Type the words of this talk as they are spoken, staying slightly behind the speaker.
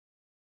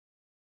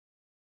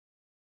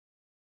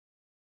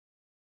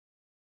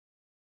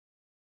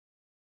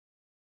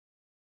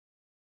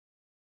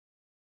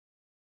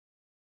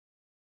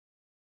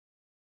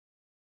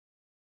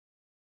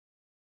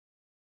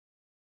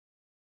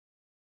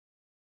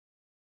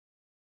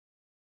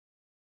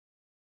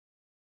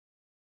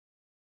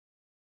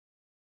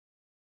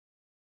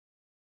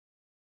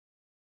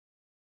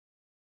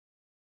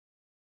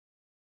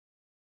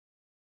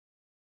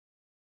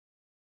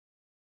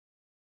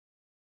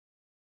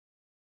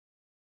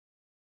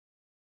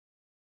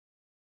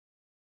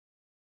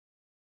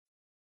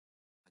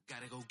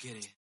Gotta go get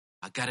it.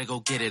 I gotta go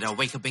get it. I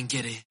wake up and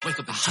get it. Wake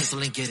up and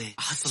hustle and get it.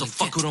 So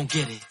fuck who don't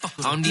get it.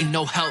 I don't need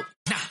no help.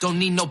 Don't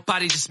need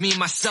nobody, just me and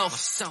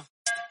myself.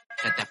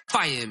 Got that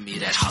fire in me,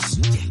 that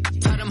hustle.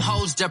 Tell them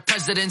hoes their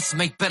presidents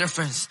make better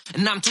friends.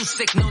 And I'm too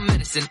sick, no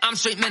medicine. I'm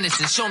straight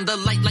menacing. Show them the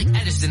light like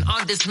Edison.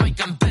 On this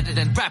mic, I'm better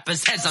than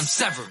rappers' heads I'm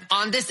severing.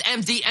 On this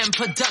MDM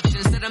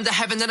production, send them to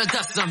heaven, then I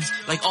dust them.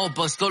 Like old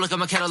books, go look at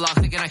my catalog,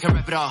 thinking I can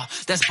rap it all.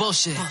 That's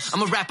bullshit.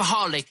 I'm a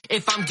rapaholic.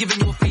 If I'm giving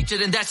you a feature,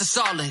 then that's a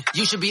solid.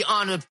 You should be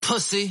honored,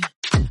 pussy.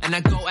 And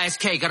I go ass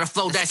K, got a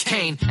flow that's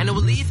Kane. And it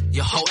will leave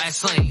your whole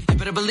ass lane. You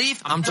better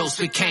believe I'm Dose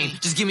with Kane.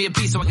 Just give me a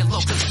beat so I can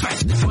local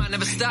express. That's why I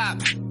never stop.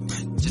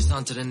 Just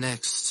on to the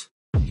next.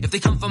 If they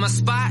come for my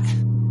spot,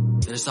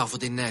 then it's off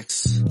with their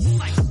necks.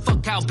 Like,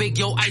 fuck how big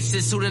your ice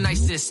is, who the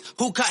nicest?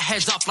 Who cut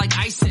heads off like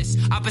ISIS?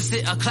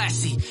 Opposite a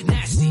classy,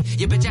 nasty.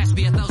 Your bitch asked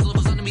me 1,000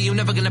 levels under me, you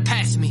never gonna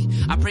pass me.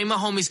 I pray my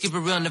homies keep it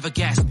real, never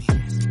gas me.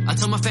 I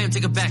tell my fam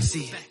take a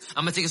backseat.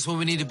 I'ma take us where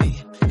we need to be.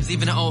 Cause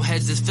even the old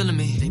heads is feeling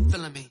me. They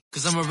feeling me.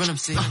 Cause I'm a real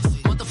MC.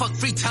 What the fuck,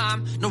 free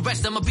time? No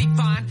rest, I'ma be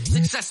fine.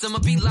 Success, I'ma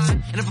be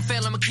lying. And if I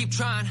fail, I'ma keep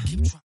trying.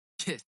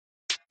 Yeah.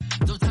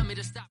 Don't tell me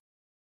to stop.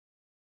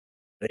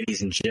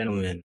 Ladies and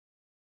gentlemen,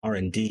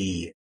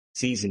 R&D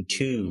season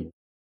 2,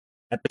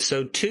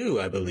 episode 2,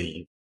 I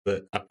believe.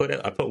 But I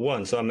put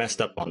 1, so I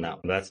messed up on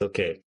that one. That's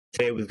okay.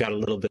 Today we've got a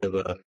little bit of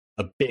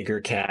a bigger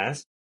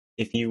cast,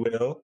 if you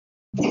will.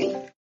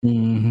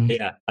 Mm-hmm.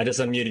 Yeah, I just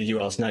unmuted you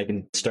all, so now you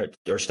can start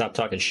or stop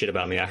talking shit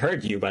about me. I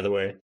heard you, by the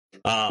way.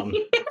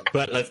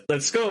 But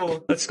let's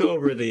go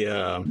over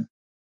the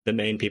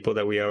main people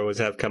that we always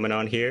have coming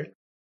on here.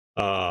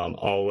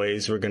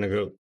 Always, we're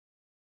going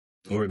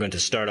to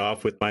start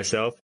off with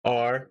myself.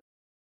 R.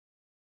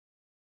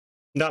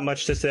 Not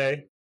much to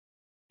say.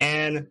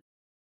 And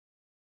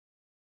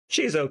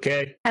she's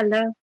okay.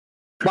 Hello.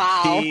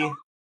 Wow. D,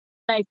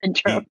 nice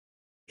intro.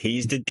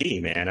 He's the D,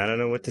 man. I don't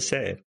know what to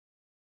say.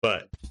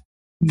 But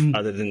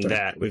other than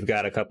that, we've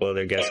got a couple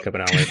other guests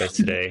coming on with us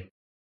today.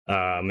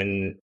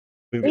 And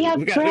we've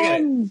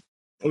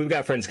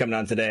got friends coming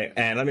on today.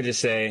 And let me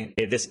just say,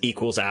 this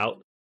equals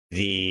out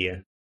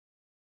this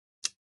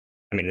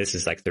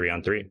is like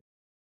 3-on-3.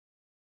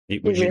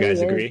 Would you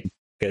guys agree?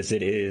 Because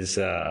it is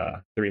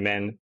 3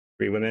 men,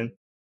 3 women,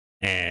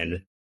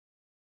 and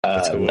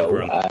let's go over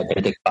them. I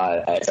identify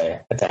as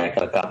a Attack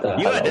Helicopter.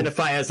 You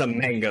identify as a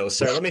mango,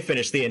 sir. Let me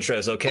finish the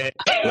intros, okay?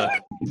 Look,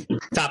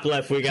 top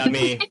left, we got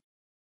me.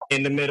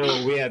 In the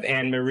middle, we have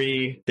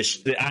Anne-Marie,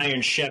 the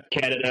Iron Chef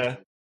Canada.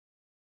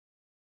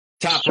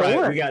 Top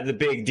right, we got the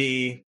Big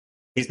D.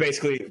 He's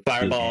basically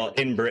Fireball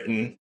in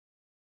Britain.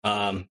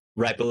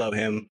 Right below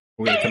him,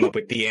 we're going to come up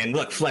with the end.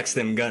 Look, flex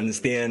them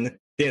guns, the end.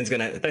 Thing's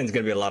gonna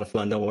be a lot of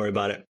fun. Don't worry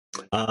about it.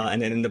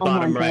 And then in the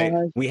bottom right,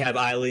 we have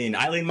Eileen.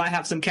 Eileen might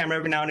have some camera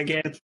every now and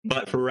again,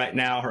 but for right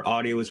now, her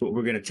audio is what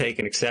we're gonna take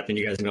and accept, and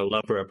you guys are gonna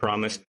love her, I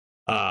promise.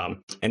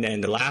 And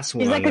then the last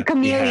one, she's like a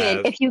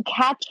chameleon. If you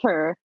catch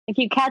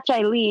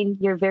Eileen,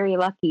 you're very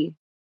lucky.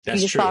 That's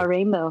you just true. Saw a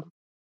rainbow.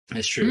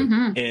 That's true.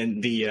 Mm-hmm.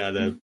 And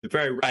the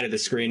very right of the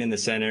screen in the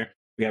center,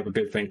 we have our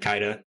good friend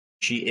Kaida.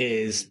 She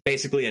is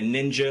basically a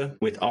ninja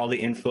with all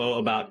the info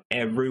about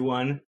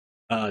everyone.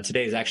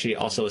 Today is actually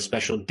also a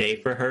special day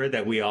for her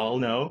that we all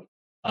know.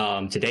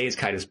 Today is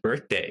Kaida's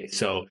birthday.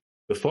 So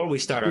before we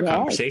start our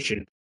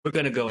conversation, we're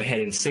going to go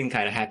ahead and sing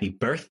Kaida happy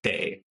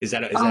birthday. Is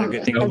that a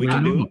good thing that we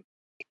can do?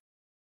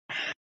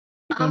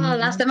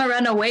 Last time I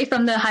ran away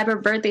from the hyper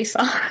birthday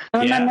song.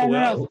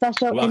 No.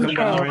 Special welcome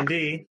intro. to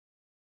R&D.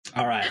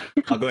 All right.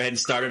 I'll go ahead and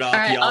start it off.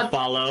 Right, Y'all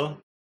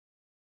follow.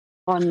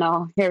 Oh,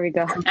 no. Here we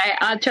go.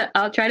 I'll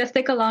try to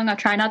stick along. I'll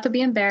try not to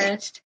be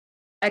embarrassed.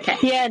 Okay.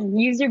 Yeah,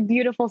 use your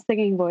beautiful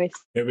singing voice.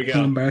 Here we go.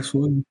 Happy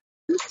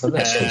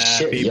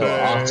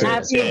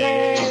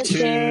birthday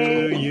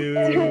to you.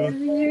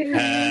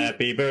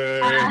 Happy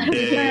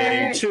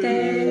birthday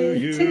to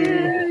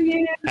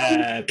you.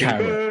 Happy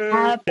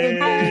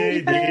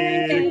birthday,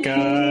 dear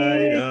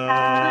Kaida.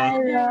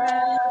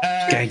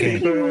 Happy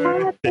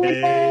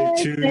birthday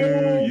to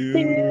you.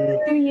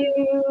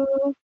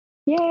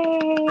 Yay!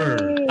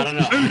 I don't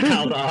know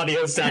how the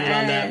audio sounded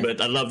on that,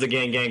 but I love the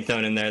gang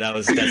tone in there.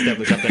 That's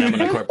definitely something I'm going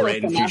to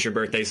incorporate in future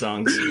birthday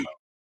songs.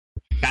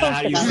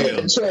 How do you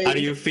feel? How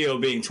do you feel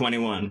being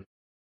 21?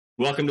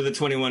 Welcome to the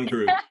 21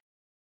 group.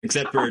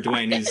 Except for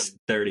Dwayne, he's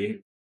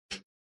 30.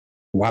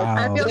 Wow.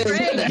 I feel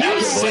great.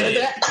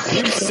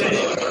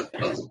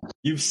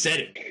 You've said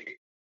it.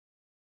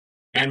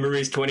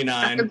 Anne-Marie's 29.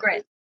 I feel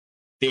great.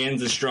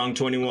 Dan's a strong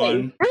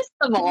 21. First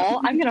of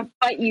all, I'm going to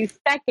fight you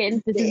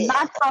second. This is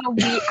not how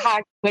we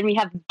act when we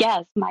have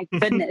guests. My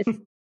goodness.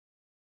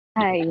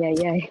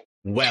 Ay.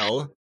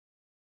 Well.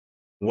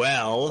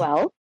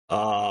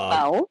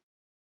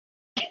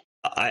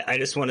 I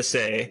just want to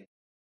say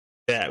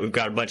that we've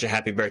got a bunch of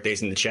happy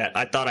birthdays in the chat.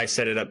 I thought I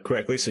set it up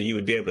correctly so you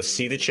would be able to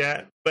see the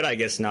chat, but I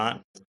guess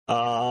not.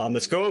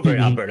 Let's go over it.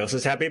 Alberto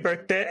says happy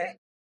birthday.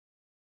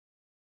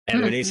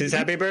 Ebony says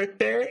happy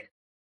birthday.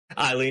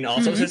 Eileen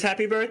also says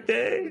happy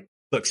birthday.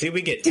 Look, see,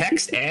 we get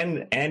text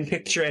and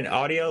picture and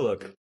audio.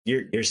 Look,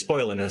 you're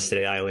spoiling us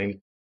today,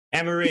 Eileen.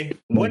 Anne-Marie,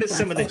 what is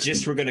some of the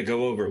gist we're going to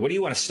go over? What do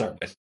you want to start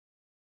with?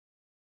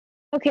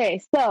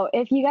 Okay, so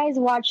if you guys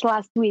watched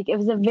last week, it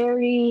was a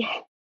very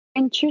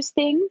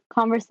interesting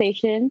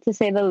conversation, to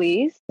say the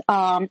least.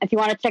 If you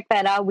want to check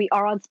that out, we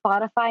are on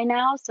Spotify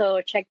now,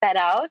 so check that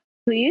out,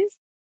 please.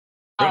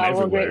 We're We'll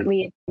everywhere.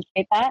 greatly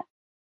appreciate that.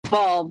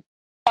 Well,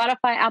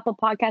 Spotify, Apple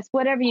Podcasts,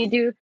 whatever you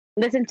do,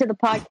 listen to the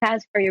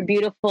podcast for your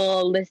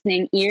beautiful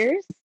listening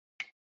ears.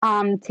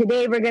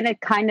 Today, we're going to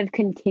kind of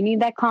continue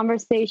that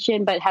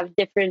conversation, but have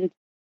different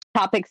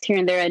topics here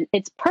and there. And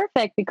it's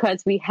perfect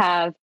because we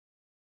have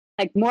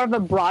like more of a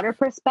broader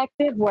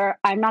perspective where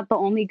I'm not the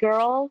only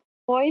girl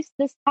voice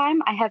this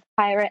time. I have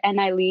Kyra and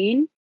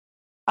Eileen.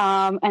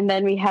 And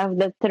then we have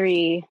the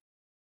three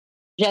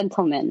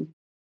gentlemen,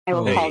 I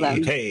will call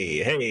them.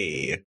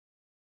 Hey.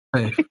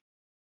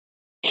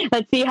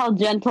 Let's see how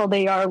gentle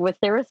they are with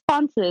their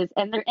responses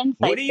and their insights.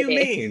 What do you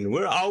today. mean?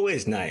 We're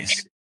always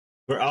nice.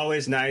 We're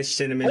always nice,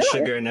 cinnamon,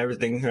 sugar, and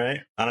everything,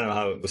 right? I don't know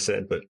how it was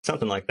said, but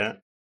something like that.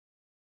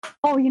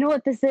 Oh, you know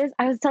what this is?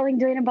 I was telling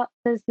Dwayne about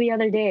this the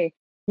other day.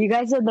 You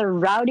guys are the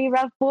rowdy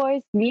rough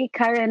boys. Me,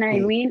 Kyra, and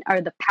Eileen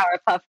are the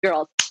Powerpuff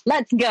Girls.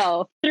 Let's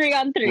go.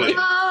 3-on-3. Right.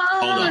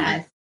 Hold on.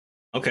 Yes.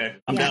 Okay,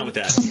 I'm down with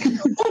that.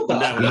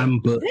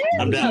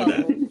 I'm down with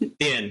that.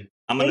 Ian,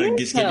 I'm going to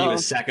just give you a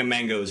sack of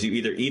mangoes. You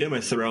either eat them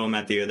or throw them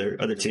at the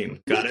other team.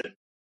 Got it?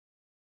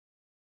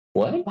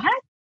 What?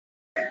 What?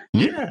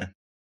 Yeah.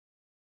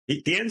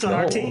 The end's on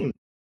our team.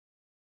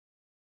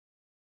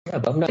 Yeah,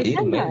 but I'm not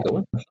eating mango.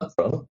 What the fuck,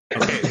 bro?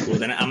 Okay, well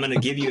then I'm going to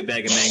give you a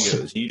bag of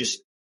mangoes. You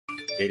just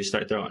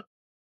start throwing.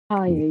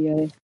 Oh,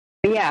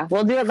 yeah,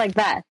 we'll do it like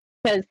that.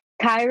 Because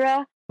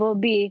Kyra will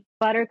be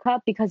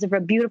Buttercup because of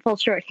her beautiful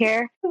short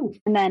hair.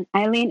 And then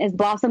Eileen is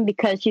Blossom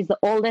because she's the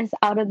oldest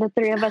out of the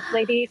three of us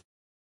ladies.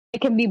 It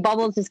can be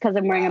Bubbles just because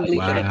I'm wearing a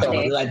blue shirt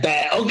today. Like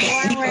that.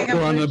 Okay. I'm wearing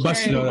a blue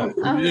shirt.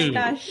 Oh my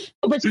gosh.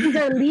 But she's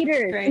our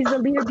leader. Right. She's the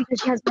leader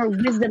because she has more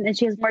wisdom and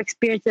she has more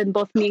experience than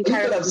both me and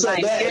Kyra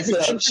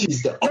combined.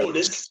 She's the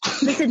oldest.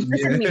 Listen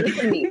to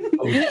me.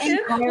 Me and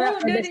Kyra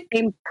are the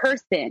same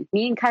person.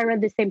 Me and Kyra are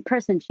the same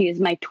person. She is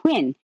my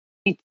twin.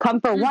 You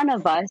come for one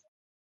of us,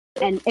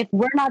 and if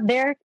we're not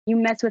there, you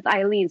mess with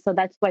Eileen. So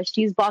that's why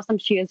she's Blossom.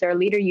 She is our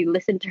leader. You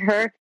listen to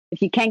her.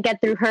 If you can't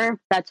get through her,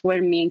 that's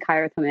where me and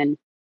Kyra come in.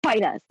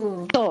 Fight us.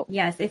 Ooh. So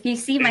Yes, if you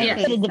see my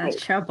face,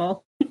 that's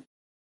trouble.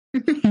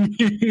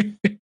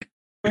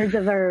 words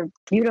of our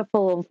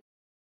beautiful,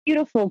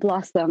 beautiful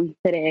Blossom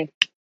today.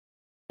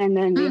 And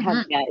then we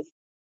have guys.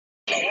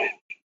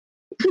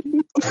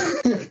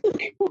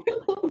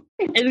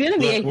 It's going to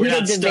be a We're heated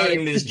not starting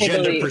debate, this to say the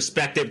gender least.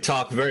 perspective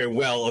talk very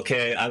well,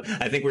 okay?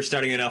 I think we're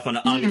starting it off on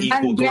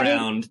unequal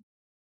ground.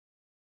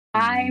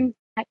 I'm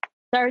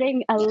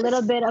starting a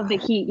little bit of the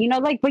heat. You know,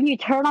 like when you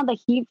turn on the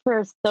heat for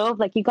a stove,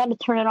 like you got to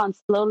turn it on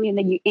slowly and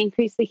then you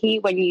increase the heat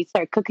when you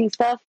start cooking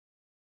stuff.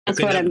 That's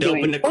Cooking what up I'm dope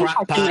doing. in the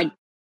crock pot.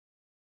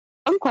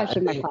 Don't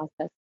question my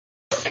process.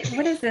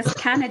 What is this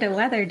Canada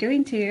weather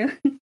doing to you?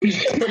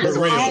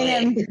 I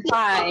am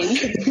fine.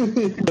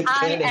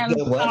 I am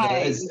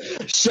fine.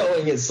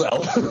 Showing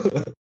itself.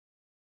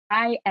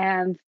 I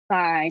am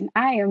fine.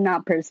 I am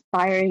not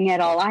perspiring at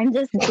all. I'm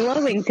just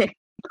glowing today.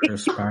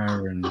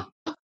 Perspiring,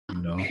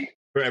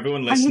 For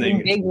everyone I'm using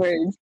listening, big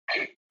words.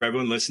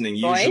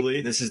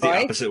 usually this is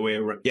the opposite way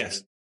around.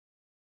 Yes.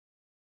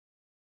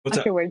 What's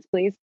Watch up? your words,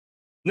 please.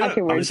 No, Watch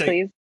your I'm words, just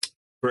saying, please.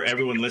 for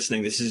everyone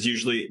listening, this is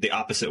usually the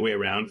opposite way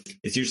around.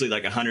 It's usually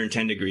like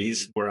 110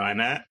 degrees where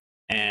I'm at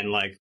and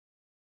like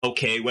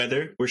okay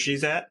weather where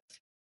she's at.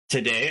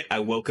 Today, I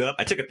woke up.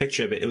 I took a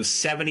picture of it. It was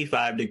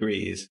 75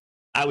 degrees.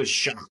 I was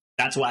shocked.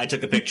 That's why I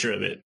took a picture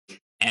of it.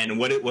 And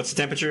what's the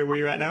temperature where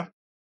you're at now?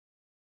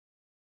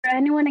 For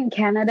anyone in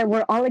Canada,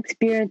 we're all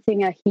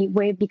experiencing a heat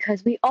wave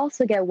because we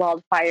also get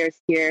wildfires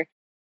here.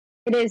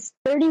 It is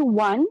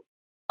 31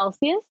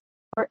 Celsius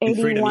or In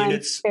freedom 81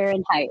 units?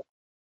 Fahrenheit.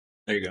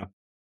 There you go.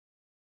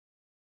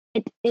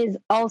 It is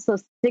also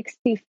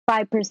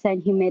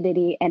 65%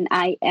 humidity, and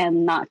I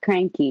am not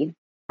cranky.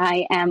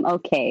 I am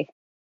okay.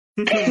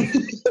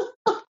 That's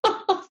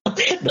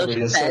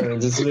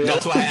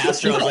why I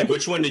asked her. I was like,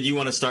 "Which one did you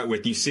want to start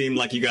with?" You seem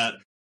like you got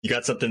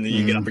something that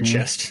you get off your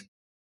chest.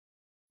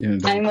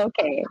 I'm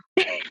okay.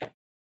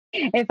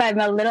 If I'm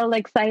a little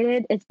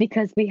excited, it's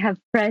because we have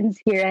friends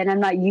here, and I'm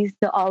not used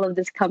to all of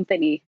this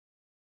company.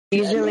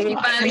 Usually,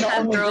 I'm the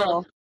only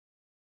girl.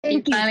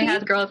 He finally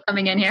has girls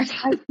coming in here.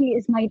 He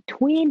is my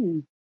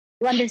twin.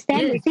 You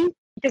understand? Yes. See? You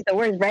took the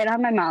words right out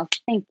of my mouth.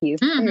 Thank you.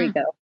 There we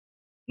go.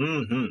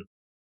 Mm-hmm.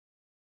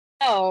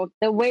 So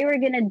the way we're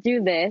going to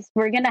do this,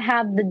 we're going to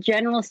have the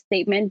general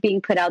statement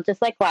being put out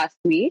just like last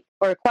week,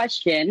 or a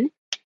question,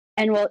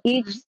 and we'll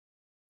each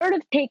sort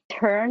of take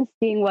turns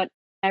seeing what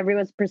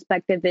everyone's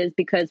perspective is,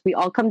 because we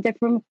all come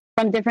from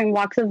different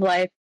walks of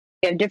life.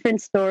 We have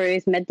different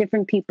stories, met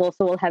different people,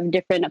 so we'll have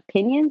different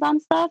opinions on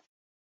stuff.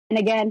 And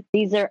again,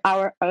 these are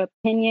our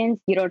opinions.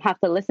 You don't have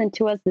to listen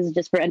to us. This is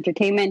just for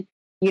entertainment.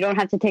 You don't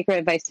have to take our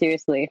advice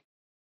seriously.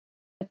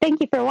 But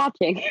thank you for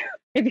watching,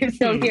 if you're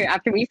still here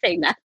after me saying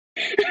that.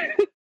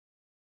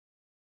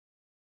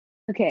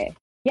 Okay,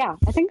 yeah,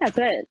 I think that's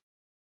it.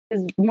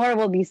 'Cause more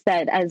will be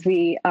said as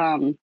we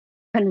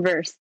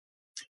converse.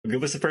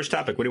 Give us the first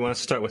topic. What do you want us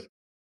to start with?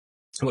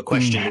 What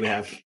question do we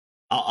have?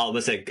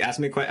 Let's say ask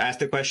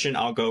the question.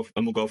 I'll go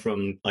and we'll go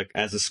from like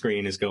as the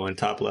screen is going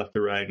top left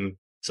to right and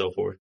so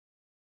forth.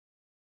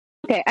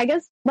 Okay, I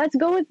guess let's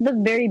go with the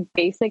very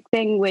basic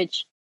thing,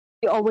 which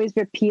we always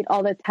repeat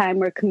all the time,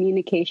 where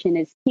communication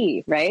is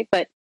key, right?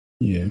 But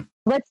Yeah.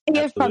 let's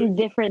hear Absolutely. from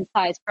different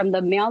sides, from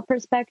the male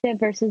perspective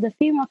versus the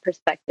female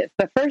perspective.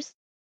 But first,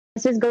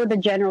 let's just go with the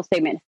general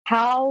statement.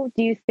 How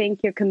do you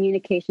think your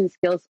communication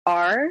skills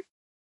are?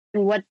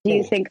 And what do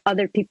you think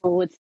other people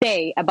would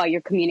say about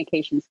your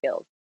communication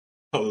skills?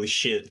 Holy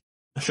shit!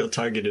 I feel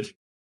targeted.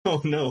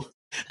 Oh no!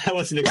 I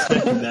wasn't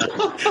expecting that.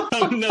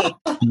 Oh no!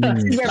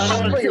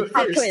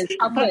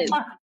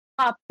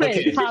 Pop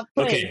quiz.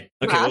 Okay.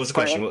 What was the Last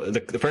question?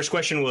 The first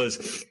question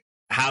was,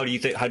 how do you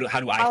think? How do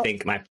I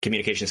think my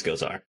communication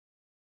skills are?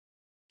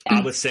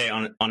 I would say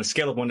on a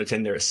scale of 1 to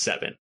 10, there are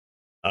 7.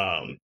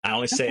 I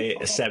only say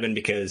a 7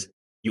 because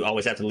you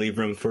always have to leave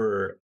room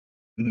for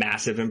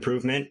massive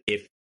improvement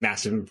if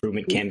massive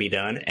improvement can be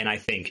done, and I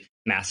think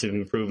massive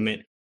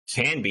improvement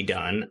can be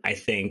done. I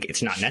think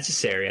it's not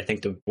necessary. I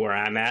think where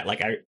I'm at,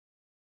 like I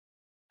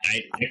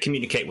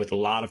communicate with a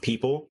lot of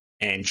people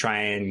and try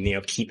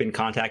and keep in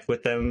contact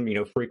with them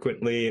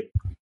frequently,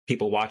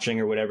 people watching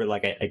or whatever.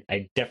 Like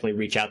I definitely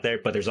reach out there,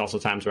 but there's also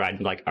times where I'm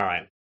like, all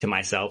right, to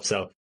myself.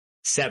 So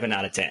 7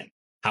 out of 10.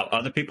 How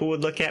other people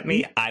would look at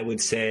me, I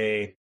would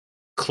say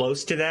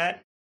close to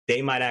that.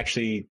 They might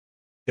actually,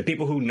 the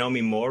people who know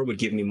me more would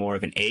give me more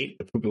of an 8.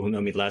 The people who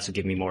know me less would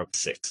give me more of a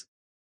 6.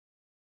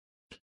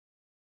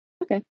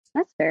 Okay,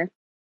 that's fair.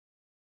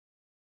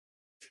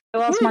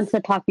 Who else wants a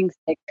talking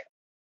stick?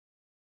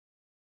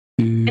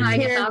 I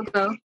guess I'll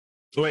go.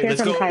 Wait, Hear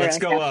let's from go. Kyra, Let's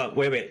go.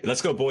 Wait.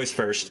 Let's go boys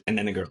first, and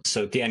then the girls.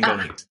 So Dan, go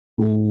next.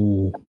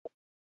 Ooh.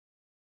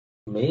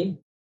 Me?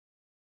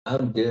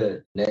 I'm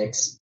good.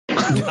 Next.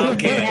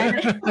 Okay.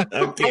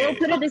 I will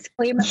put a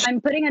disclaimer.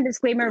 I'm putting a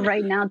disclaimer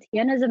right now.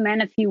 Tien is a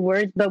man of few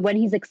words, but when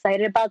he's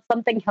excited about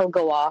something, he'll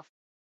go off.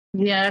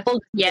 Yeah.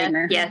 Full Yeah.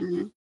 disclaimer. Yeah.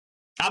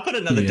 I'll put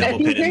another Yeah.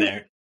 double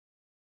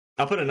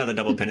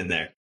pin in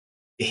there.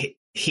 He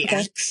Okay.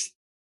 asks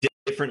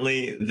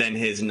differently than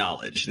his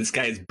knowledge. This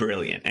guy is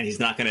brilliant, and he's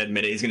not going to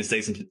admit it. He's going to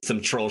say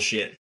some troll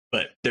shit.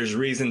 But there's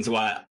reasons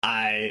why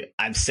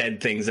I've said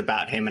things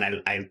about him,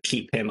 and I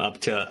keep him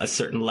up to a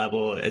certain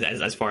level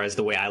as far as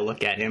the way I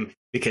look at him,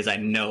 because I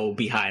know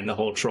behind the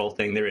whole troll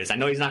thing there is. I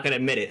know he's not going to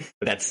admit it,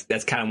 but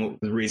that's kind of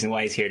the reason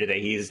why he's here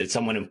today. He's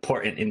someone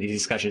important in these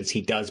discussions.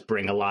 He does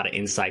bring a lot of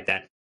insight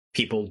that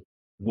people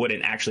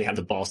wouldn't actually have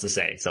the balls to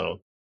say.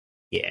 So,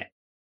 yeah.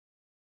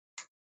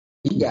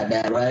 You got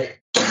that right.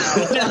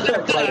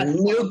 Like,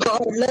 new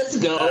card, let's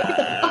go.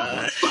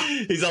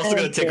 He's also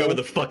going to take over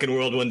the fucking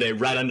world one day,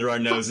 right under our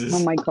noses.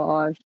 Oh my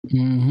gosh.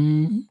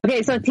 Mm-hmm.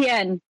 Okay, so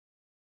Tien,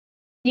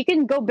 you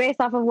can go based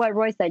off of what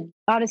Roy said.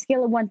 On a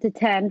scale of 1 to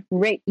 10,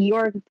 rate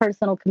your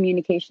personal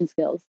communication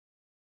skills.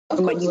 Of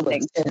What course you I'm a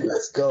think? 10.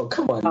 Let's go.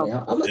 Come on Oh.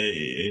 now.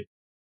 Hey,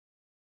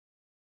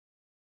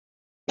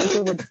 What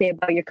people would say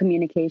about your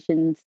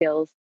communication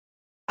skills.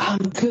 I'm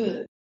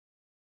good.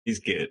 he's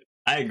good.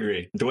 I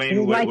agree. Dwayne, This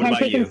is why I what can't about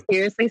take him you?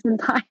 seriously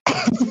sometimes.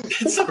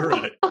 It's all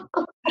right.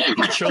 He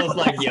trolls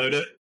like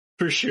Yoda,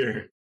 for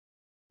sure.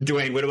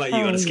 Dwayne, what about you?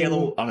 On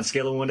a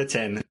scale of 1 to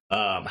 10,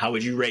 how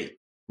would you rate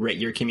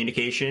your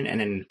communication, and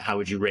then how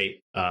would you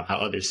rate how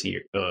others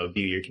view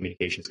your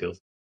communication skills?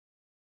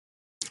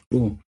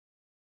 Ooh.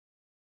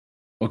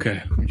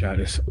 Okay, let me try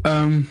this.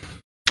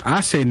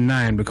 I say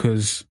 9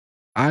 because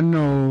I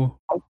know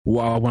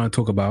what I want to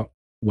talk about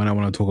when I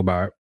want to talk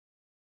about it.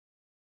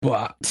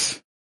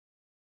 But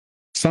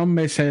some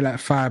may say like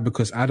 5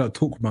 because I don't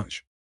talk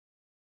much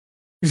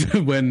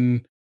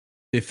when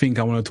they think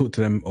I want to talk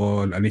to them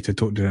or I need to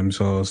talk to them.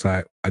 So it's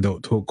like I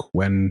don't talk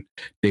when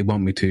they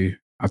want me to.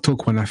 I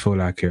talk when I feel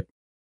like it.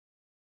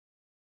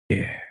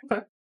 Yeah.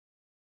 Okay.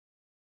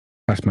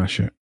 That's my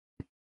shit.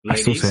 I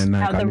still Ladies? say 9.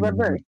 Now the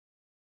reverse.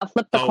 I'll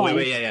flip the Oh, coin.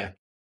 wait, yeah.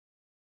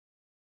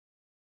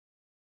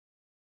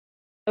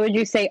 What would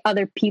you say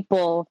other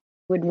people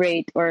would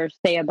rate or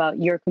say about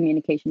your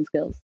communication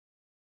skills?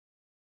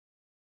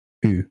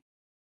 Who?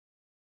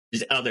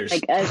 Just others.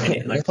 Like,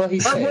 That's what he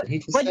said. He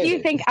just what do said you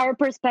it. think our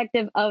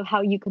perspective of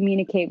how you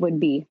communicate would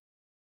be?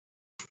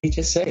 He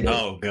just said it.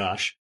 Oh,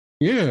 gosh.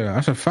 Yeah,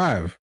 that's a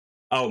 5.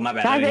 Oh, my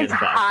bad. I Guys, didn't hear it's the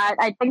 5. hot.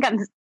 I think I'm...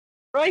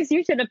 Royce,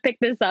 you should have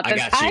picked this up. I If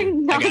got you. I'm I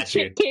not got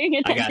you. paying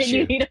I got attention, you.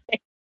 you need to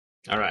pick.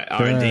 All right,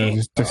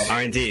 R&D. Just-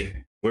 R&D.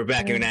 We're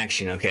back in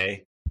action,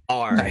 okay?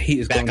 R. That heat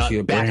is back going to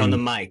your back on the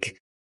brain. mic.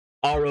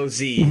 ROZ,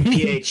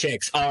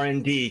 PHX,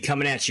 R&D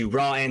coming at you,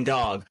 raw and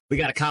dog. We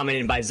got a comment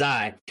in by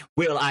Zai.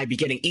 Will I be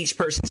getting each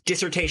person's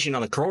dissertation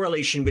on the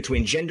correlation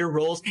between gender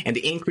roles and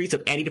the increase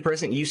of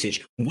antidepressant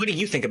usage? What do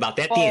you think about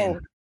that, Dan?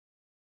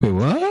 Wait,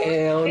 what?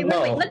 Hell Wait,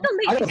 no. let the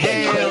I lady... don't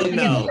Hell think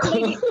no.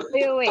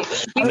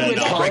 Wait. No,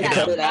 no, break it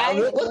down.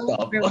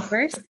 down.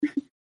 First,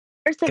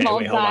 First of Okay, all,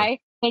 wait, hold on. Zai,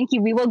 thank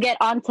you. We will get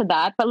onto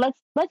that. But let's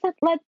let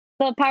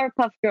the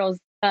Powerpuff Girls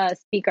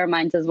speak our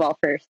minds as well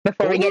first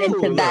before we get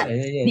into Ooh, that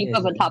yeah, deep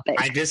of a yeah. topic.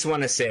 I just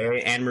want to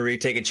say, Anne Marie,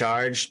 taking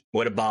charge.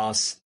 What a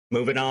boss.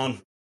 Moving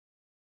on.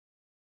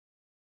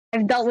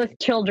 I've dealt with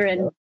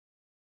children.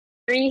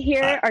 3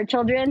 here are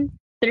children.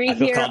 3 I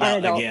feel here called are out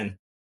adults. again.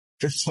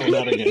 Just called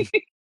out again.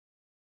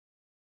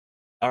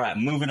 All right,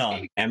 moving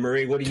on. Anne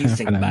Marie, what do you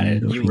think about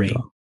it? You rate.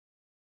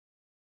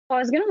 I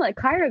was gonna let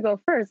Kyra go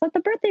first. Let the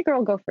birthday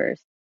girl go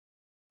first.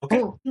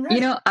 Okay. Oh,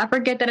 I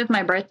forget that it's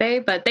my birthday,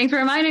 but thanks for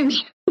reminding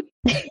me.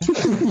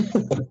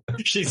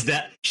 She's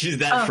that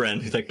Oh.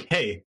 friend who's like,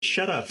 hey,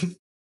 shut up.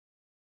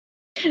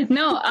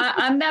 No,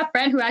 I'm that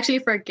friend who actually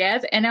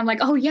forgets, and I'm like,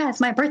 oh yeah,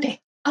 it's my birthday.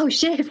 Oh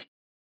shit.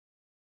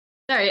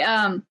 Sorry.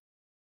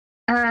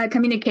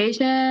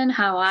 Communication.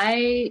 How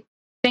I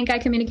think I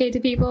communicate to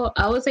people,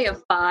 I would say a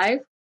 5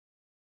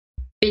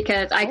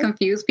 because I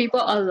confuse people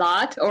a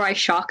lot, or I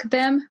shock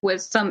them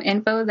with some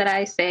info that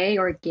I say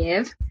or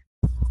give.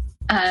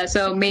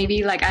 So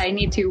maybe like I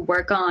need to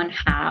work on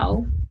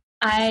how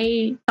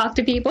I talk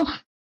to people,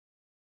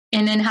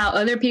 and then how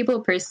other people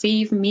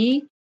perceive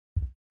me.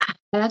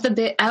 That's a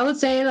bit. I would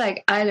say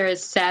like either a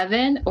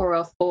 7 or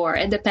a 4.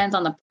 It depends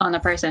on the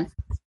person.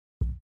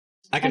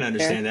 I can That's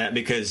understand that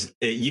because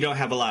you don't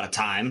have a lot of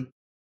time.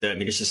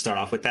 Just to start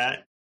off with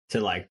that, to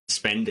like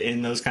spend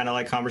in those kind of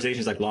like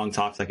conversations, like long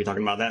talks, like you're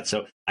talking about that.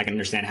 So I can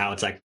understand how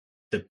it's like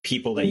the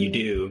people that you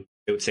do,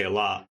 it would say a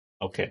lot.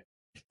 Okay.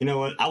 You know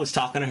what? I was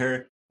talking to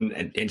her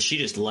and she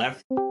just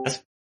left.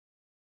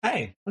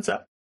 Hey, what's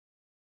up?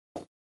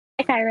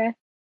 Hi, Kyra.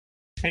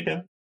 How you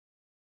doing?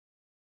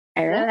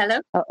 Kyra. Hello.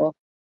 Uh-oh.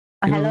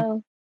 Hello.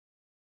 Hello.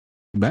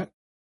 Back?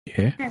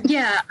 Yeah.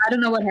 Yeah, I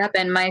don't know what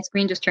happened. My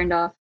screen just turned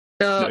off.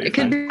 So No, you're it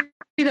could fine.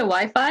 be the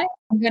Wi-Fi.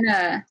 I'm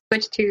gonna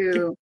switch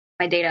to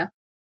my data.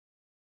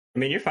 I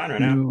mean, you're fine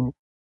right now. No.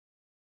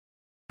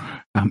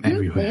 I'm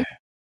everywhere.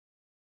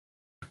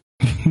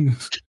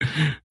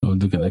 Oh,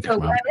 look at that So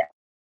camera.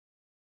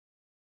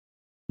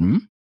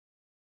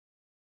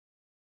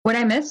 what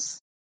I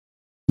miss?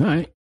 All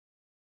right.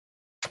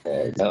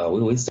 No,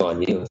 we still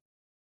on you.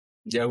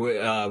 Yeah,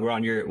 we're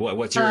on your.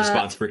 What's your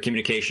response for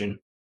communication?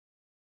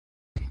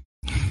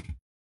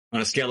 On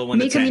a scale of 1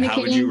 to Me 10,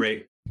 how would you communicating-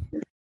 rate?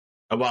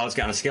 Well, I was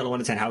on a scale of 1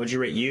 to 10. How would you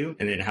rate you,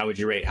 and then how would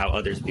you rate how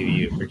others view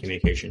you for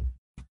communication?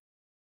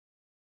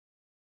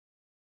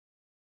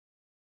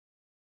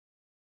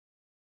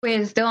 Wait,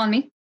 is it still on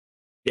me?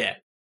 Yeah.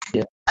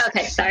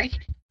 Okay, sorry.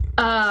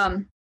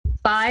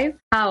 5,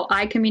 how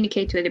I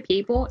communicate to other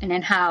people, and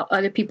then how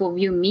other people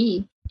view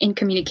me in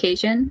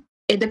communication.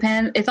 It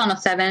depends. It's on a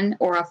 7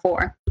 or a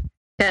 4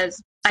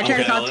 because I try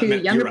to talk to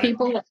younger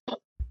people.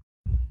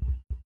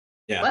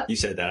 Yeah, What? you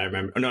said that. I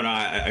remember. No,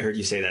 I heard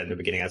you say that in the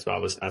beginning. That's what I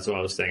was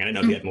saying. I didn't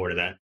know if you had more to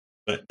that,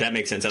 but that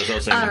makes sense. I was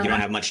also saying like, you don't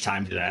have much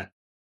time to that.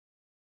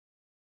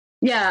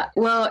 Yeah,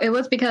 well, it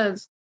was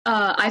because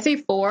I say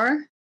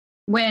 4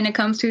 when it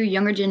comes to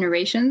younger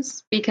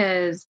generations,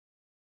 because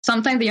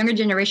sometimes the younger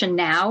generation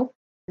now,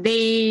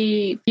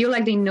 they feel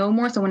like they know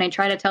more. So when I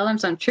try to tell them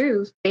some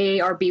truth, they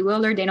are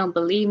bewildered. They don't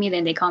believe me.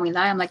 Then they call me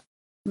lie. I'm like,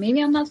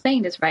 maybe I'm not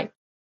saying this right.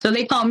 So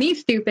they call me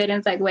stupid. And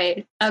it's like,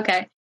 wait,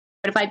 okay.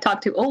 But if I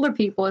talk to older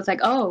people, it's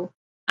like, oh,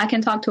 I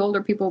can talk to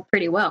older people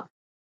pretty well.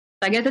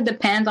 So I guess it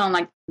depends on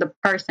like the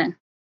person.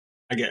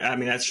 I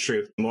mean, that's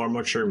true. More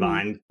mature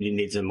mind. You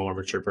need a more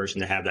mature person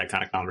to have that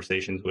kind of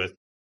conversations with.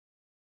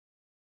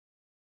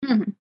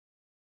 Mm-hmm.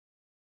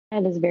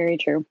 That is very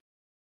true.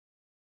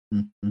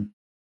 Mm-hmm.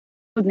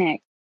 Who's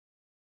next?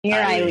 You're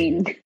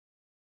Eileen.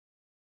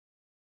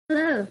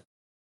 Hello.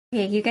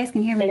 Yeah, you guys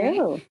can hear me, right?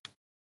 Hello.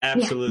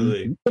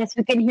 Absolutely. Yes,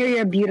 we can hear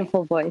your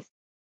beautiful voice.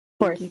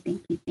 Of course.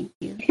 Thank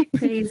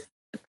you.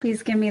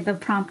 Please give me the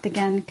prompt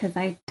again because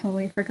I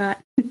totally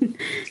forgot.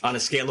 On a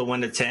scale of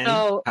 1 to 10,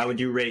 So- how would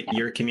you rate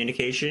your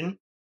communication?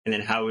 And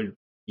then how would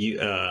you,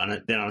 on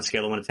a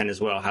scale of 1 to 10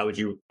 as well, how would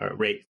you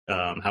rate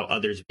how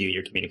others view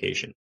your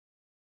communication?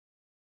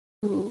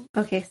 Ooh,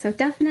 okay, so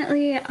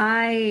definitely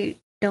I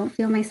don't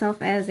feel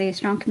myself as a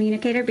strong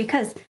communicator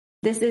because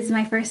this is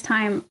my first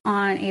time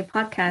on a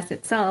podcast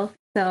itself.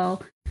 So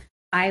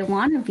I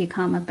want to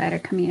become a better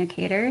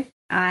communicator.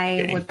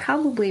 I would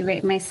probably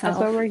rate myself.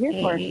 That's what we're here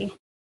for.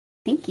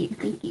 Thank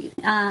you.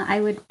 I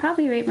would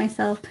probably rate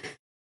myself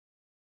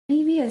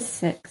maybe a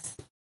 6.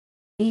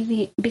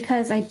 Maybe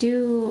because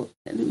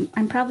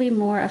I'm probably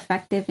more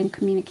effective in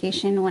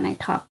communication when I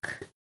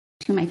talk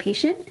to my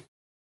patient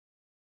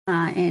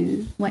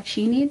and what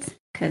she needs,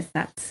 because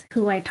that's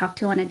who I talk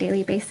to on a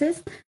daily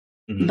basis.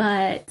 Mhm.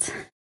 But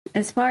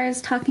as far as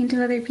talking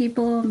to other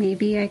people,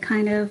 maybe I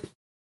kind of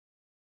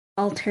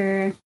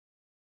alter.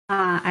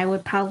 I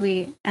would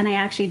probably, and I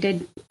actually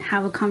did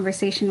have a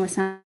conversation with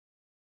someone.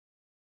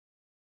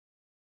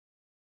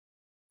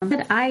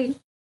 But I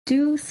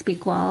do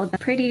speak well. I'm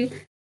pretty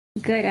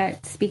good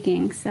at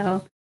speaking,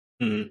 so.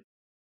 Mm-hmm.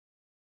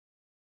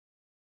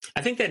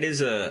 I think that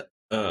is a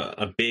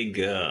big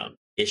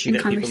issue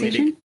that people need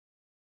to.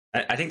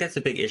 I think that's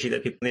a big issue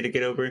that people need to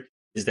get over,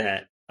 is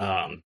that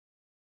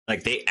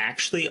like they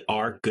actually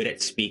are good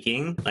at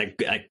speaking,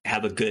 like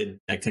have a good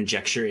like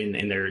conjecture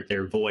in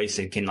their voice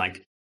and can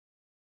like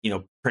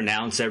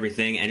pronounce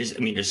everything and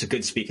just a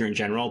good speaker in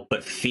general,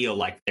 but feel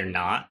like they're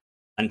not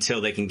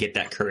until they can get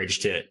that courage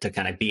to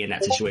kind of be in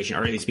that situation,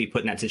 or at least be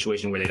put in that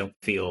situation where they don't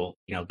feel,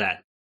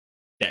 that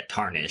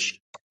tarnished,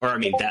 or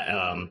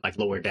that like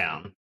lowered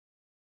down.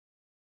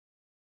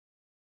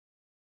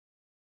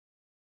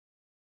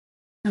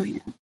 Oh yeah.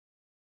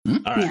 All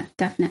right. Yeah,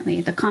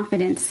 definitely. The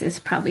confidence is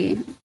probably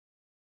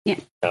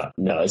No,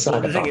 it's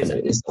not the confidence.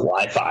 It's the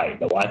Wi-Fi.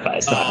 The Wi-Fi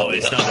is not. Oh,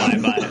 it's not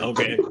Wi-Fi.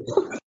 Okay.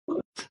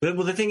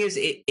 Well, the thing is,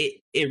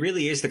 it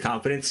really is the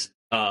confidence.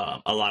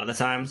 A lot of the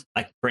times,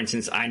 like for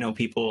instance, I know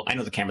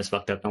the camera's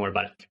fucked up. Don't worry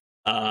about it.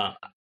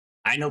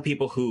 I know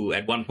people who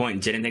at one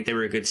point didn't think they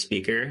were a good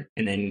speaker,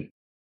 and then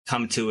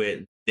come to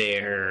it,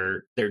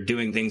 they're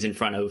doing things in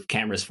front of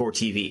cameras for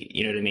TV.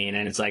 You know what I mean?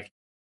 And it's like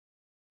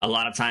a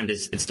lot of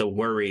times it's the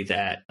worry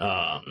that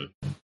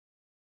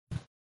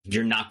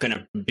you're not going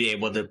to be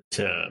able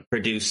to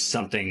produce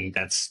something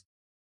that's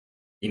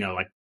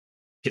like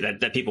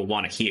that people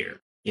want to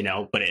hear.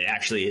 But it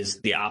actually is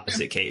the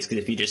opposite case.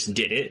 Because if you just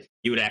did it,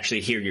 you would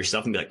actually hear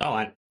yourself and be like, oh,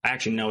 I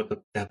actually know what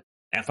the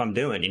F I'm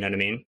doing. You know what I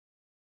mean?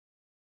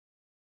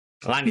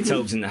 Liney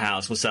Tobe's in the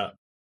house. What's up?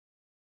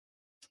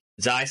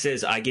 Zai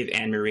says, I give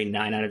Anne-Marie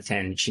 9 out of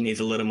 10. She needs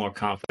a little more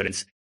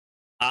confidence.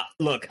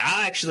 Look,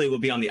 I actually will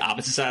be on the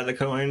opposite side of the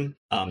coin.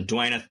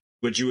 Dwayne,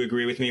 would you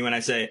agree with me when I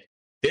say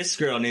this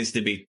girl needs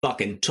to be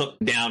fucking took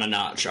down a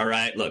notch, all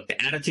right? Look,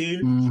 the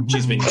attitude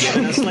she's been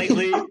giving us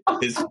lately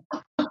is...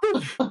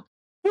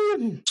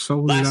 So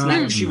last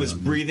night she was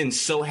breathing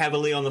so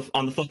heavily on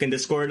the fucking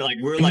Discord, like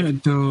we're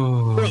like,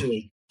 bro,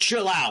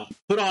 chill out,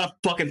 put on a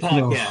fucking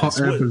podcast. Hot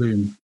air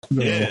balloon.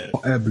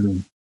 Hot air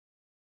balloon.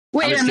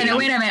 Wait a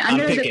minute.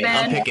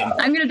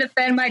 I'm gonna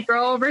defend my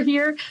girl over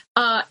here.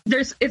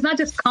 It's not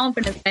just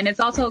confidence, and it's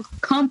also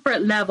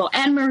comfort level.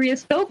 Anne-Marie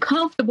is so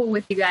comfortable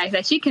with you guys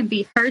that she can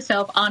be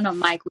herself on a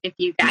mic with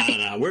you guys.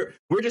 No,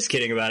 we're just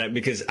kidding about it,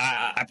 because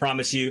I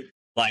promise you.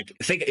 Like,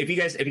 think if you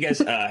guys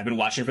have been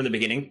watching from the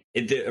beginning,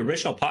 the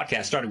original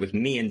podcast started with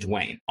me and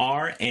Dwayne,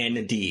 R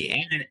and D,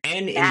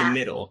 and in the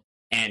middle.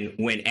 And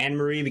when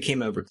Anne-Marie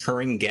became a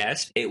recurring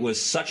guest, it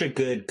was such a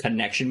good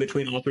connection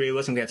between all three of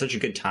us, and we had such a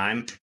good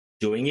time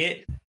doing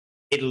it.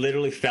 It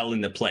literally fell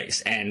into place.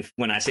 And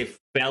when I say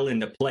fell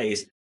into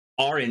place,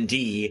 R and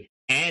D,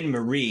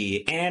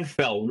 Anne-Marie, and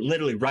fell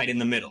literally right in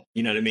the middle.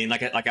 You know what I mean?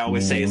 Like I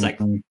always say, it's like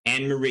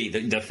Anne-Marie,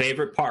 the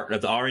favorite part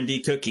of the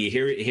R&D cookie.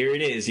 Here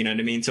it is. You know what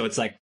I mean? So it's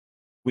like,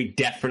 we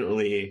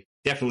definitely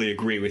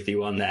agree with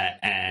you on that.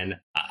 And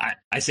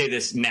I say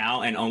this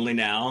now and only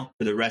now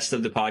for the rest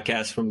of the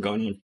podcast from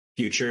going in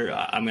future.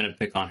 I'm going to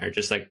pick on her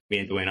just like me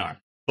and Dwayne are.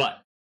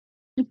 But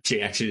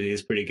she actually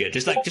is pretty good.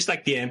 Just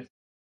like the end.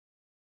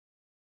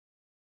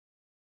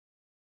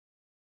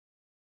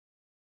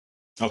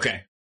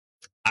 Okay.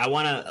 I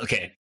want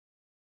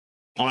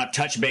to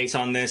touch base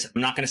on this.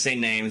 I'm not going to say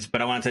names,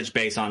 but I want to touch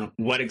base on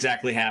what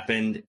exactly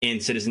happened in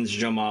Citizens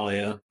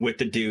Jomalia with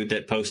the dude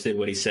that posted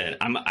what he said.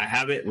 I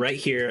have it right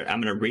here.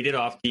 I'm going to read it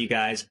off to you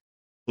guys.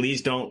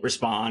 Please don't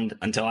respond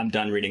until I'm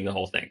done reading the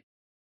whole thing.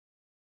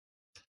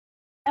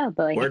 Oh,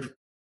 boy. Word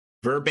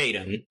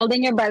verbatim.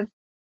 Holding your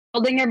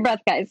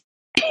breath, guys.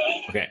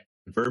 Okay.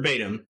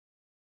 Verbatim.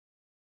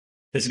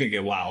 This is going to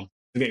get wild.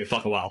 It's going to get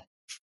fucking wild.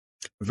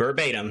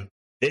 Verbatim.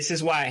 This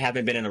is why I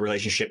haven't been in a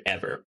relationship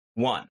ever.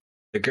 1.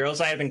 The girls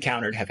I have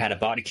encountered have had a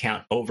body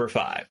count over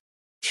 5.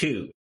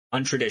 2.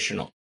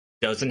 Untraditional.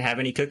 Doesn't have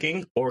any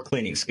cooking or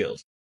cleaning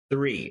skills.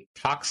 3.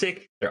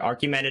 Toxic. They're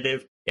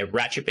argumentative. They have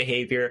ratchet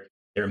behavior.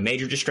 They're a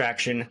major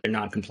distraction. They're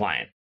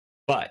non-compliant.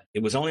 But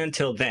it was only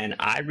until then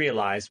I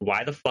realized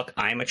why the fuck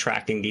I am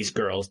attracting these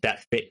girls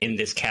that fit in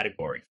this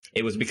category.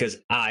 It was because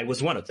I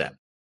was one of them.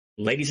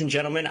 Ladies and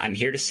gentlemen, I'm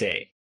here to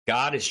say,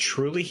 God is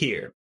truly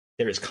here.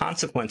 There is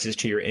consequences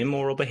to your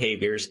immoral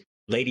behaviors.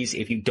 Ladies,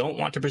 if you don't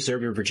want to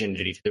preserve your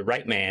virginity to the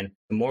right man,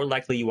 the more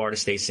likely you are to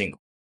stay single.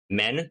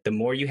 Men, the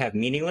more you have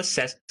meaningless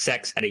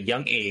sex at a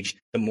young age,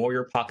 the more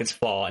your pockets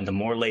fall and the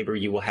more labor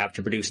you will have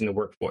to produce in the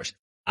workforce.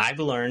 I've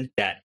learned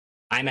that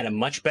I'm at a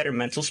much better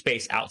mental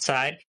space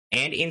outside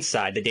and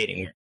inside the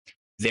dating world.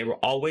 There will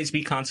always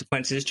be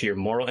consequences to your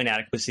moral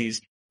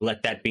inadequacies.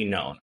 Let that be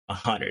known.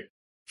 100.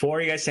 Before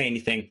you guys say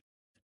anything,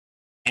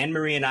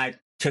 Anne-Marie and I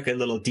took a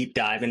little deep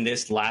dive in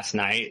this last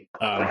night.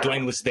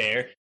 Dwayne was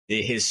there.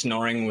 His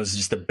snoring was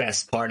just the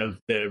best part of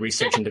the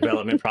research and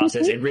development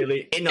process. It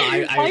really,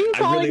 Why are you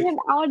calling him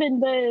out in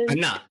this?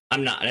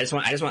 I'm not. I just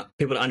want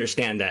people to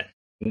understand that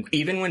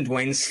even when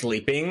Dwayne's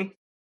sleeping,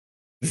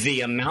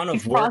 the amount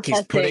of work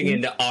he's putting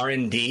into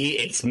R&D,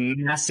 it's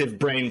massive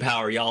brain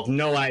power. Y'all have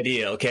no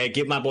idea. Okay,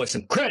 give my boy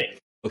some credit.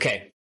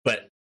 Okay,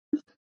 but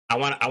I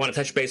want to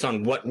touch base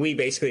on what we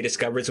basically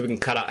discovered, so we can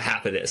cut out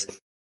half of this,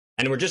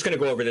 and we're just going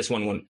to go over this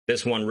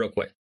one real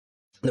quick.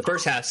 The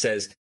first half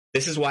says,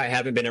 this is why I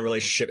haven't been in a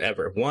relationship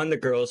ever. 1, the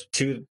girls.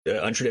 2,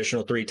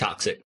 untraditional. 3,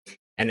 toxic.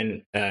 And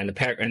then in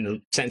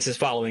the sentences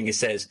following, it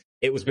says,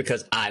 it was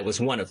because I was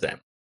one of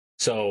them.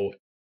 So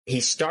he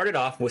started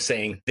off with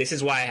saying, this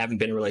is why I haven't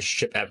been in a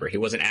relationship ever. He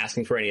wasn't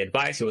asking for any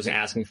advice. He wasn't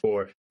asking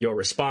for your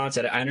response.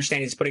 I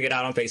understand he's putting it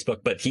out on Facebook,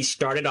 but he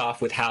started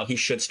off with how he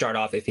should start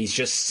off if he's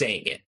just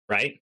saying it,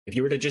 right? If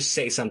you were to just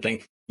say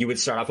something, you would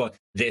start off with,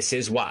 this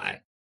is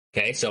why.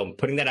 Okay, so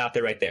putting that out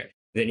there right there.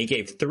 Then he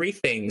gave 3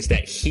 things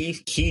that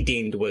he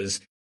deemed was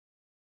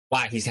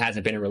why he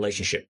hasn't been in a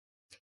relationship.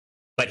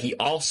 But he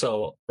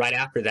also, right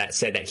after that,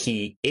 said that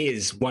he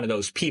is one of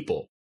those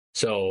people.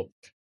 So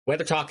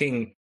whether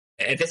talking,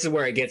 and this is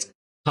where it gets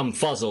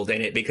fuzzled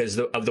in it because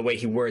of the way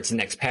he words the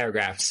next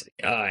paragraphs,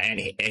 and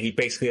he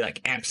basically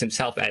like amps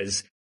himself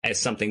as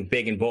something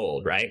big and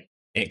bold, right?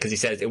 Because he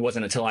says, it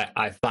wasn't until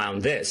I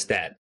found this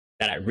that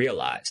I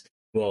realized.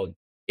 Well,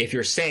 if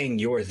you're saying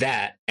you're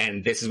that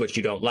and this is what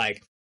you don't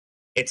like,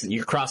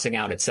 you're crossing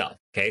out itself.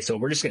 Okay, so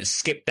we're just going to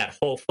skip that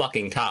whole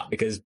fucking top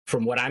because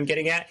from what I'm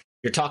getting at,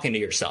 you're talking to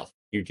yourself.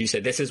 You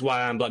said, this is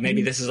why I'm black.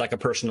 Maybe this is like a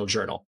personal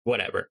journal,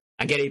 whatever.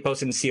 I get it, he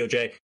posted in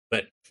COJ,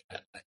 but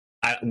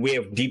we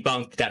have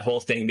debunked that whole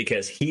thing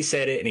because he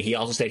said it and he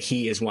also said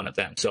he is one of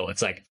them. So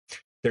it's like,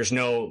 there's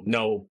no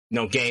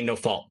gain, no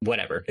fault,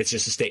 whatever. It's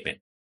just a statement.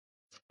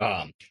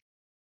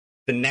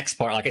 The next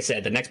part, like I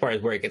said, the next part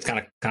is where it gets kind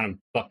of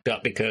fucked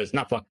up because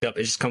not fucked up.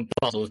 It's just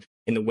confuzzled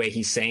in the way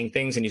he's saying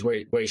things and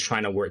where he's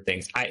trying to word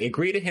things. I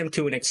agree to him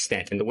to an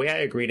extent, and the way I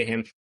agree to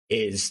him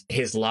is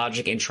his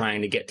logic in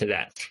trying to get to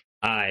that.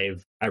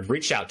 I've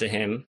reached out to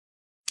him.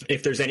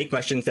 If there's any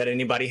questions that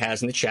anybody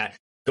has in the chat,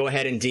 go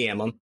ahead and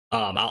DM him.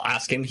 I'll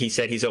ask him. He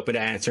said he's open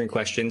to answering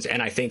questions,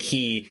 and I think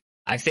he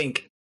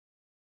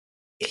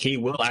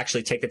will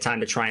actually take the time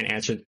to try and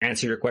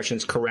answer your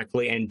questions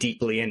correctly and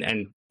deeply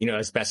and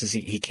as best as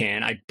he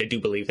can. I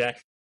do believe that,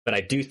 but I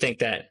do think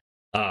that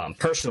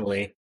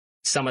personally,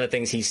 some of the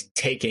things he's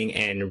taking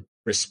and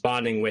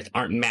responding with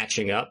aren't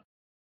matching up.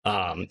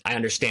 I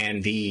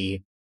understand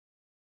the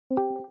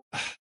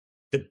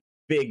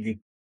big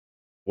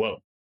whoa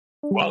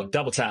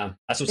double time.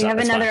 That's what's we up. have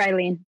That's another fine.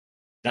 Eileen.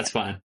 That's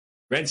fine.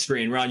 Red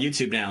screen. We're on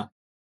YouTube now.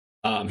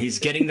 He's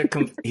getting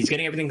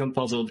everything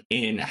confuzzled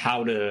in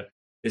how to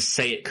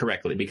say it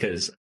correctly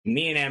because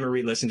me and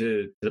Anne-Marie listened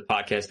to the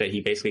podcast that he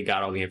basically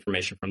got all the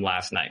information from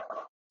last night.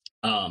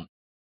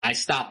 I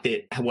stopped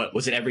it. What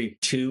was it? Every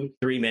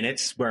 2-3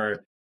 minutes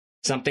where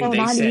something they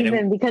not said.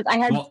 Even because I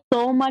had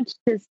so much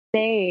to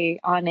say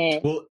on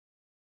it. Well,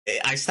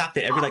 I stopped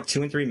it every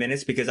 2 and 3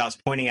 minutes because I was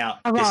pointing out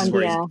this is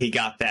where he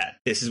got that.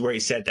 This is where he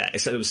said that.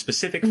 So it was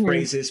specific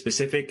phrases,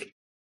 specific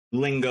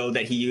lingo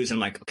that he used. I'm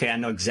like, okay, I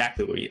know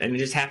exactly what and it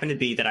just happened to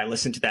be that I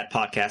listened to that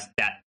podcast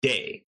that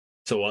day.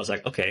 So I was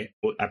like, okay,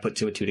 well, I put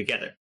 2 and 2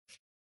 together.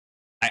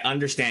 I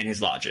understand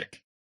his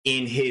logic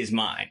in his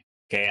mind.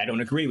 Okay, I don't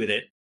agree with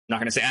it. I'm not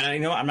going to say, I'm not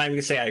even going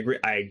to say I agree.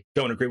 I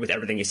don't agree with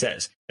everything he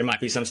says. There might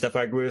be some stuff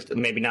I agree with,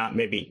 maybe not,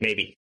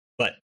 maybe.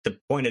 But the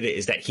point of it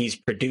is that he's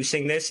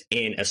producing this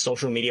in a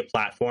social media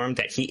platform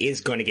that he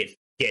is going to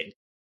get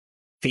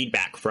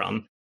feedback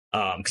from.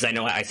 Because I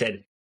know I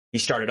said he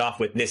started off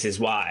with this is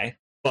why,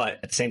 but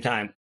at the same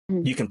time,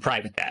 you can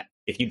private that.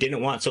 If you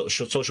didn't want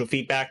social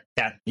feedback,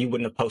 that you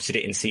wouldn't have posted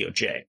it in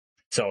COJ.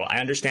 So I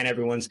understand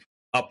everyone's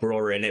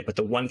uproar in it, but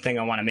the one thing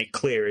I want to make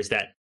clear is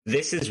that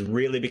this is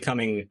really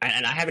becoming,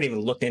 and I haven't even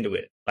looked into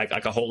it like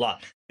a whole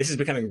lot. This is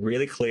becoming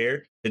really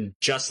clear,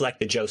 just like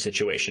the Joe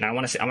situation. I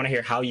want to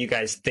hear how you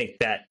guys think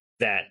that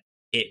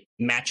it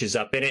matches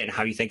up in it and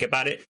how you think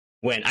about it.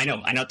 When I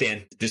know,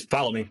 Dan, just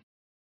follow me.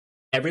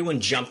 Everyone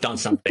jumped on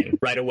something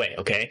right away.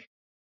 Okay.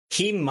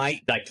 He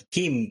might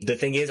the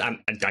thing is,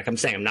 I'm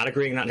saying, I'm not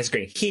agreeing, not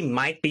disagreeing. He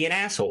might be an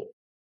asshole,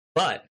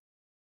 but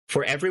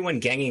for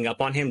everyone ganging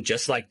up on him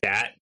just like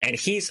that, and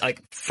he's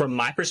like, from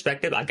my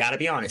perspective, I gotta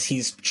be honest, in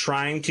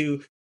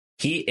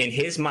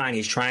his mind,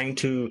 he's trying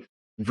to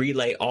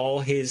relay all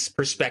his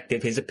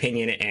perspective, his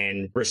opinion,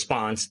 and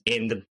response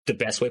in the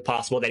best way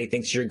possible that he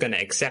thinks you're gonna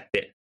accept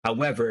it.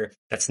 However,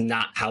 that's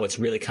not how it's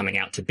really coming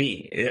out to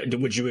be.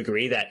 Would you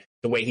agree that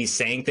the way he's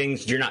saying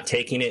things, you're not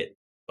taking it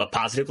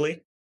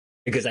positively?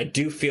 Because I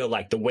do feel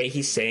like the way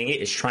he's saying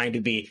it is trying to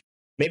be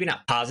maybe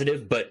not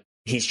positive, but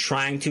he's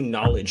trying to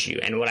knowledge you.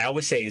 And what I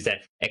always say is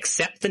that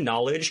accept the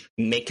knowledge,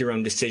 make your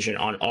own decision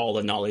on all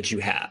the knowledge you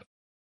have.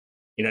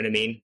 You know what I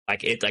mean?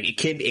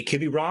 It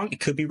could be wrong, it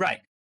could be right.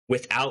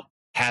 Without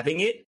having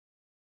it,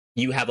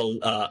 you have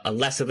a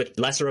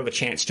lesser of a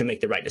chance to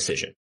make the right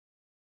decision.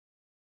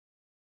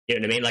 You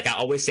know what I mean? Like I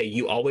always say,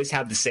 you always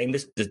have the same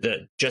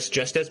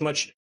just as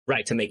much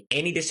right to make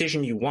any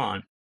decision you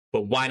want.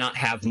 But why not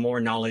have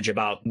more knowledge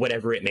about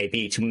whatever it may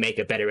be to make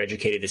a better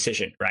educated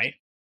decision, right?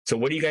 So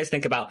what do you guys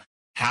think about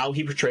how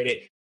he portrayed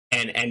it?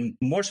 And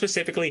more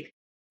specifically,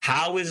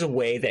 what is a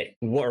way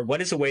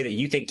that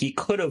you think he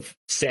could have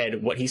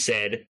said what he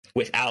said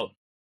without,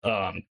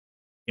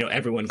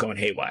 everyone going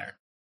haywire?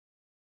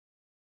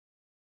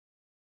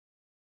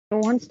 Who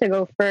wants to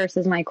go first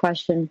is my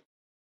question.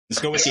 Let's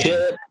go with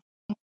Dan.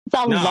 It's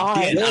a lot.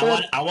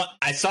 Dan,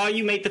 I saw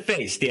you make the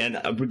face, Dan.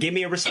 Give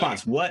me a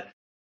response. What?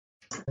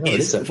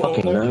 This is a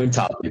fucking known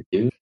topic,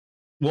 dude.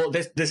 Well,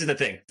 this is the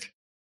thing.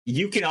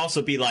 you can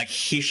also be like,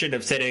 he shouldn't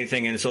have said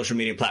anything in a social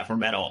media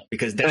platform at all,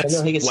 because I that's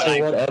know he can what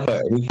say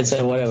whatever. He can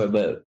say whatever,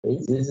 but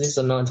it's just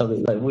a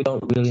non-topic. Like, we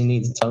don't really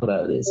need to talk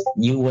about this.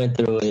 You went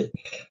through it.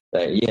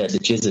 Like, yeah, the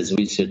gist is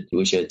we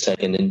should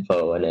check an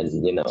info and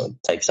then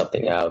take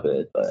something out of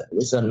it. But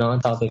it's a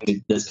non-topic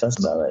to discuss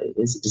about. Right?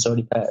 It's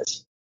already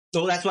passed.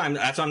 So that's why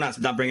I'm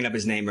not bringing up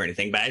his name or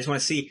anything. But I just want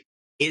to see,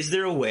 is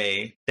there a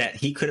way that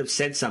he could have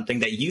said something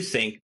that you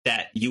think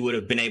that you would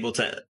have been able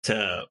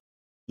to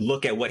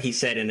look at what he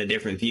said in a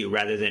different view,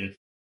 rather than,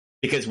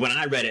 because when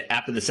I read it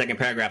after the second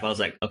paragraph, I was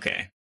like,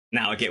 okay,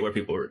 now I get where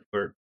people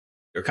are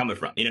coming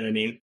from. You know what I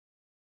mean?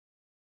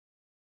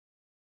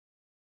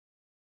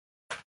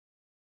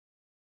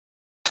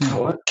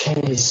 What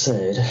can he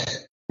say?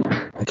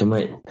 Like, it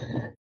might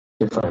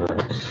different,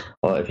 right?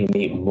 Or if he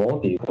meet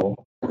more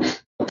people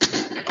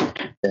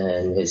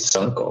than his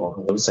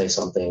circle, he'll say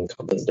something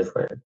completely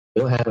different.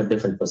 He'll have a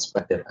different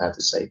perspective how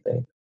to say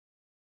things.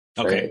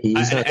 Okay. Right?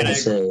 He's not going to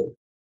say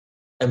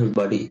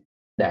everybody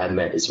that I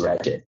met is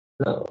ratchet.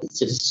 No, it's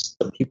just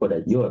the people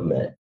that you have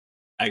met.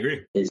 I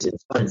agree. Is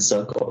his friend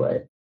circle,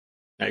 right?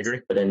 I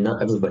agree. But then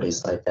not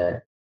everybody's like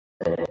that.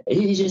 And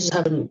he just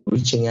haven't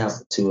reaching out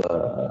to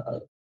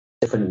a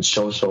different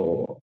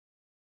social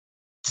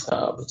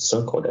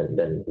circle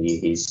than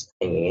he's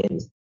hanging in.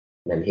 And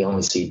then he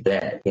only see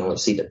that. He only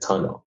see the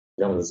tunnel.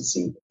 He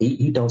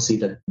don't see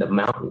the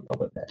mountain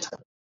over that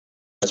tunnel.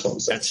 That's what I'm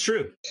saying. That's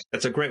true.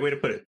 That's a great way to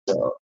put it.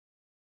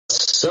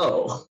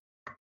 So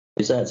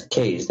if that's the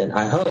case, then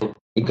I hope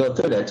you go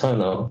through that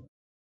tunnel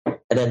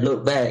and then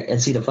look back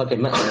and see the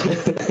fucking mountain,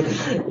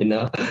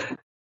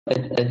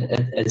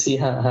 and see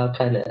how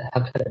kind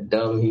of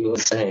dumb he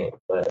was saying.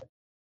 But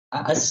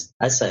I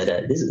say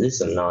that this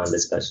is a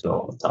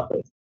non-discussional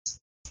topic.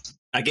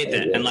 I get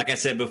that. And like I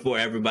said before,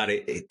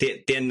 everybody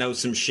Dan knows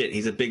some shit.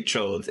 He's a big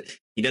troll.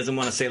 He doesn't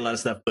want to say a lot of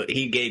stuff, but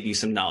he gave you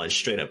some knowledge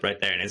straight up right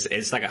there. And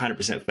it's like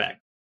 100% fact.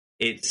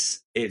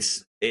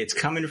 It's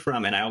coming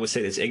from, and I always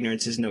say this,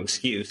 ignorance is no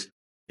excuse.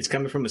 It's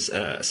coming from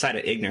a side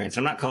of ignorance.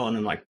 I'm not calling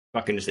him like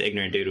fucking just an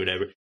ignorant dude or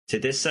whatever. To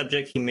this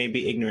subject, he may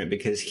be ignorant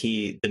because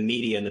the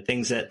media and the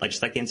things that, like,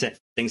 just like Dan said,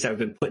 things that have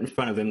been put in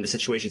front of him, the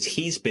situations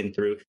he's been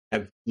through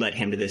have led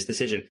him to this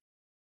decision.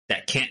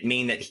 That can't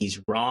mean that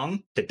he's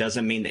wrong. That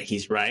doesn't mean that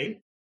he's right.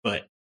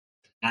 But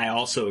I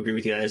also agree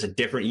with you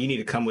that you need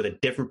to come with a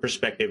different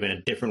perspective and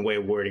a different way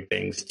of wording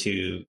things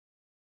to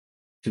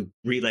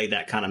relay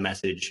that kind of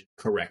message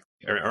correctly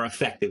or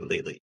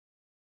effectively.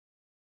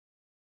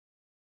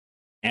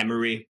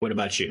 Anne-Marie, what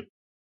about you?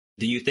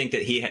 Do you think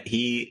that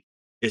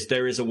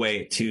there is a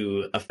way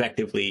to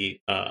effectively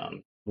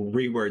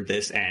reword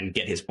this and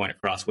get his point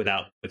across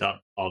without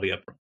all the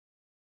uproar?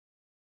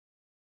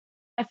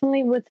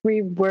 Definitely with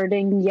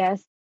rewording,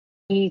 yes,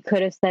 he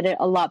could have said it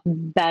a lot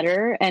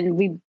better. And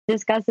we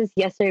discussed this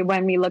yesterday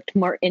when we looked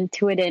more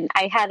into it. And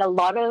I had a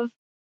lot of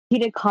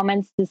heated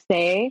comments to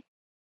say.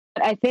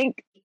 But I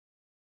think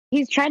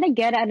he's trying to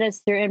get at a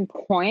certain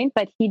point,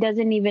 but he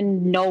doesn't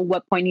even know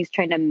what point he's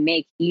trying to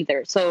make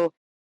either. So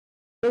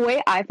the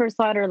way I first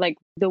saw it, or like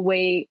the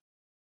way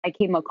I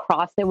came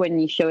across it when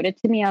you showed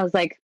it to me, I was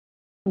like,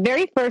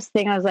 very first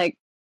thing, I was like,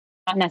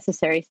 not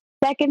necessary.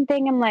 Second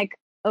thing, I'm like,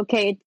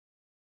 okay,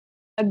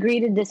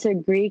 agree to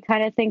disagree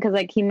kind of thing. Because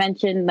like he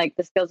mentioned, like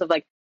the skills of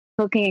like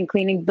cooking and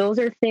cleaning, those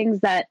are things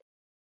that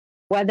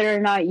whether or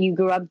not you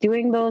grew up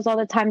doing those all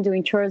the time,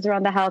 doing chores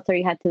around the house, or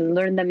you had to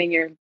learn them in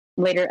your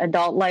later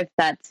adult life,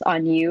 that's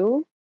on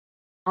you.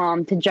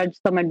 To judge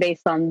someone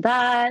based on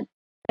that,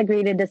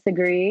 agree to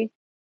disagree.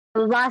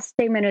 The last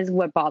statement is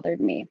what bothered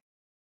me.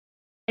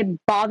 It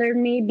bothered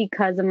me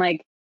because I'm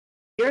like,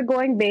 you're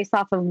going based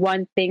off of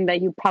one thing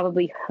that you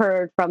probably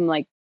heard from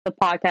like the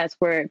podcast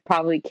where it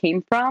probably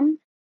came from.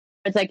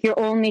 It's like you're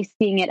only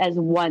seeing it as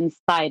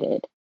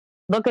one-sided.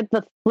 Look at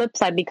the flip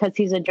side, because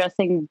he's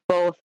addressing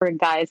both for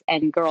guys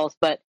and girls.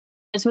 But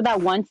just with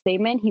that one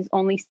statement, he's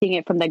only seeing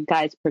it from the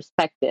guy's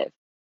perspective,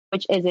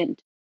 which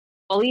isn't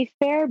fully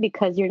fair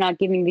because you're not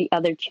giving the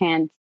other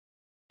chance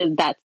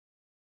that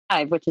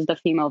side, which is the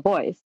female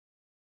voice.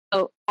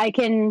 So I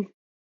can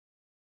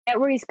get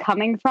where he's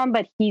coming from,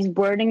 but he's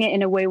wording it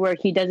in a way where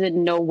he doesn't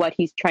know what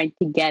he's trying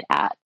to get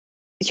at.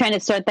 He's trying to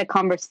start the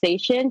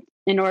conversation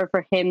in order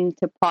for him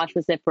to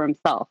process it for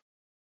himself.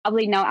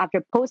 Probably now,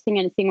 after posting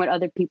it and seeing what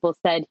other people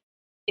said,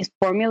 he's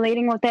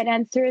formulating what that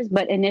answer is.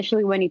 But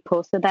initially when he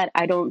posted that,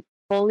 I don't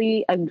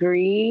fully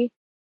agree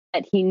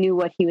that he knew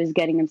what he was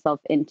getting himself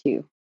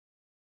into.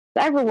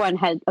 So everyone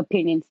had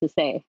opinions to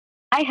say.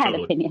 I had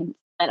opinions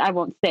that I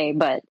won't say,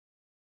 but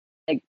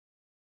like,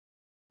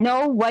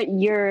 know what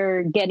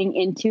you're getting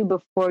into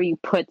before you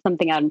put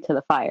something out into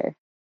the fire.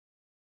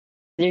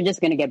 You're just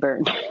going to get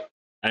burned.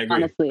 I agree.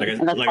 Honestly,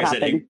 like I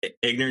said,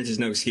 ignorance is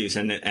no excuse,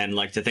 and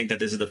like to think that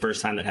this is the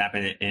first time that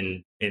happened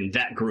in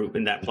that group,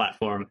 in that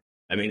platform.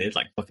 I mean, it's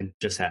like fucking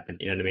just happened.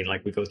 You know what I mean?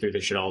 Like we go through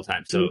this shit all the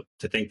time. So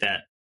to think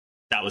that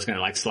was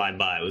gonna like slide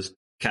by was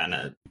kind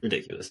of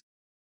ridiculous.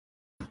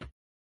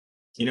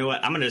 You know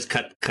what? I'm gonna just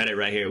cut it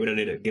right here. We don't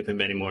need to give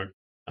him any more.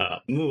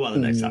 Move on to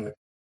the next topic.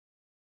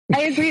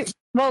 I agree.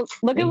 Well,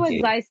 look at Thank what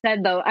you. Zai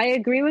said, though. I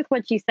agree with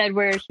what she said,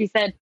 where she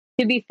said,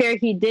 to be fair,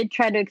 he did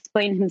try to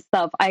explain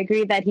himself. I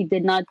agree that he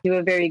did not do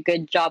a very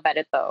good job at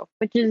it, though,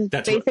 which is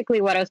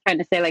basically what I was trying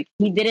to say. Like,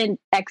 he didn't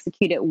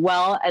execute it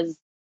well as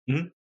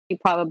he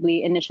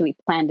probably initially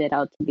planned it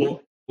out to be.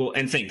 Well,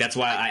 and think that's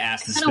why I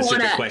asked the I kind of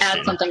want specific to question.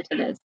 add something to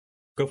this.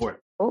 Go for it.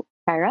 Oh,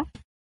 Kyra?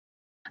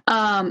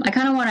 I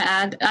kind of want to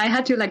add. I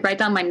had to like write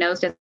down my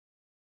notes just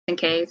in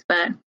case,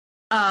 but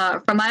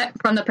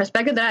from the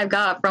perspective that I've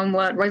got from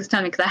what Royce is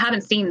telling me, because I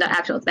haven't seen the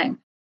actual thing.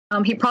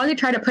 He probably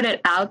tried to put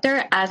it out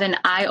there as an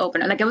eye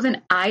opener. Like it was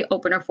an eye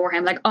opener for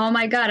him. Like, oh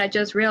my God, I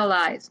just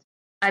realized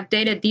I've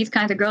dated these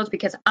kinds of girls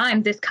because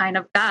I'm this kind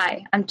of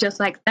guy. I'm just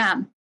like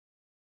them.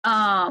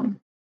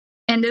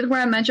 And this is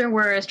where I mentioned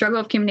where a struggle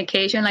of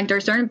communication. Like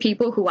there's certain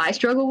people who I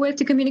struggle with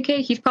to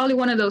communicate. He's probably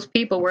one of those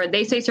people where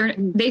they say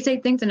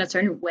things in a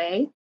certain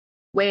way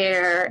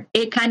where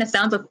it kind of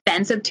sounds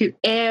offensive to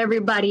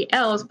everybody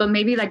else, but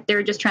maybe like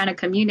they're just trying to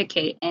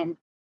communicate and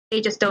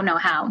they just don't know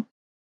how.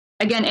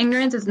 Again,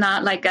 ignorance is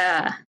not like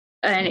an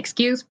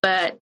excuse,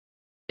 but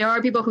there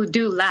are people who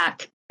do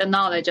lack the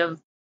knowledge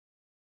of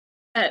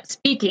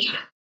speaking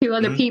to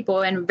other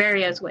people in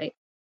various ways.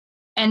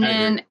 And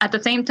then at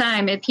the same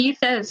time, if he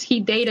says he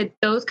dated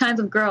those kinds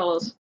of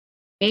girls,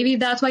 maybe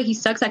that's why he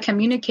sucks at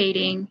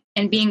communicating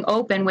and being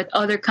open with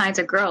other kinds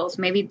of girls.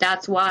 Maybe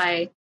that's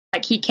why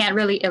like he can't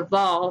really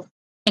evolve.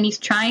 And he's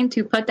trying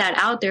to put that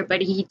out there,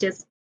 but he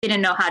just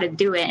didn't know how to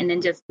do it and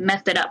then just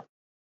messed it up.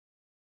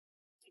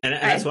 And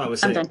that's why I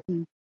was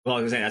saying. Well,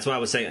 I was saying that's why I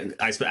was saying.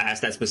 I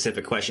asked that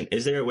specific question.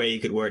 Is there a way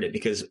you could word it?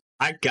 Because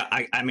I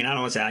mean, I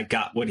don't want to say I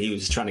got what he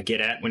was trying to get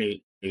at when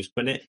he was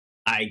putting it.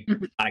 I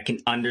can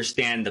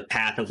understand the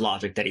path of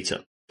logic that he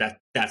took.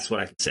 That's what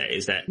I can say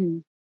is that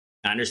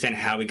I understand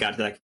how he got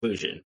to that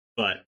conclusion.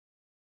 But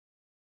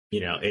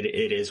you know, it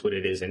is what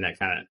it is in that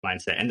kind of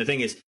mindset. And the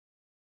thing is,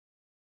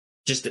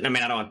 I don't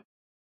want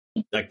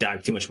to like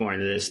dive too much more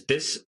into this.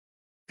 This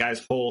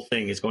guy's whole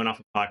thing is going off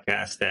a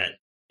podcast that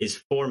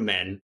is for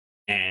men,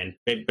 and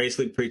it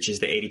basically preaches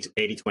the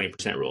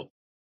 80-20% rule.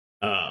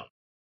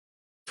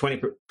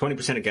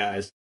 20% of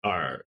guys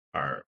are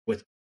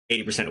with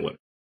 80% of women.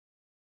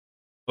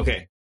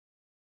 Okay.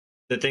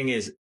 The thing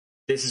is,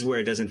 this is where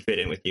it doesn't fit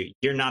in with you.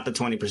 You're not the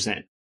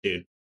 20%,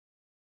 dude.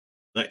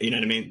 You know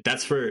what I mean?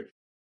 That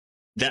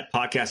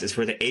podcast is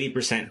for the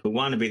 80% who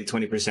want to be the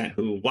 20%,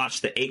 who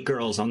watch the 8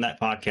 girls on that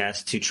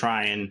podcast to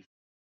try and,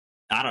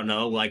 I don't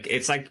know, like,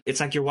 it's like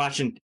you're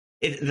watching.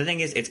 The thing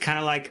is, it's kind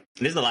of like,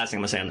 this is the last thing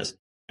I'm going to say on this,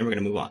 and we're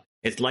going to move on.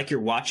 It's like you're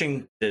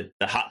watching the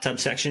hot tub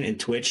section in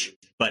Twitch,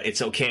 but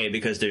it's okay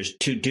because there's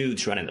 2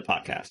 dudes running the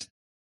podcast.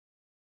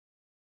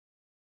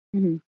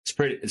 Mm-hmm.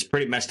 It's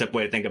pretty messed up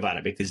way to think about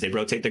it because they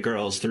rotate the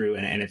girls through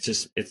and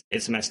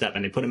it's messed up,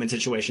 and they put them in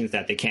situations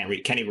that they can't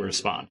even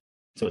respond.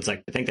 So it's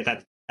like, I think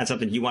that's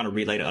something you want to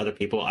relay to other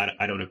people.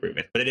 I don't agree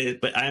with,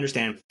 but I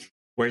understand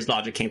where his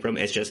logic came from.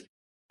 It's just,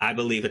 I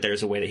believe that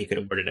there's a way that he could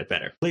have worded it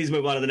better. Please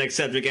move on to the next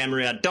subject,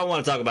 Anne-Marie. I don't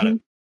want to talk about it.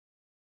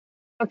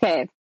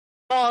 Okay.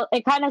 Well,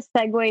 it kind of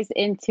segues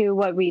into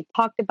what we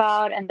talked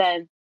about, and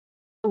then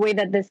the way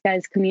that this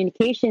guy's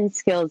communication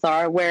skills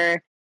are,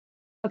 where,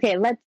 okay,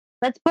 let's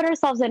put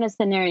ourselves in a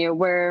scenario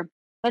where,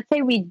 let's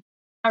say we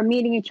are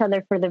meeting each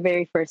other for the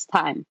very first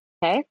time,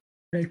 okay?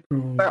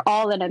 We're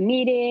all in a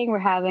meeting, we're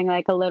having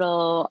like a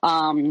little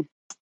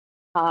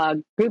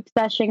group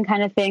session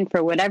kind of thing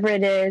for whatever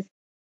it is.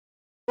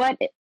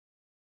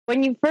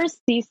 When you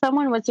first see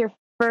someone, what's your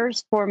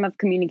first form of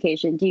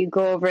communication? Do you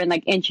go over and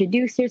like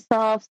introduce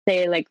yourself,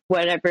 say like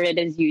whatever it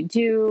is you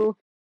do,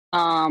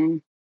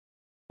 yada,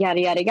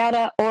 yada,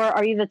 yada? Or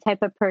are you the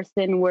type of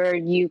person where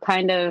you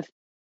kind of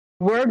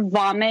word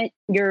vomit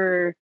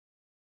your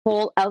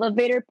whole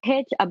elevator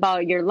pitch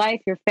about your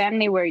life, your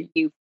family, where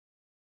you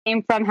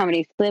came from, how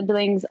many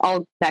siblings,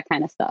 all that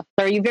kind of stuff?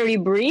 So are you very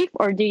brief,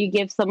 or do you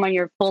give someone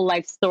your full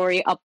life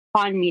story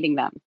upon meeting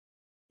them?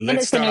 In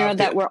the scenario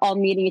that we're all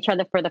meeting each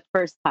other for the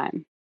first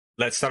time.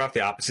 Let's start off the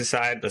opposite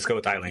side. Let's go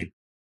with Eileen.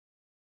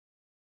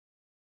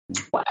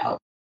 Wow.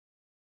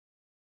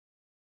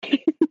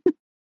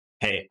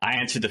 Hey, I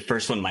answered the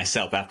first one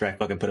myself after I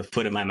fucking put a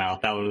foot in my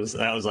mouth. I was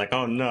like,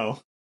 oh no.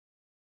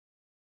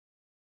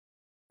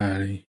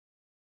 Eileen.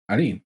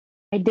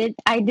 I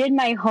did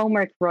my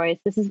homework, Royce.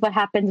 This is what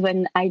happens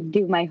when I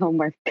do my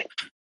homework.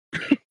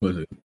 Was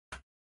it?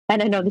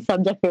 And I know the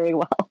subject very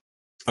well.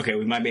 Okay,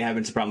 we might be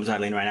having some problems with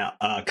Eileen right now.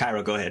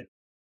 Kyra, go ahead.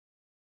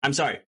 I'm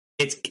sorry.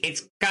 It's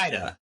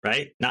Kaida,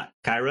 right? Not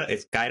Kyra.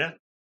 It's Kaida.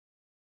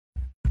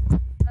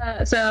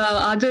 So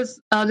I'll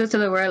just say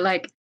the word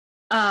like,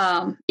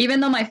 even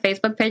though my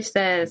Facebook page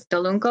says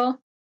Dolunco,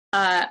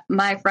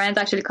 my friends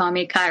actually call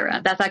me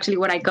Kyra. That's actually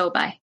what I go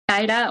by.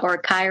 Kaida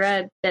or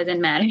Kyra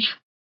doesn't matter.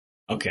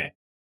 Okay,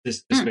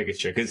 just making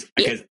sure because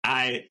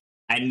I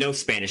know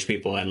Spanish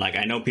people, and like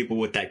I know people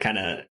with that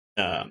kind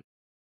of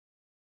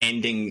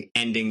ending,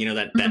 you know,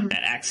 that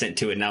accent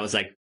to it, and I was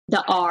like,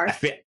 the R.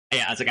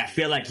 I was like, I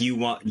feel like you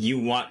would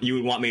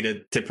want me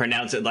to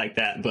pronounce it like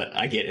that, but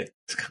I get it.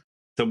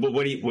 So,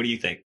 what do you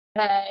think?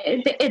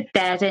 It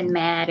doesn't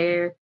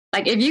matter.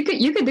 Like if you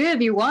could do it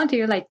if you want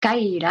to. Like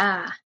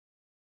Kaira.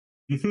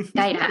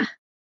 Kaira.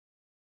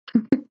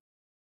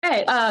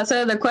 Right.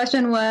 So the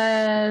question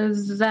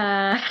was.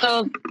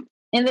 So,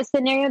 in the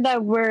scenario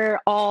that we're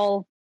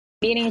all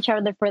meeting each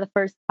other for the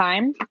first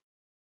time,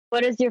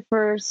 what is your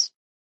first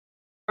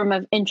form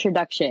of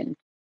introduction?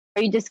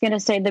 Are you just gonna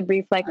say the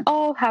brief, like,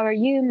 "Oh, how are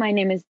you? My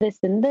name is this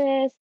and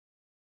this."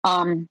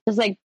 Just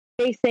like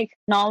basic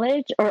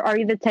knowledge, or are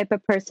you the type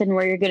of person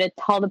where you're gonna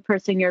tell the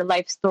person your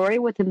life story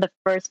within the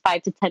first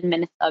 5 to 10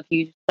 minutes of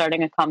you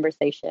starting a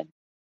conversation?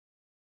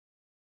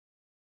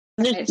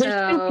 Right,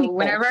 so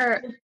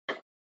whenever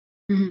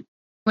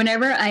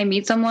I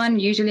meet someone,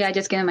 usually I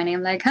just give them my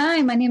name, like,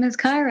 "Hi, my name is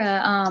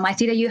Kyra. I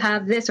see that you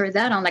have this or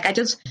that on." Like, I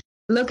just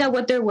look at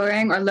what they're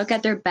wearing or look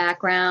at their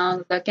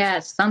background, look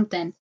at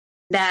something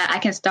that I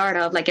can start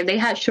off. Like, if they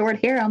had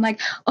short hair, I'm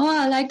like, "Oh,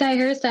 I like that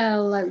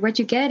hairstyle. Like, where'd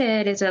you get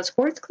it? Is it a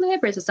sports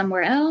clip or is it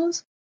somewhere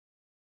else?"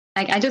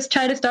 Like, I just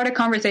try to start a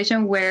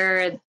conversation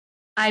where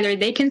either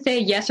they can say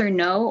yes or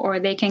no, or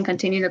they can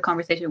continue the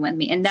conversation with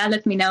me. And that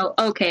lets me know,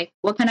 okay,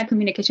 what kind of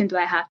communication do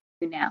I have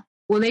to do now?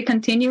 Will they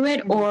continue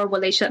it or will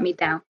they shut me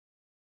down?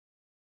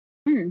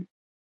 And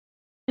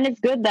it's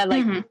good that,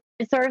 like,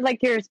 it's sort of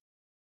like you're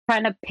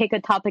trying to pick a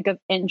topic of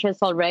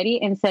interest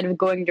already instead of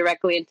going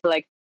directly into,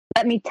 like,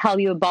 let me tell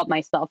you about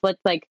myself.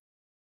 Let's, like,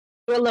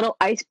 do a little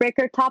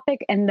icebreaker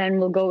topic and then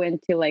we'll go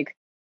into, like,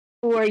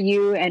 who are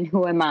you and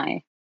who am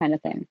I kind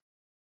of thing.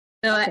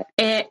 So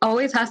it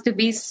always has to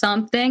be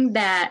something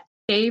that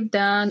they've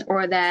done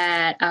or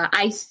that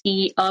I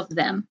see of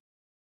them.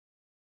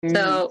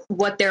 So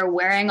what they're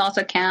wearing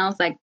also counts,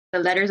 like the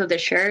letters of the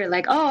shirt,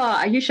 like, "Oh,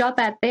 are you shop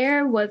at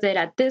there? Was it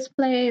at this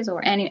place?"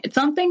 Or it's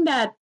something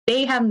that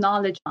they have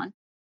knowledge on.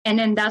 And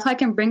then that's how I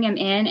can bring them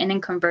in and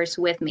then converse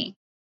with me.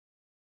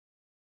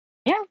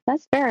 Yeah,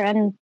 that's fair.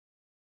 And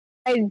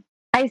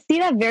I see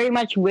that very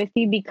much with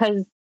you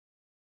because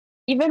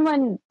even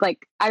when,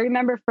 like, I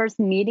remember first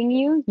meeting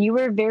you, you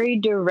were very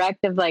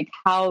direct of, like,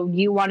 how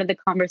you wanted the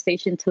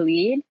conversation to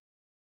lead.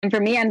 And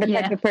for me, I'm the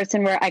type of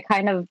person where I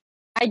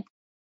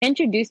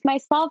introduce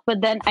myself,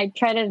 but then I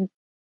try to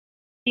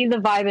see the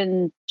vibe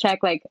and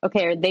check, like,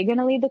 okay, are they going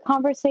to lead the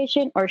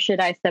conversation or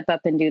should I step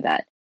up and do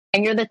that?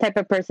 And you're the type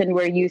of person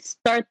where you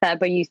start that,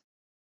 but you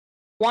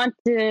want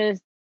to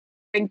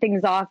bring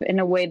things off in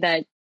a way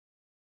that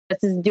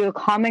let's just do a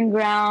common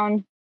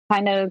ground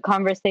kind of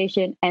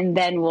conversation, and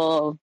then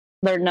we'll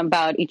learn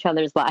about each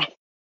other's life.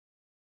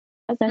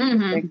 That's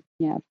interesting.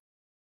 Yeah.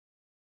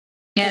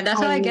 Yeah,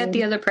 that's how I get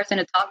the other person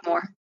to talk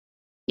more.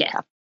 Yeah.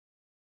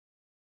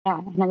 Yeah,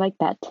 and I like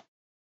that.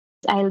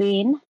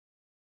 Eileen, what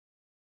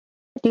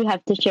do you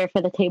have to share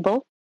for the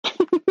table? I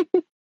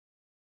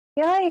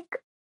feel like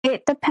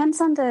it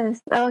depends on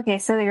okay,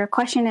 so your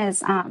question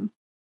is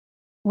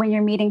when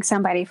you're meeting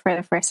somebody for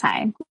the first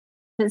time,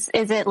 is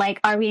it like,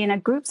 are we in a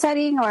group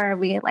setting or are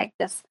we like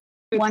this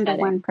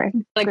one-to-one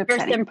person? Like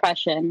first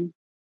impression.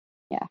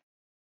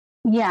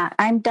 Yeah,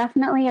 I'm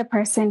definitely a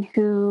person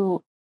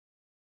who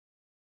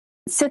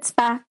sits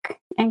back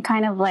and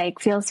kind of like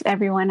feels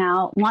everyone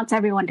out, wants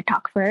everyone to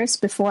talk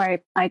first before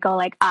I go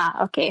like,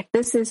 okay, if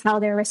this is how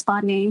they're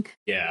responding,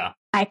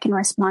 I can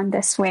respond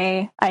this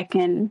way. I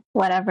can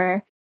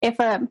whatever. If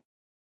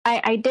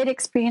I did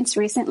experience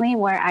recently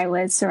where I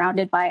was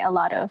surrounded by a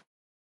lot of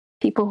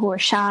people who were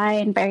shy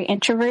and very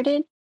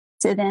introverted.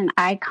 So then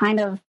I kind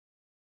of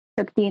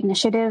took the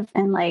initiative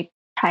and like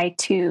tried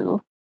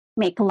to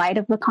make light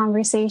of the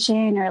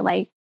conversation or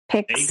like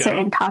pick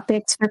certain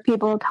topics for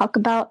people to talk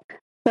about.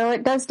 So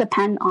it does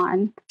depend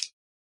on,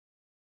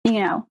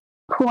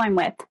 who I'm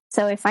with.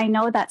 So if I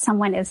know that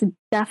someone is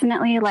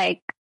definitely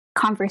like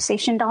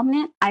conversation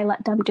dominant, I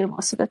let them do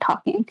most of the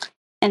talking.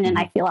 And then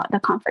I feel out the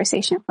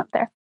conversation from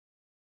there.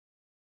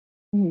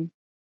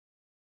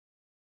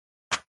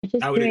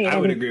 I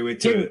would agree with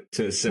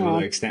to a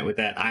similar extent with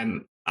that.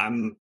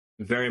 I'm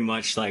very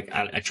much like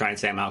I try and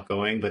say I'm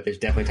outgoing, but there's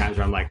definitely times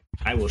where I'm like,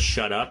 I will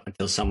shut up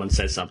until someone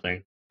says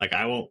something. Like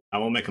I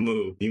won't make a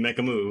move. You make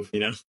a move,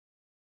 Yeah,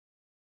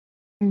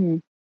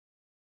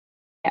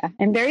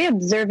 and very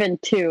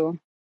observant too.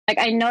 Like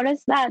I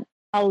noticed that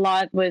a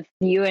lot with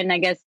you, and I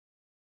guess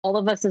all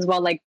of us as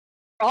well. Like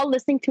we're all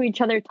listening to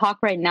each other talk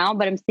right now,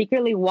 but I'm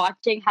secretly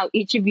watching how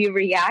each of you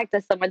react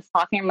as someone's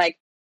talking. I'm like,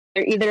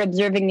 they're either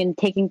observing and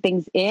taking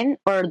things in,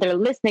 or they're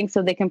listening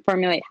so they can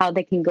formulate how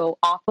they can go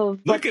off of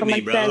what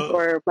someone says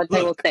or what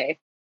they will say.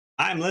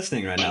 I'm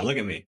listening right now. Look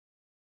at me.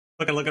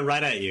 Looking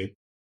right at you.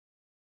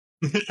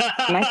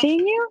 Am I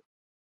seeing you?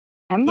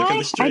 Am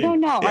I? I don't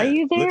know. Yeah. Are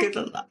you there?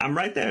 I'm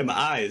right there. My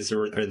eyes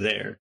are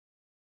there.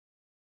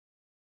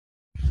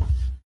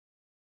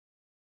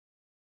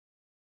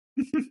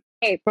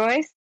 Hey,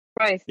 Bryce.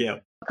 Yeah.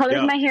 What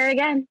color's my hair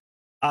again?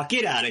 I'll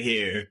get out of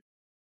here.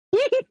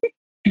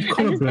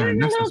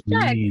 Colorblind. That's what's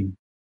mean.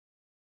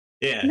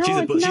 Yeah,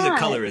 no, she's a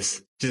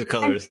colorist. She's a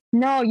colorist.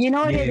 No, you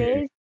know what it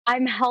is?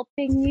 I'm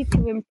helping you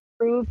to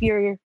improve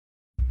your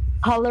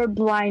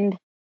colorblind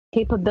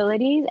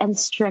capabilities and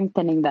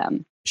strengthening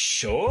them.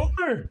 Sure.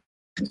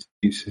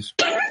 Jesus.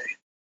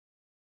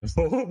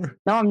 No,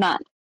 I'm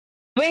not.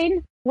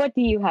 Wayne, what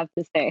do you have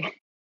to say?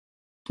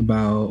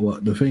 About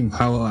what the thing?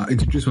 How I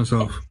introduce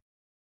myself?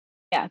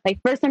 Yeah, like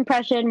first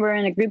impression, we're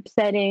in a group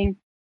setting.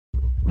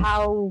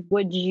 How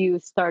would you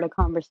start a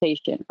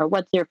conversation? Or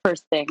what's your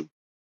first thing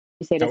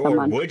you say to Or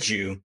someone? would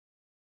you?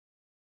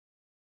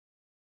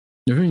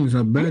 The thing is,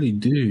 I barely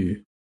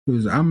do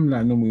because I'm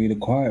like normally the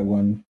quiet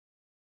one.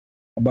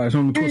 But if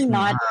someone talks You're to me,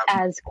 not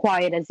as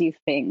quiet as you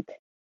think.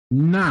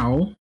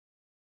 now,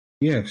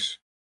 yes.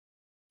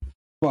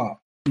 But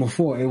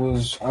before I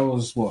was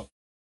what?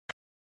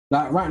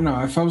 Like right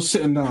now, if I was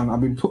sitting down,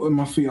 I'd be putting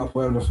my feet up,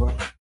 whatever the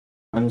fuck,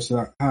 and it's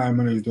like, "Hi,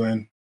 my name's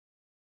Dwayne.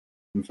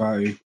 I'm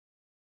 30.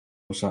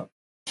 What's up?"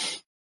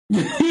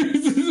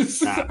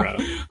 Nah, bro.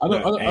 I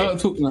don't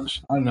talk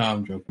much. I know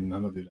I'm joking.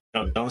 I don't do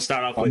that. Don't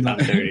start off with I'm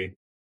 30.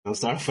 Don't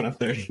start off with I'm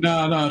 30.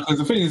 No, because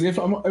the thing is, if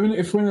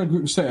we're in a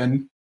group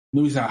setting,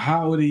 nobody's like,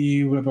 "How old are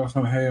you?" Whatever.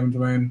 I'm hey, I'm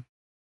Dwayne.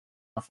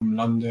 I'm from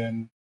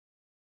London.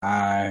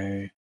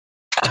 I'm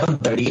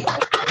 30.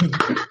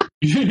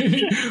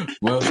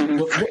 Well,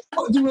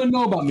 what do you want to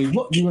know about me?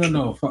 What do you want to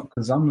know? Fuck,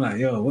 because I'm like,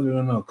 yo, what do you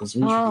want to know? Because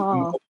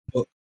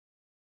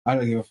I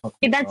don't give a fuck.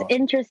 Hey, that's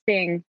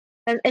interesting.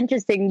 That's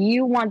interesting.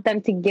 You want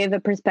them to give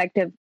a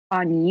perspective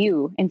on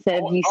you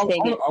instead of you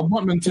saying it. I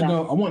want them to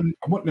know. I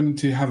want them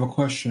to have a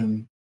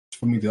question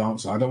for me to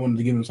answer. I don't want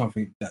to give them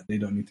something that they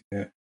don't need to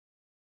hear.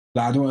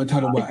 Like I don't want to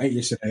tell them what I ate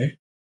yesterday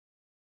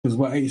because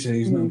what I ate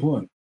yesterday is not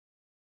important.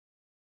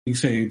 You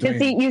say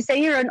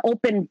you're an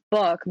open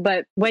book,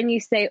 but when you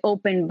say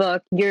open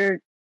book,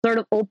 you're sort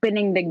of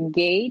opening the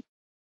gate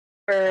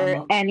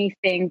for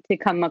anything to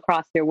come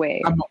across your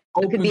way.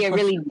 It could be a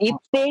really deep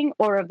thing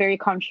or a very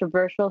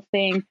controversial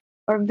thing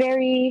or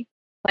very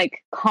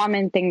like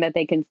common thing that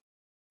they can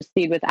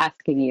proceed with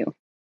asking you.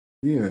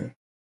 Yeah.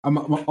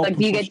 Like,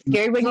 do you get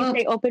scared when you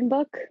say open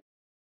book?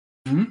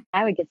 Hmm?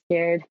 I would get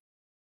scared.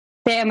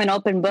 Say I'm an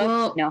open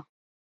book? No.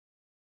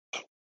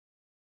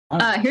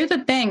 Here's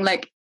the thing,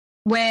 like,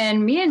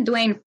 when me and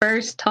Dwayne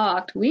first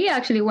talked, we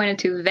actually went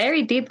into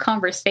very deep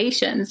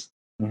conversations.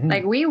 Mm-hmm.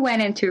 Like we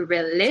went into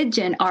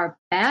religion, our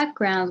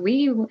backgrounds.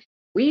 We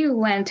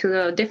went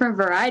to a different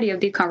variety of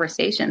deep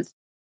conversations.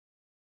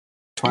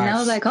 Twice. And I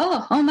was like,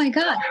 oh my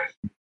God.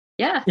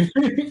 Yeah.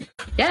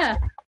 Yeah.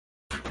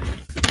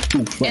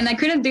 And I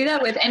couldn't do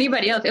that with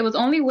anybody else. It was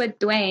only with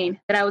Dwayne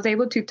that I was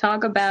able to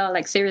talk about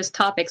like serious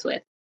topics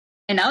with.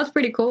 And I was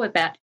pretty cool with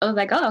that. I was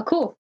like, oh,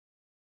 cool.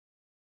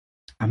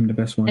 I'm the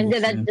best one. And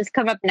did that just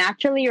come up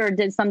naturally or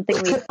did something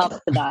lead up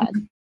to that?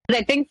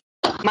 Because I think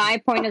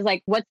my point is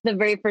like, what's the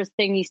very first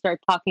thing you start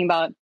talking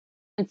about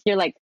once you're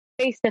like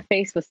face to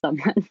face with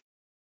someone kind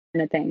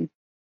of thing?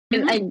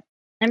 Mm-hmm.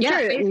 I'm sure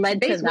it led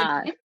to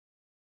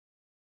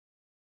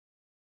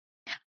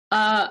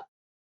that.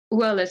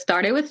 Well, it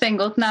started with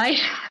singles night.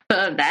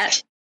 So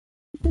that.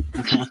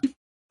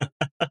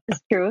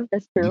 That's true.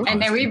 That's true.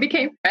 And then we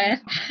became friends.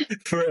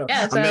 For real.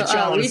 Yeah, so I met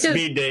y'all on we a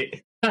speed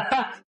date.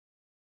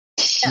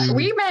 Yeah,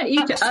 we met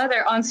each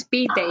other on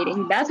speed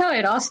dating. That's how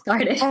it all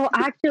started. Oh,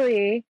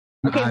 actually,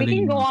 okay, we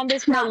can go on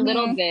this for a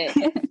little bit.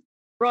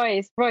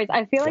 Royce,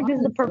 I feel like this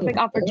is the perfect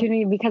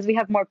opportunity because we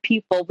have more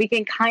people. We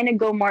can kind of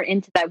go more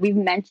into that. We've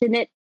mentioned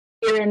it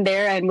here and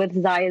there, and with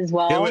Zai as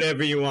well. Do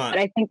whatever you want.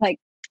 But I think like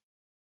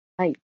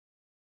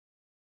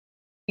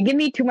you give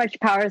me too much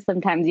power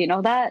sometimes. You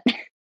know that.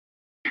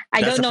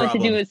 I don't know what to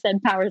do with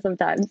said power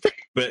sometimes.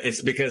 But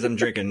it's because I'm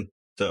drinking.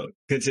 So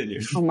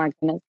continue. Oh my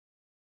goodness.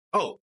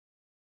 Oh.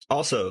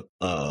 Also,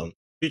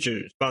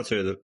 future sponsor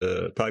of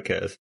the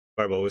podcast,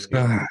 Fireball Whiskey.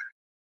 Like,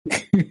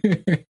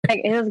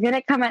 it was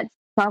gonna come at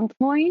some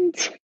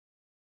point.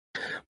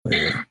 What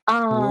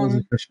was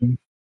the question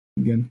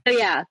again? So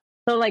yeah,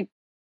 so like,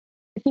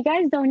 if you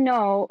guys don't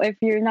know, if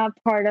you're not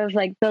part of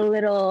like the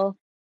little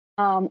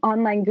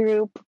online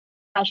group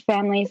 /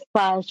 family / is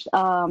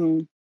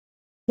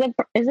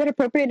it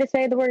appropriate to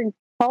say the word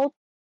cult?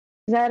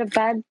 Is that a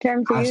bad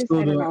term to use? I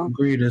still don't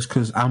agree with this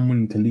because I'm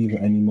willing to leave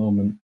at any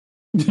moment.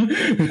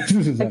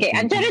 Okay,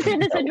 I'm trying to turn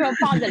this into a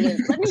positive.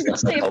 Let me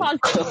just say a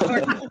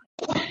positive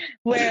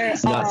where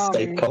it's not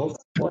stay cold.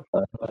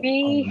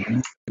 We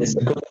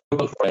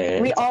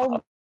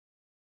all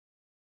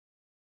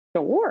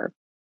sure.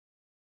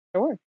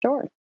 I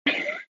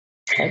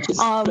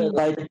just feel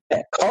like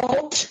that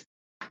cult.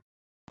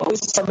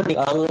 Always somebody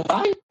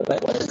online.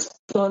 Like what is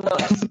going on?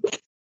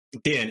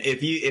 Dan,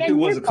 if it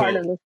was a cult,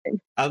 I was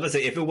about to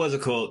say if it was a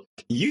cult,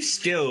 you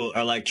still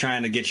are like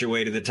trying to get your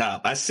way to the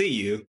top. I see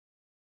you.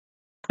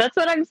 That's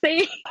what I'm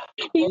saying.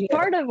 He's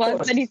part of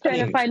us, and he's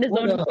trying to find his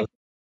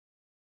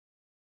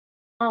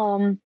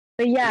own.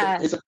 But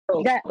yeah, you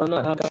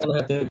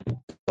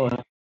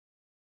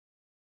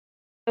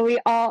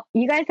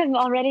guys have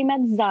already met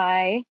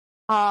Zai.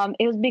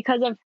 It was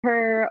because of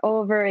her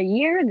over a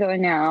year ago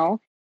now,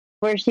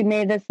 where she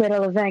made this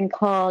little event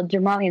called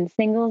Jamalian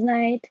Singles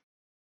Night,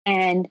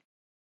 and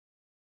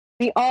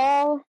we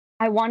all,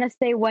 I want to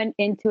say, went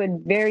into it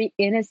very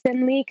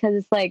innocently because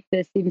it's like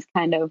this seems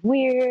kind of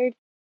weird.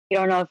 You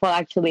don't know if we'll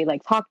actually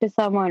like talk to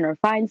someone or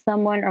find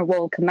someone or what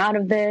will come out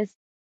of this.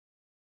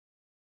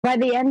 By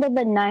the end of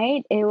the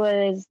night, it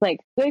was like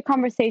good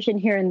conversation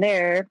here and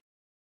there.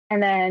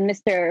 And then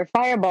Mr.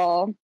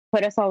 Fireball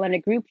put us all in a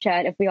group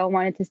chat if we all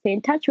wanted to stay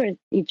in touch with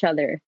each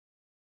other.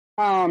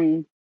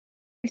 15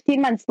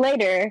 months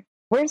later,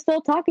 we're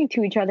still talking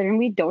to each other and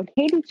we don't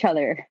hate each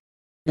other.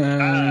 She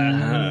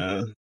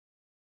says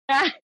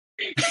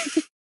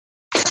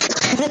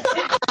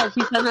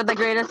we're the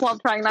greatest while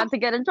trying not to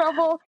get in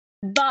trouble.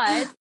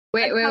 But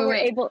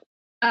wait.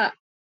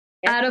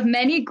 Out of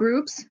many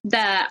groups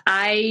that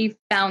I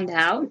found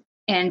out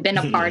and been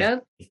a part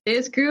of,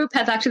 this group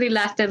has actually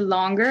lasted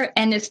longer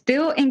and is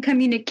still in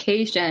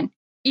communication,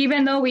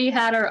 even though we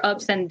had our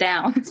ups and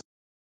downs.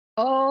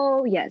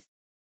 Oh yes.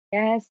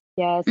 Yes.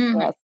 It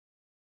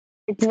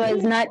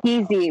was not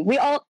easy. We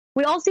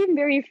all seem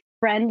very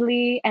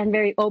friendly and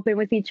very open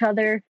with each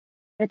other.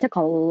 It took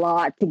a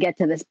lot to get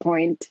to this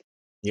point.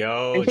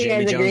 Yo,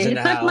 Jamie Jones in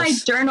the house. It took my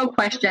journal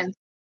questions.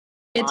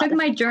 It took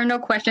my journal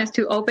questions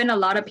to open a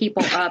lot of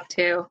people up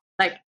too.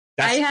 Like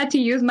I had to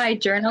use my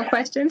journal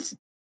questions.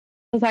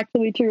 That's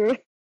actually true.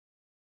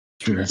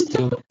 Sure. Was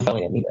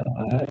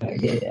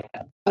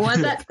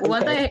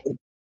that?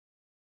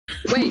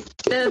 Wait,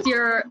 does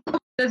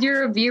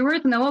your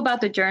viewers know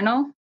about the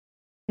journal?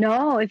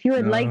 No, if you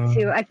would like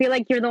to. I feel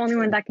like you're the only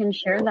one that can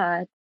share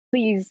that.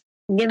 Please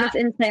give us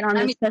insight on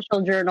this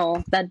special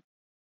journal that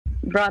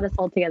brought us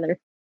all together.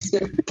 So,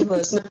 that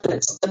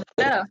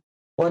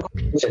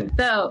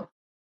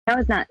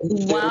was not.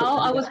 While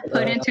I was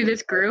put into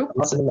this group,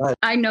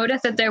 I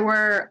noticed that there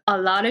were a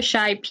lot of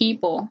shy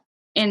people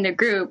in the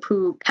group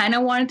who kind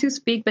of wanted to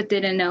speak but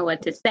didn't know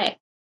what to say.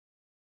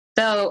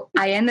 So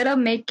I ended up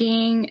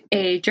making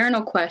a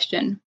journal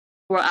question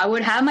where I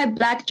would have my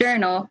black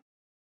journal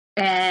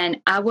and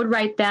I would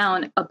write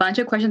down a bunch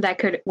of questions that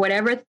could,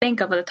 whatever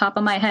think of at the top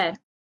of my head,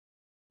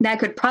 that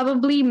could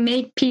probably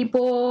make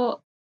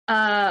people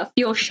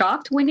feel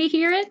shocked when they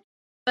hear it,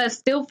 but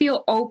still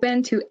feel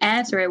open to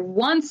answer it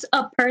once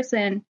a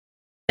person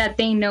that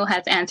they know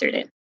has answered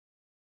it.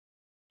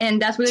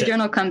 And that's where the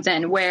journal comes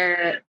in,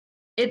 where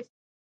it's,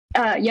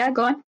 go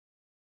on.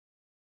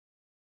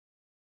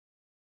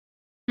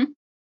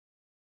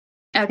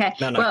 Okay.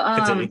 No, well,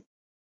 continue.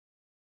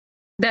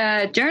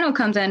 The journal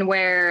comes in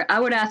where I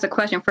would ask a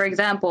question, for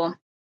example,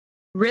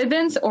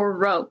 ribbons or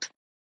ropes?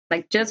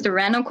 Like just a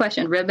random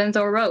question, ribbons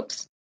or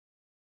ropes?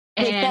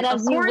 Take that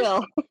as you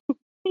will.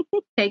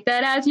 Take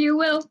that as you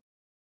will.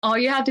 All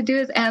you have to do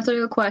is answer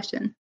the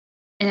question.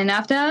 And then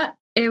after that,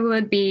 it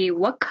would be,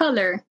 what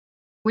color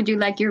would you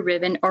like your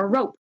ribbon or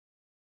rope?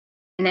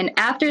 And then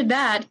after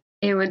that,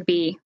 it would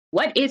be,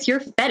 what is your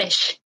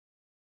fetish?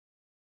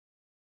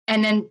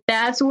 And then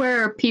that's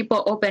where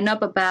people open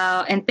up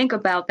about and think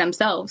about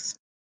themselves.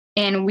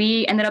 And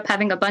we ended up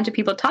having a bunch of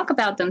people talk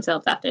about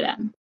themselves after that.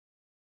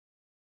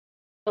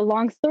 So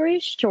long story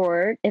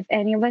short, if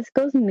any of us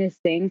goes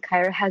missing,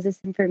 Kyra has this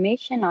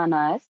information on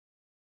us.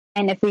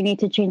 And if we need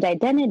to change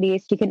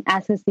identities, she can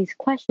ask us these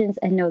questions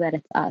and know that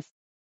it's us.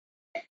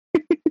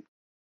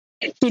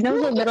 She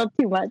knows a little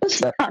too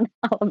much on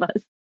all of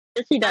us.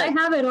 She does. I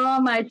have it all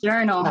in my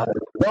journal. I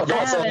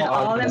have it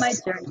all in my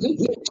journal.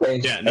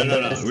 Yeah,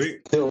 no.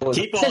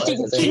 Keep all.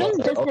 She knows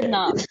just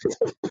enough.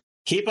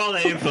 Keep all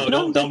that info.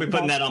 Don't be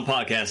putting that on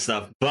podcast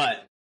stuff.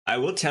 But I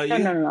will tell you,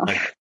 No.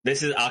 Like,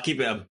 this is. I'll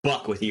keep it a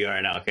buck with you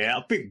right now. Okay,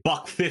 I'll be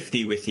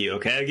 $1.50 with you.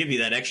 Okay, I'll give you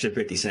that extra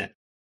 50 cents.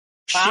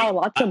 Wow,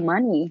 lots of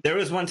money. There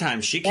was one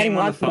time she came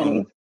on the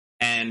phone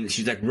and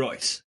she's like,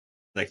 Royce,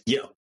 like,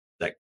 yo,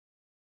 like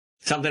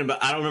something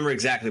about, I don't remember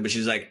exactly, but she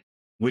was like,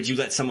 would you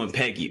let someone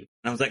peg you?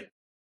 And I was like,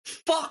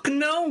 fuck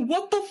no,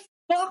 what the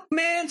fuck,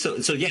 man? So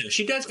yeah,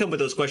 she does come with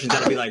those questions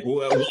that'll be like,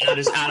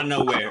 just out of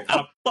nowhere,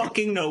 out of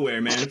fucking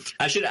nowhere, man.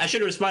 I should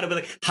have responded with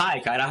like, hi,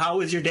 Kaida, how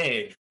was your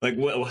day? Like,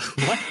 what?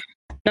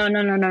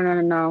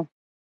 No.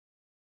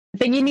 The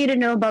thing you need to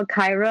know about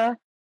Kyra,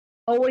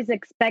 always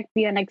expect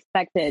the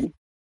unexpected.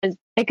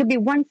 It could be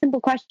one simple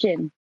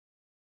question.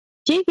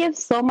 She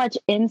gives so much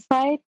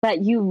insight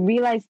that you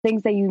realize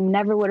things that you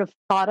never would have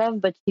thought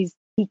of, but she's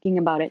speaking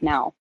about it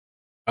now.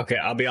 Okay,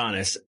 I'll be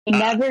honest. You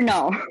never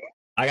know.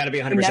 I got to be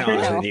 100%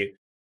 honest with you.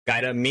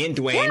 Gaida, me and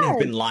Dwayne have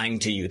been lying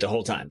to you the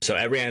whole time. So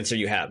every answer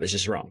you have is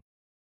just wrong.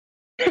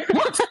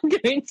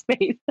 Dwayne's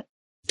face.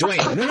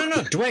 Dwayne,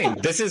 no.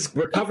 Dwayne,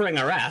 we're covering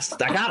our ass.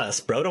 I got us,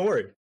 bro. Don't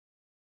worry.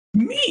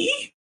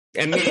 Me?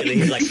 Immediately,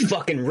 he's like,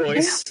 fucking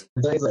Royce.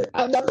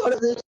 I'm not part of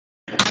this.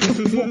 I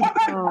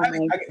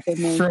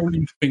get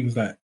thrown things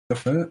like the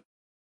fuck.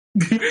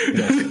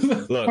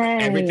 Look,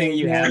 everything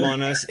you have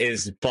on us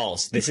is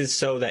false. This is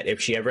so that if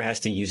she ever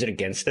has to use it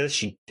against us,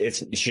 she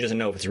doesn't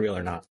know if it's real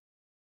or not.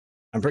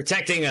 I'm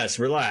protecting us.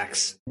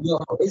 Relax. No,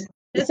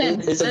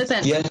 Listen.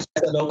 Yeah,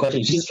 no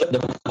question.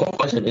 The whole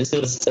question is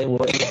still the same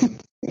way.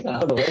 I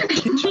don't know what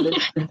she's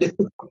trying to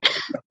do.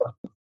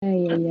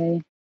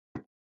 Ay.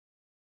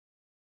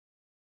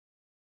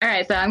 All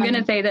right, so I'm going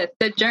to say this.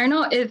 The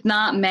journal is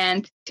not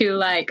meant to,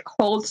 like,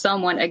 hold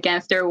someone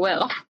against their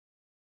will.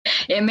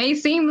 It may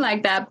seem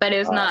like that, but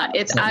it's not.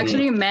 It's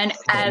actually meant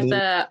as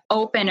an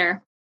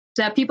opener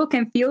so that people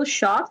can feel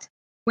shocked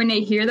when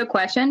they hear the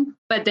question,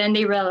 but then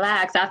they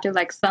relax after,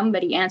 like,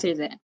 somebody answers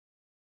it.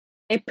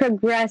 it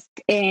progressed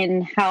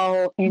in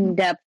how in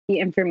depth the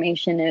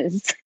information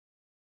is.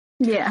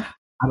 Yeah.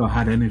 I don't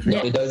have anything. No,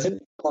 it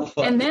doesn't.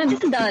 And then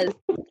It does.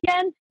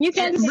 You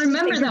can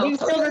remember though. you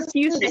still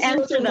refuse to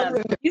answer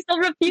them. You still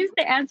refuse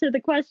to answer the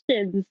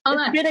questions. Hold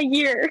It's on. been a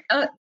year.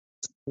 Hold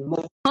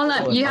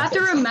on. You have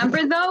to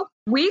remember though,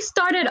 we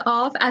started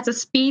off as a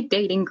speed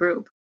dating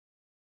group.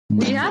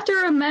 You have to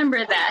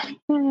remember that.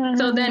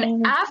 So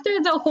then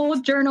after the whole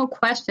journal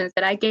questions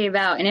that I gave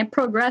out and it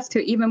progressed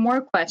to even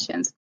more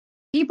questions,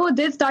 people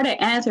did start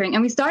answering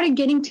and we started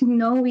getting to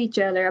know each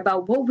other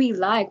about what we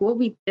like, what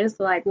we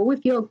dislike, what we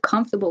feel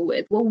comfortable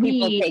with, what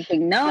people we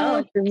taking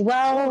notes as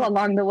well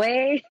along the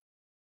way.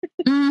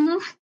 Mhm.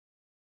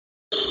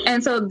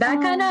 And so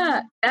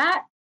the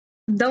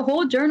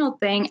whole journal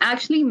thing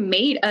actually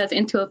made us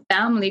into a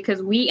family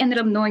because we ended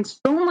up knowing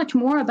so much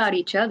more about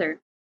each other.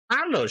 I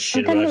don't know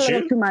shit Sometimes a about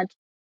little you. too much.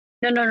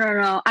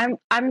 No.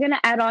 I'm gonna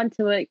add on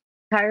to what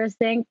Kyra's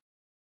saying.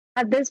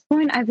 At this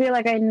point, I feel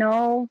like I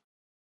know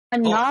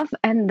enough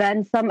and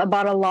then some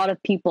about a lot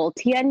of people.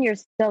 Tien, you're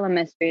still a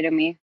mystery to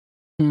me.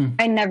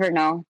 I never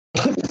know.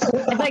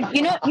 It's like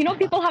you know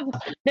people have.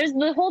 There's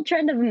the whole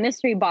trend of a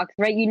mystery box,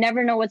 right? You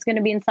never know what's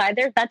gonna be inside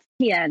there. That's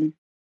Tien.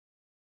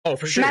 Oh,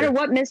 for sure. No matter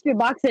what mystery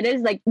box it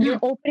is, like you're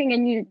opening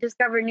and you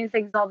discover new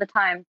things all the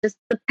time. Just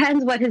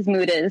depends what his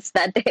mood is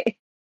that day.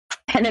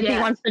 And if he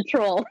Yeah. wants to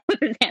troll with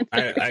his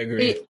answer. I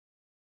agree.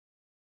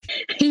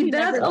 He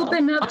does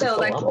open up though,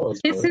 like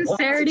his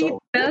sincerity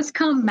does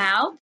come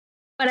out,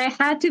 but I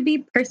had to be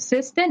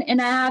persistent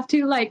and I have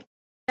to like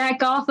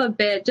back off a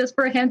bit just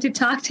for him to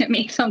talk to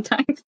me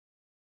sometimes.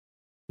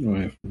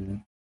 Right.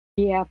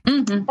 Yeah,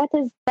 Mm-hmm.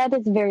 that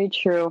is very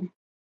true.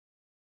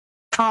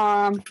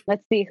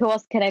 Let's see, who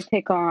else can I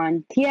pick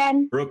on?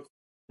 Tien.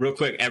 Real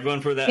quick,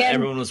 everyone Yeah.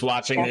 everyone was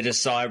watching. They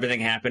just saw everything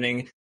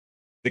happening.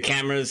 The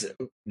cameras,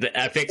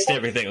 I fixed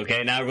everything.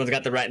 Okay, now everyone's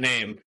got the right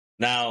name.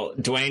 Now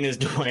Dwayne is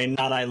Dwayne,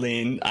 not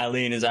Eileen.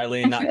 Eileen is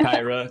Eileen, not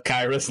Kyra.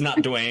 Kyra's not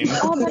Dwayne.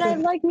 Oh, but I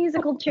like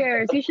musical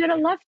chairs. You should have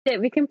left it.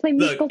 We can play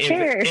musical Look,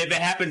 chairs. if it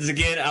happens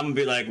again, I'm gonna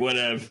be like,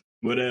 whatever.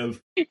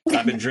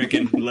 I've been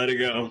drinking. Let it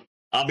go.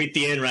 I'll beat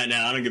the end right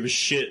now. I don't give a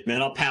shit,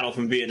 man. I'll paddle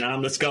from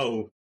Vietnam. Let's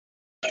go.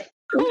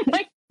 Oh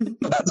my-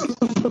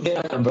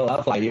 Yeah, bro,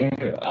 I'll fly you.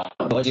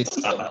 What you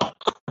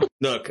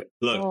Look.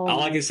 Oh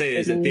all I my can say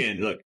is at the goodness. end,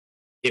 look,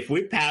 if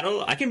we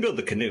paddle, I can build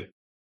the canoe.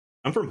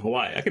 I'm from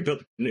Hawaii. I can build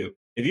the canoe.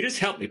 If you just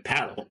help me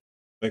paddle,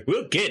 like,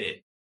 we'll get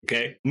it.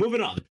 Okay? Moving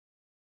on.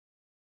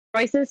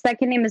 Royce's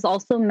second name is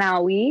also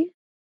Maui,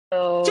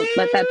 so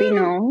let that be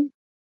known.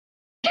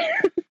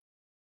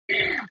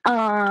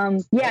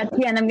 Yeah,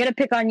 Tian, I'm gonna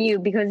pick on you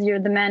because you're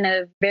the man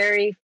of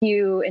very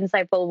few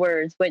insightful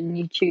words when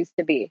you choose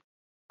to be.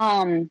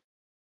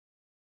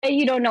 Say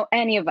you don't know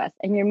any of us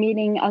and you're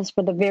meeting us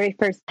for the very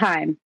first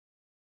time.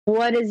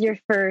 What is your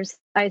first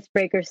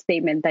icebreaker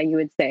statement that you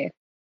would say?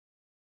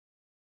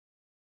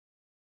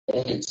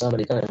 Hey,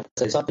 somebody kind of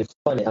say something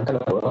funny. I'm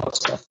kind of rough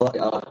stuff.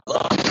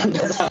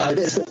 That's how it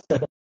is.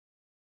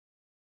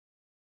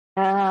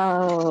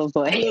 Oh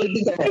boy.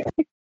 You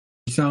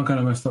sound kind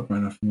of messed up right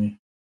now for me.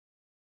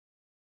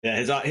 Yeah,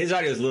 his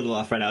audio is a little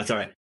off right now. It's all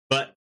right.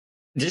 But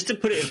just to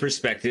put it in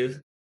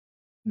perspective,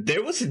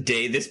 there was a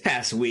day this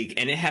past week,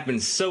 and it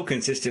happens so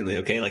consistently,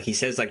 okay? Like, he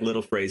says, like,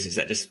 little phrases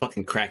that just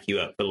fucking crack you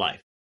up for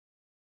life.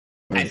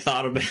 I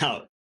thought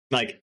about,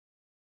 like,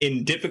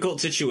 in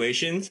difficult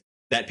situations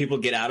that people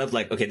get out of,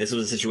 like, okay, this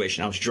was a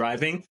situation. I was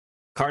driving.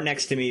 Car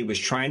next to me was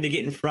trying to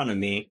get in front of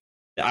me.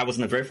 I was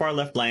in a very far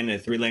left lane in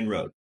a 3-lane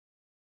road.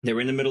 They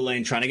were in the middle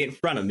lane trying to get in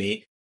front of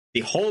me.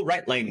 The whole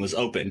right lane was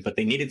open, but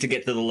they needed to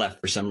get to the left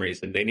for some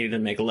reason. They needed to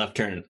make a left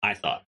turn, I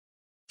thought.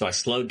 So I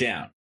slowed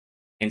down.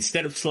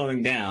 Instead of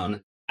slowing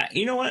down,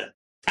 you know what?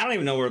 I don't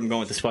even know where I'm going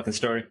with this fucking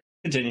story.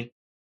 Continue.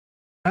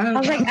 I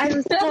was like,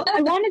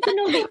 I wanted to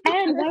know the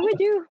end. Why would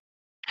you?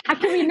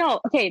 Actually,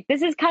 no. Okay,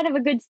 this is kind of a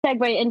good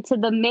segue into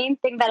the main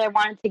thing that I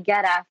wanted to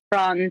get at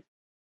from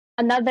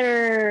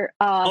another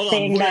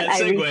thing that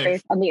I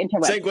researched on the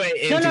internet. Segue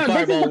into No, this is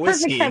Fireball the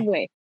Whiskey. perfect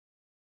segue.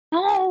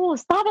 No,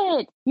 stop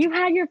it. You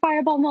had your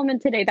fireball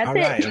moment today. That's All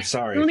it. right, I'm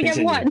sorry. You only get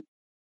Continue. one.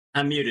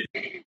 I'm muted.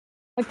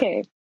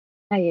 Okay.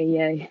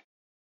 Ay.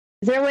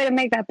 Is there a way to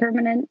make that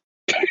permanent?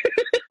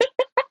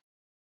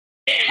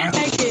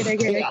 I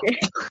kid.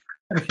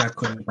 I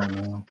couldn't right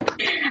now.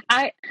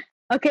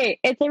 Okay,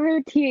 it's a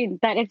routine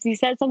that if he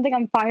says something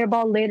on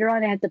Fireball later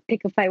on, I have to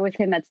pick a fight with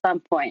him at some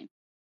point.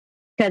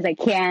 Because I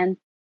can,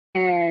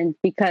 and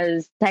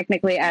because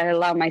technically I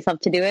allow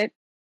myself to do it.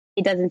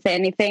 He doesn't say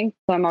anything,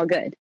 so I'm all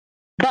good.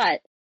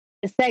 But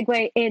to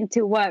segue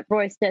into what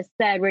Royce just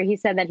said, where he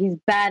said that he's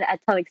bad at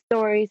telling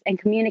stories and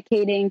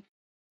communicating,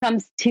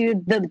 comes to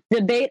the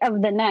debate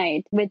of the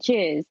night, which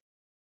is,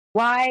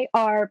 why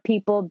are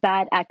people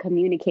bad at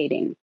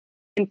communicating?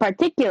 In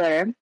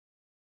particular,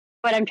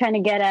 what I'm trying to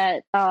get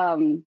at,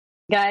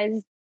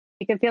 guys,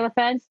 you can feel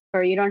offense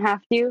or you don't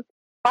have to.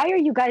 Why are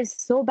you guys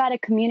so bad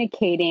at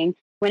communicating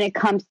when it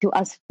comes to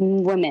us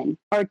women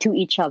or to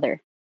each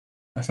other?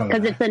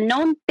 Because it's a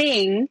known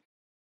thing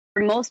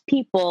for most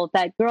people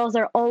that girls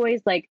are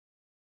always like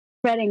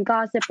spreading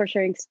gossip or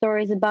sharing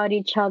stories about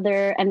each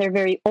other, and they're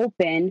very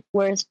open.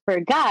 Whereas for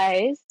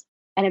guys,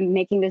 and I'm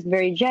making this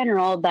very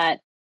general,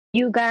 that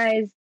you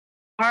guys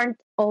aren't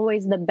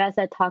always the best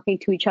at talking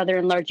to each other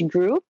in large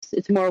groups.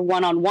 It's more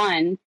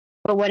one-on-one.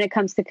 But when it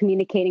comes to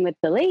communicating with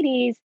the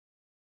ladies,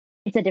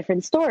 it's a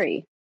different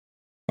story.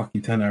 Fuck,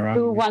 you turn that around.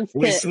 Who wants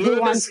We to? smooth Who as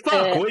wants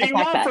fuck. to What do you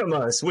attack want that? from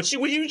us? What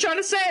you trying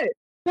to say?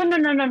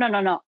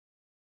 No.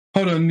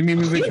 Hold on, you mean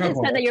move You each just other?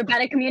 said that you're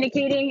bad at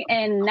communicating,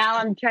 and now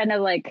I'm trying to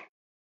like.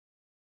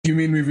 You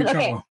mean move each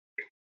Okay. other?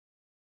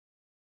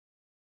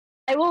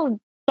 I will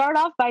start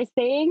off by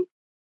saying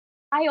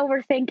I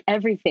overthink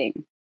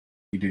everything.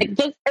 You do. Like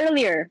just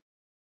earlier,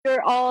 we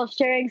were all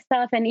sharing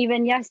stuff, and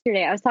even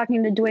yesterday, I was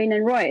talking to Dwayne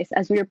and Royce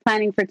as we were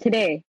planning for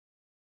today.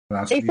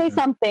 Last They week, say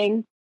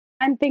something.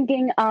 I'm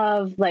thinking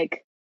of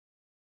like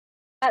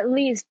at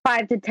least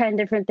 5 to 10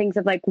 different things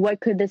of like, what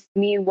could this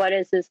mean? What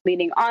is this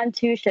leading on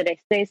to? Should I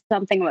say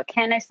something? What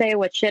can I say?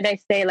 What should I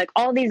say? Like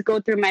all these go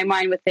through my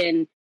mind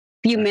within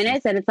a few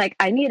minutes, and it's like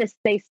I need to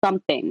say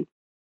something.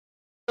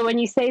 So when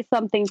you say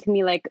something to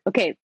me, like,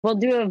 okay, we'll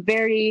do a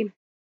very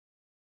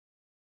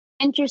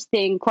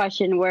interesting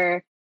question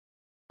where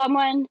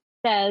someone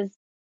says,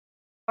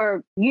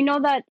 or you know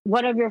that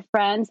one of your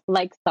friends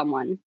likes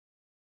someone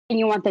and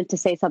you want them to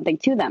say something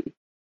to them,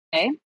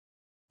 okay?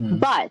 Mhm.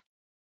 But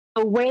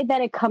the way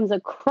that it comes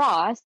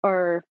across,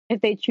 or if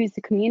they choose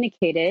to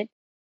communicate it,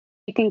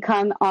 it can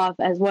come off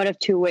as one of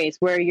two ways,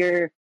 where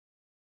you're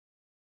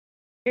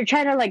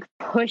trying to like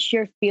push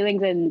your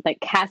feelings and like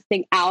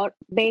casting out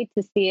bait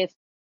to see if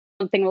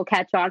something will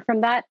catch on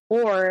from that,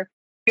 or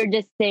you're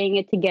just saying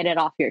it to get it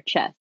off your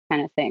chest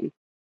kind of thing.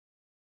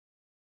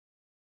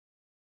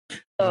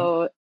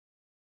 So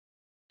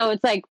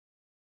it's like,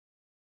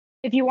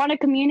 if you want to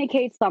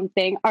communicate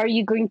something, are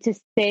you going to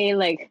say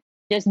like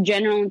just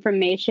general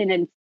information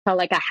and tell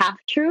like a half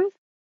truth?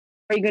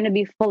 Or are you going to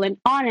be full and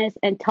honest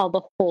and tell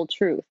the whole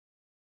truth?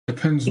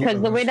 Depends.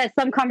 Because the way that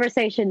some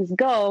conversations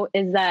go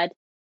is that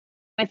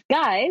with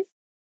guys,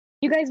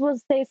 you guys will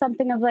say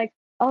something of like,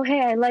 oh,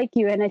 hey, I like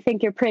you and I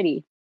think you're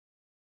pretty.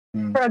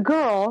 Mm. For a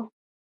girl,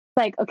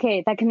 it's like,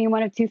 okay, that can mean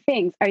one of two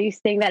things. Are you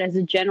saying that as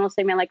a general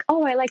statement, like,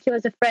 oh, I like you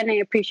as a friend, I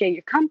appreciate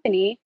your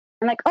company,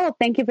 and like, oh,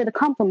 thank you for the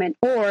compliment?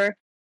 Or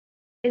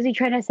is he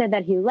trying to say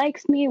that he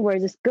likes me? Where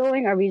is this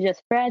going? Are we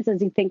just friends?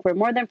 Does he think we're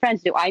more than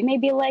friends? Do I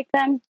maybe like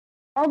them?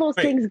 All those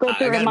Wait, things go I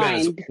through her gotta be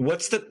honest. mind.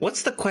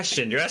 What's the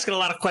question? You're asking a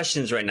lot of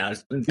questions right now.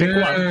 Pick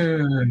Yeah.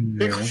 one.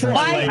 Pick one,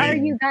 Why lady. are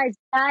you guys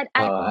bad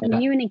at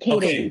communicating?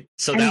 Okay,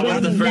 so I'm that was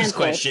giving the first examples.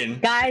 question.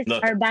 Guys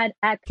Look, are bad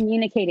at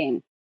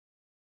communicating.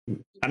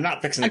 I'm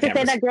not fixing Not the to say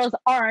cameras. that girls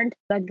aren't,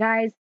 but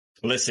guys,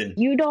 Listen,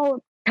 you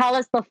don't tell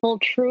us the full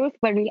truth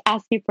when we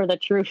ask you for the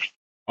truth.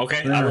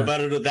 okay, Yeah. I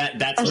rebutted to that.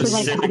 That's a Especially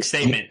like specific that.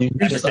 statement. You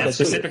That's just that don't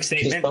specific pursue it.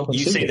 statement. Just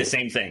You don't say the pursue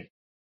same thing.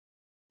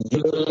 You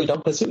literally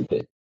don't pursue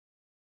it.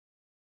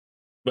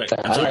 But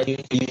I'm I sorry. like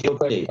you. You're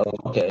pretty.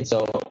 Oh, okay,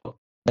 so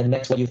then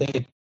next, what do you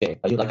think?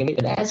 Are you liking me?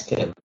 Then ask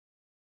him.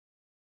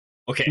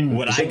 Okay,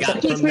 what I got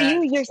Because from for that.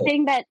 you, you're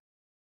saying that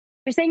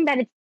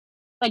it's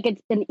like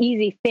it's an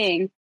easy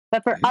thing,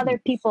 but for other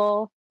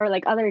people or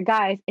like other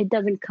guys, it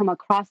doesn't come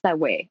across that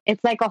way.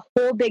 It's like a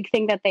whole big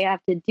thing that they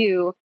have to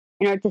do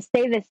in order to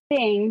say this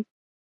thing,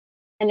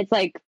 and it's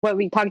like what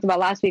we talked about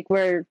last week,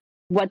 where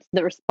what's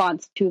the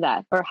response to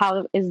that, or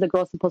how is the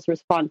girl supposed to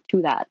respond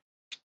to that?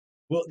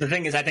 Well, the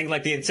thing is, I think,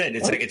 like Ian said,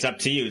 it's like it's up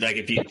to you. Like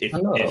if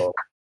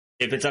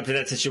it's up to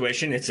that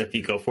situation, it's if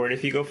you go for it.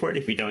 If you go for it,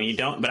 if you don't, you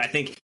don't. But I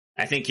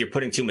think you're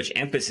putting too much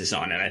emphasis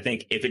on it. I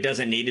think if it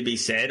doesn't need to be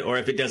said, or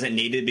if it doesn't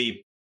need to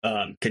be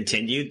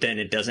continued, then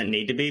it doesn't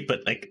need to be.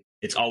 But like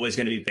it's always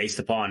going to be based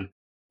upon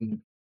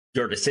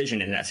your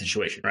decision in that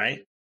situation,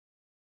 right?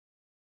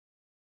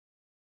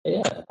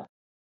 Yeah,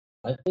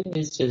 I think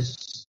it's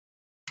just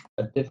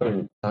a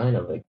different kind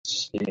of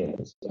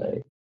experience.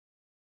 Like,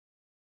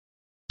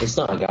 it's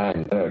not a guy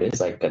and girl.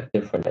 It's like a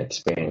different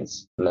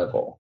experience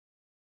level.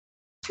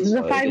 Define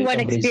if what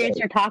somebody experience said-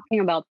 you're talking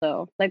about,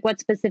 though. Like, what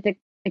specific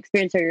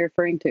experience are you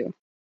referring to?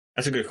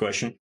 That's a good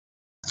question.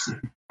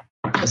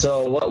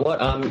 So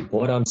what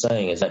I'm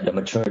saying is at the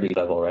maturity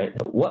level, right?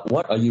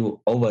 What are you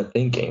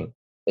overthinking?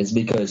 It's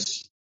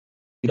because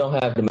you don't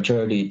have the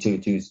maturity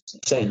to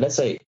say. Let's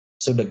say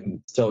so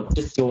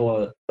just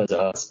your as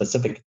a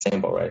specific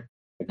example, right?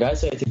 The guy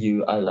said to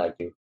you, "I like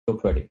you. You're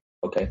pretty."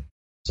 Okay.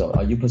 So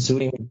are you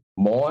pursuing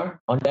more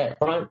on that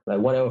front? Like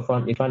whatever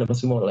front you're trying to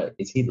pursue more, like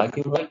is he like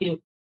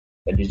you?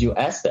 And did you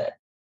ask that?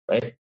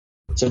 Right?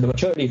 So the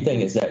maturity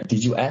thing is that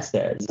did you ask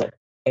that? It's like,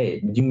 hey,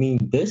 do you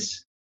mean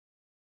this?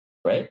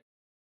 Right?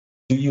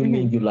 Do you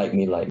mean you like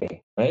me,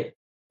 right?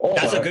 Or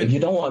That's a good- if you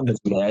don't want to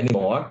do that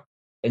anymore,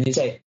 then you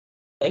say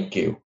thank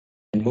you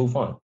and move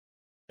on.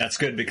 That's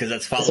good because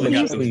that's That's following You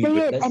up. say maturity.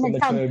 it That's and the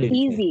it sounds maturity thing.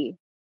 easy.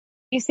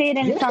 You say it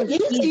and it sounds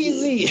it is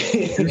easy.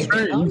 easy.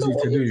 very I don't easy know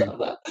what to you're do. talking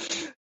about.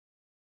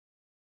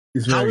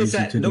 It's How very is easy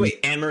that? to No, do. wait,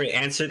 Anne Marie,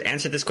 answer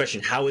this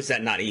question. How is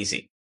that not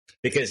easy?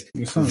 Because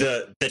It's not.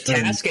 the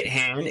task at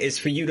hand is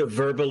for you to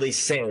verbally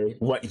say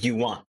what you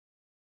want.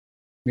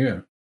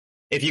 Yeah.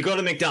 If you go to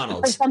For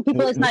McDonald's, some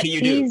people, it's what not can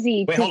you do?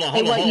 easy Wait, to hold on, say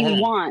hold on, what hold on,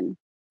 you hold on.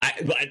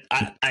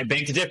 want. I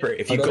beg to differ.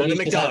 If you Although go to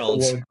you just have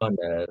McDonald's, work on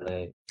that,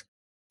 like,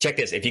 check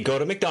this. If you go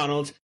to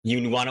McDonald's,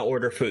 you want to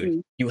order food.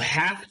 Mm. You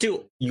have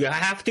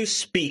to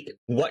speak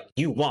what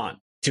you want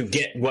to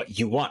get what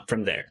you want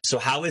from there. So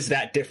how is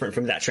that different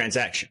from that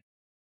transaction?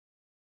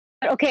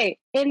 Okay,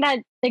 in that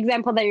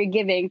example that you're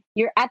giving,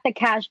 you're at the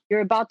cash,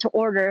 you're about to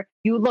order,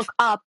 you look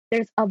up,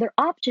 there's other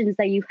options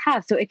that you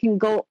have. So it can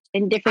go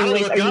in I different don't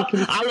ways, look or you up.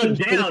 can I look change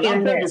things down. here I'm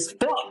and dumb there. as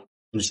fuck.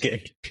 I'm just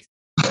kidding.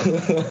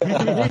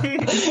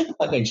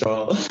 fucking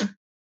troll.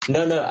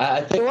 No,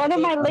 I think One of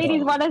my I ladies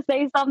don't- want to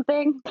say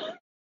something.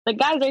 The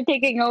guys are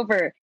taking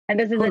over. And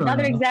this is Hold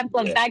another on.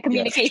 example of Yeah, bad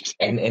communication.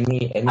 And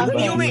anybody What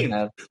do you mean?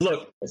 have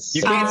Look, a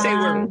you can't say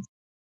we're Um,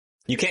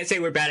 you can't say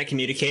we're bad at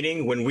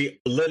communicating when we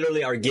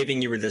literally are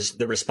giving you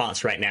the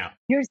response right now.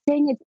 You're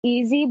saying it's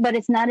easy, but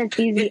it's not as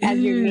easy It as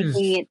you're is.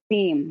 making it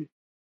seem.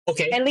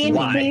 Okay, Eileen,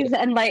 why? please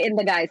enlighten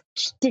the guys.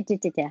 No. Let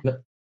You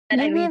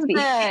Eileen gave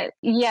speak.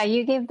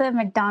 you gave the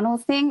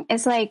McDonald's thing.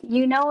 It's like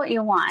you know what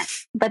you want,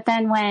 but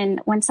then when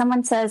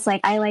someone says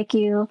like I like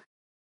you,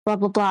 blah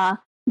blah blah,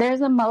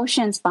 there's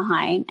emotions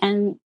behind,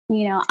 and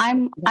you know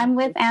I'm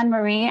with Anne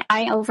Marie.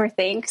 I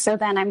overthink, so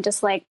then I'm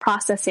just like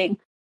processing.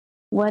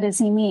 What does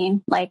he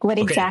mean? Like what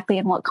Okay. exactly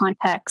in what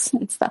context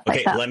and stuff Okay,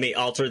 like that. let me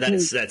alter that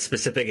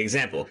specific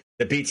example.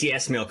 The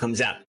BTS meal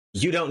comes out.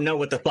 You don't know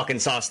what the fucking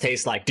sauce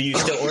tastes like. Do you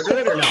still order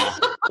it or no?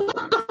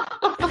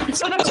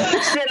 So that's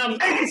what shit I'm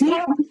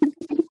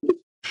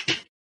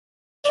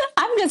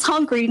I'm just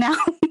hungry now.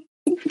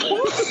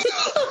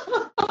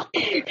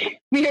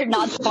 We are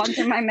not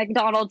sponsored by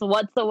McDonald's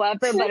whatsoever,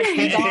 but if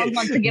McDonald's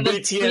wants to give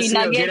us free BTS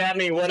meal, get nuggets, at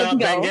me. What let's up,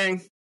 go.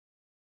 gang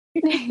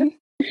gang?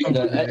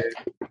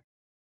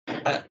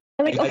 like,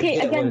 I okay,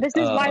 get again, what, this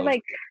is why,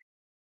 like,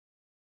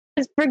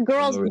 'cause for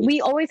girls, Maurice.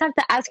 we always have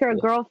to ask our Yeah.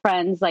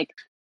 girlfriends, like,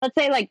 let's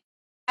say, like,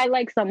 I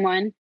like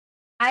someone,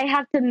 I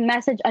have to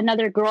message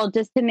another girl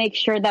just to make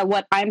sure that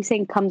what I'm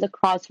saying comes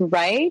across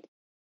right.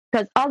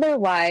 Because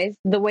otherwise,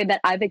 the way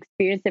that I've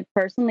experienced it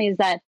personally is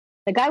that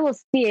the guy will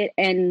see it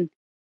and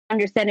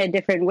understand it a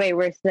different way.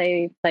 Where,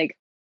 say, like,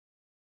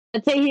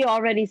 let's say he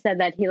already said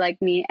that he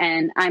liked me,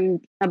 and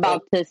I'm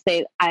about to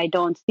say, I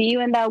don't see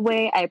you in that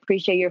way. I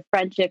appreciate your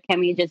friendship.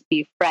 Can we just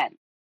be friends?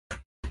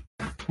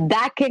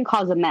 That can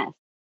cause a mess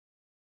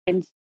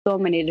in so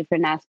many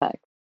different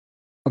aspects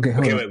Okay,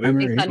 hold Okay, on. wait,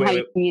 Anne-Marie. based on wait, how wait.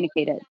 you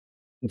communicate it.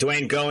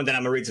 Dwayne, go, and then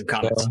I'm gonna read some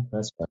comments.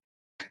 That's fine.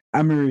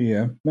 Anne-Marie,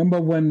 yeah.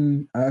 Remember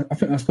when I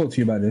think I spoke to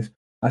you about this?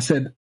 I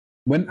said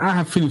when I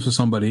have feelings for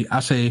somebody, I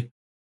say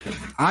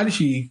I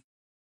actually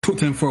talk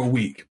to them for a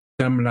week.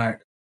 Then I'm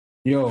like,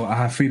 "Yo, I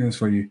have feelings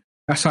for you."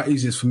 That's how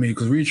easy it is for me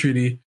because really,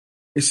 truly,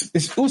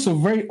 it's also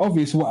very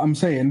obvious what I'm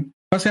saying.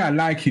 If I say I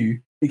like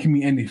you, it can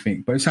mean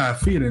anything. But if I have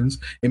feelings,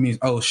 it means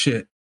oh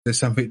shit, there's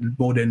something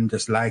more than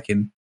just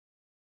liking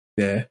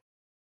there.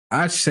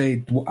 I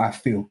say what I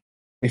feel.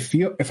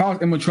 If I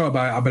was immature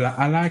about it, I'd be like,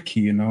 I like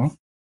you, you know.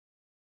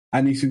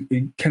 And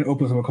it kind of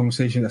opens up a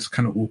conversation that's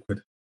kind of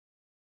awkward.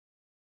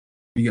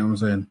 You get what I'm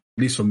saying?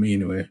 At least for me,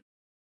 anyway.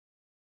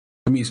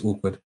 For me, it's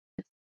awkward.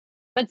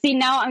 But see,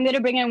 now I'm going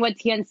to bring in what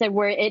Tian said,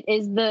 where it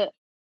is the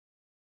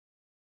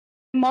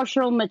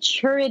emotional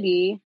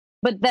maturity,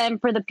 but then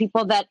for the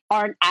people that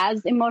aren't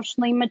as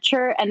emotionally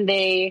mature and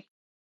they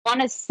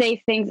want to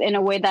say things in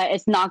a way that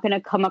it's not going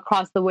to come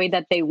across the way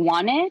that they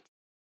want it,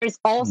 there's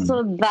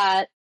also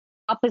that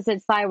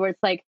opposite side where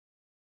it's like,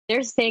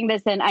 they're saying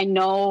this and I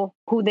know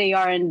who they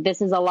are and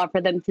this is a lot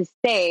for them to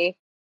say.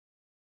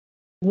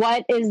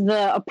 What is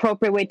the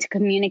appropriate way to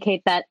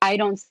communicate that I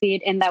don't see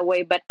it in that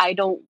way, but I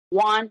don't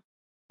want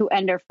to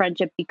end our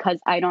friendship because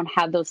I don't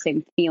have those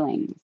same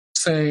feelings?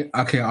 Say,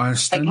 okay, I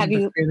understand Like, have the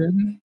you-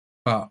 feeling,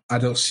 but I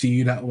don't see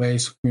you that way,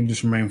 so we can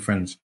just remain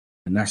friends.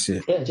 And that's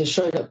it. Yeah, just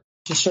straight up.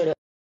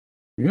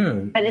 Yeah.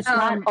 But it's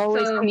not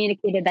always so-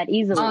 communicated that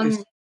easily.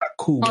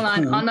 Cool. Hold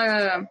on.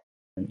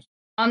 cool.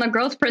 On the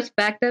girl's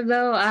perspective,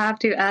 though, I have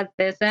to add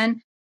this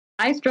in.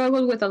 I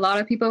struggled with a lot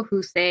of people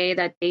who say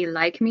that they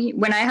like me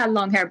when I had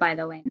long hair. By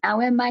the way, now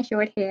with my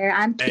short hair,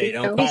 I'm cute. Hey,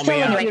 don't so- call still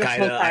me look out,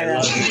 beautiful, Kaida. I Tyra.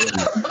 love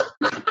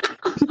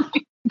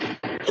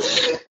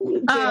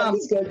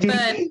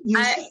you.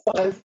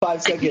 but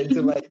 5 seconds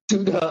to like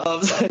 2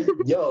 dubs.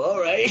 Yo, all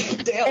right,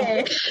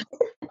 damn.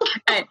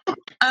 Hey,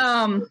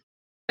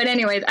 but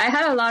anyways, I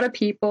had a lot of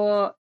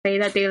people say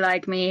that they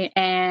like me,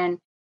 and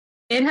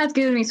it has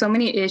given me so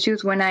many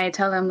issues when I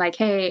tell them like,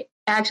 hey,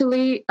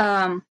 actually,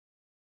 I've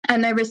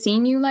never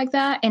seen you like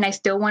that, and I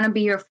still want to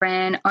be your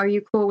friend. Are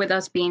you cool with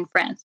us being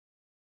friends?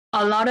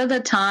 A lot of the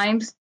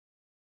times,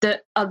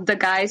 the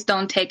guys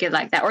don't take it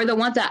like that, or the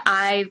ones that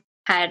I've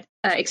had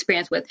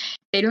experience with,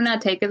 they do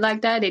not take it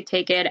like that. They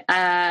take it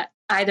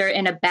either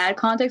in a bad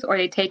context, or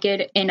they take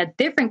it in a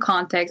different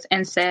context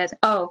and says,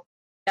 oh,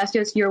 that's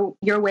just your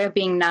way of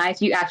being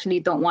nice. You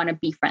actually don't want to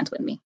be friends with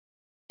me.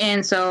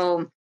 And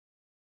so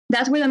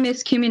that's where the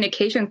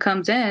miscommunication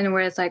comes in,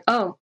 where it's like,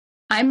 oh,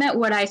 I meant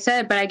what I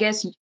said, but I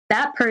guess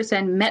that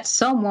person met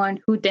someone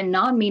who did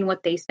not mean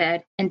what they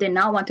said and did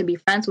not want to be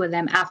friends with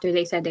them after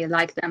they said they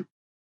liked them.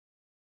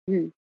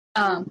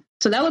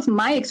 So that was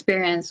my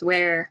experience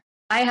where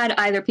I had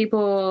either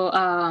people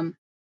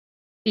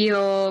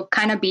feel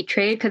kind of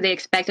betrayed because they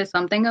expected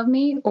something of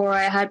me, or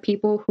I had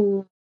people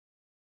who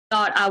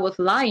thought I was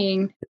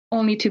lying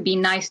only to be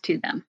nice to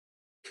them,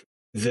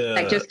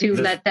 like just to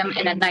let them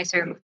in a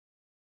nicer.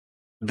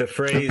 The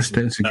phrase,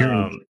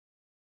 Insecurity.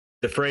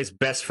 the phrase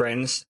 "best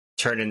friends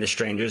turn into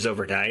strangers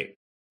overnight"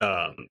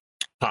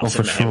 pops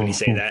for in my head when you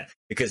sure. say that,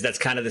 because that's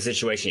kind of the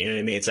situation. You know what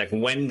I mean? It's like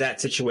when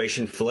that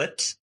situation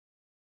flips,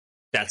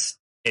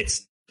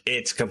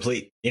 it's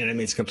complete. You know what I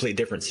mean? It's a complete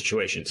different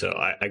situation. So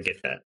I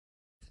get that.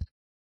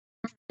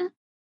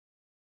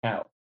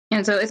 Ow.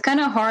 And so it's kind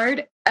of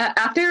hard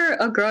after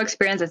a girl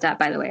experiences that,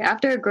 by the way,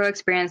 after a girl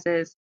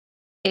experiences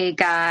a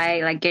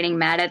guy like getting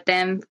mad at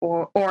them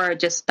or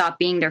just stop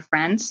being their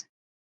friends,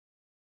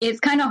 it's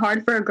kind of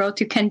hard for a girl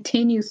to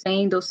continue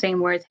saying those same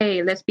words.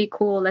 Hey, let's be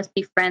cool. Let's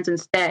be friends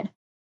instead.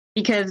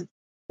 Because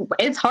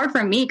it's hard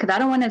for me because I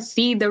don't want to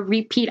see the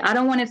repeat. I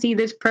don't want to see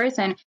this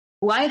person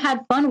who I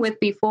had fun with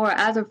before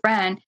as a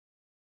friend.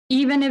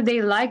 Even if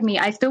they like me,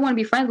 I still want to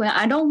be friends with them.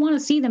 I don't want to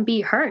see them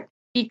be hurt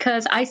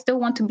because I still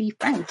want to be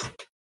friends.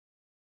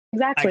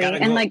 Exactly.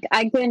 And like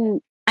I can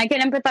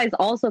empathize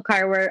also,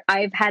 Kyra, where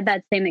I've had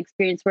that same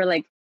experience where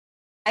like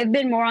I've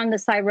been more on the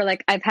side where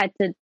like I've had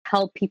to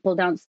help people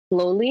down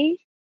slowly.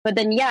 But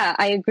then yeah,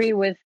 I agree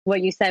with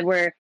what you said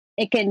where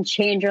it can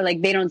change or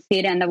like they don't see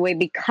it in that way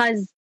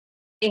because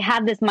they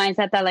have this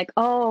mindset that like,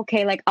 oh,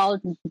 okay, like I'll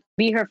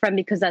be her friend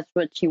because that's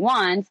what she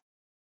wants.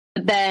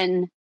 But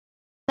then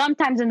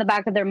sometimes in the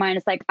back of their mind,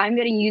 it's like, I'm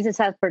going to use this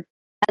as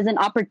an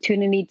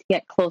opportunity to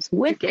get close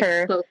with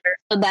her so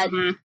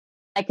that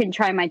I can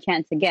try my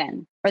chance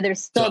again. Or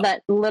there's still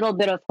that little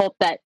bit of hope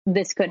that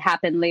this could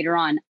happen later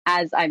on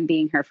as I'm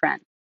being her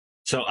friend.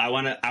 So I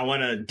want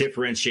to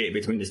differentiate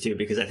between the two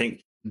because I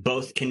think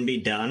both can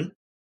be done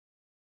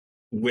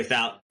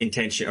without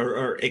intention,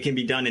 or it can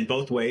be done in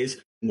both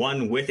ways.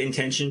 One with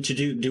intention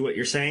to do what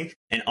you're saying,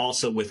 and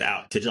also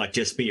without, to like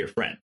just be your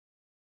friend.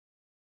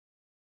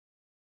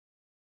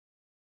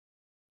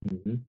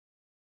 Mm-hmm.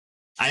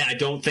 I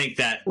don't think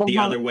that the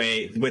other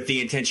way with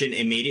the intention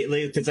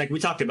immediately, because like we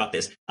talked about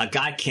this, a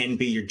guy can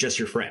be just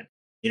your friend.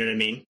 You know what I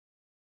mean?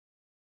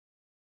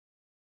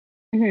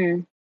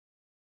 Mm-hmm.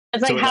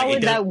 It's like, so how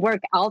would that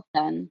work out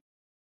then?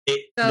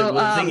 Go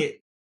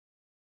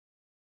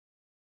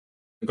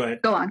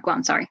ahead. Go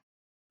on. Sorry.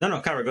 No,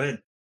 Kyra, go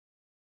ahead.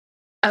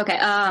 Okay.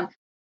 I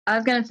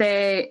was gonna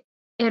say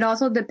it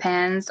also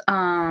depends.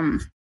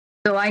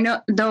 So I know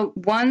the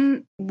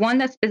one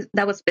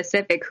that was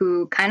specific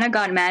who kind of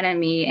got mad at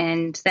me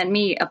and sent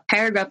me a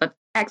paragraph of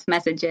text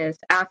messages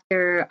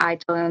after I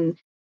told him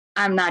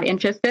I'm not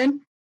interested.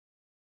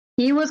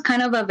 He was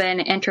kind of an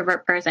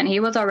introvert person.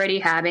 He was already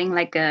having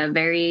like a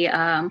very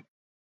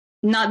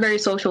not very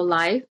social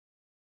life.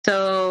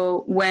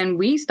 So when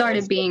we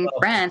started being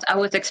friends, I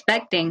was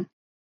expecting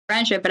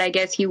friendship, but I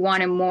guess he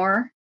wanted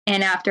more.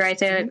 And after I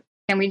said,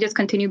 can we just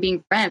continue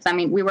being friends? I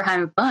mean, we were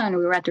having fun.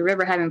 We were at the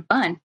river having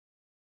fun.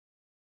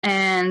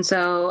 And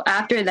so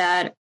after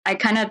that, I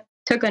kind of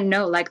took a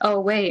note like, oh,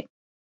 wait,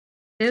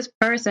 this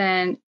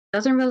person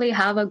doesn't really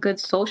have a good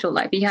social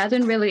life. He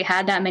hasn't really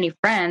had that many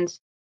friends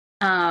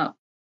where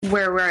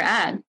we're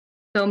at.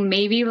 So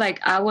maybe like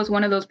I was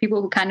one of those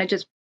people who kind of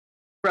just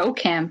broke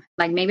him.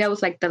 Like maybe I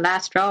was like the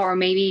last straw, or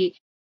maybe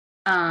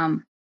I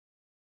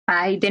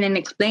didn't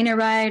explain it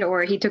right,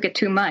 or he took it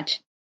too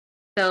much.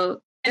 So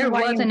there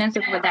was an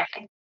incident with that.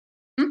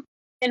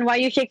 And why are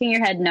you shaking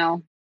your head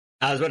no?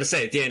 I was about to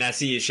say, yeah, and I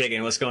see you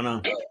shaking. What's going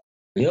on?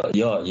 You're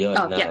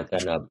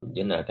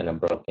not gonna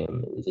broke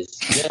him.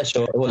 Yeah,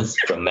 sure, it was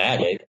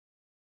dramatic,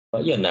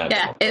 but you're not.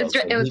 Yeah, it was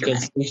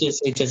dramatic. He's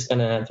just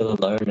gonna have to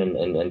learn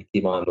and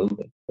keep on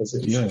moving.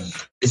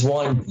 It's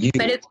one you.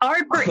 But it's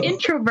hard for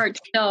introverts,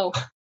 though.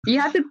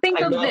 You have to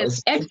think of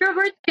this.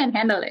 Extroverts can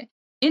handle it.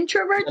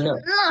 Introverts,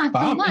 not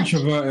so much. I'm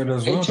introverted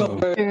as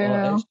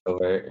well.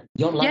 Extrovert.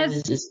 Your life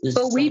is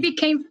but we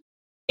became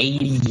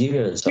 80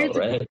 years old,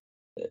 right?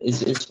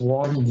 It's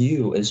one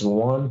you. It's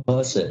one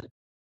person.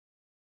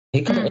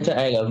 He can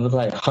interact with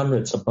like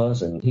hundreds of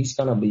persons. He's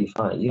gonna be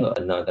fine. You're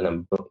not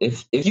gonna.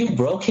 If you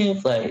broke him,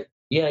 like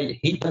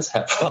he does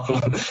have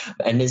problem,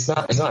 and it's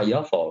not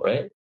your fault,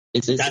 right?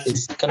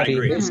 It's gonna be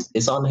his.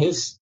 It's on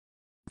his.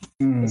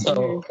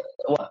 So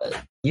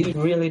you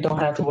really don't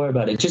have to worry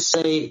about it. Just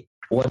say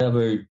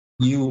whatever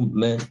you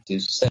meant to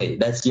say.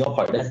 That's your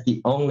part. That's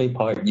the only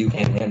part you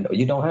can handle.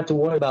 You don't have to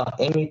worry about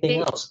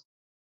anything else.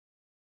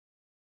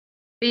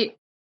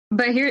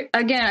 But here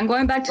again, I'm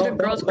going back to the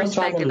girl's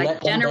perspective,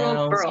 like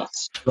general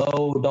girls.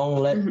 Don't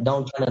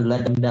try to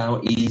let them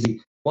down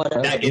easy.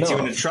 Whatever. That gets you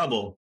into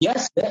trouble.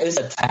 Yes, there is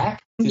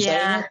attack.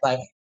 Yeah. Like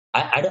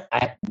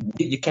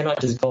you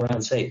cannot just go around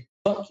and say,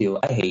 "Fuck you,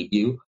 I hate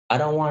you, I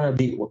don't want to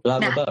be blah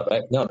blah blah."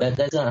 Right? No,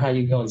 that's not how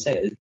you go and say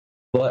it.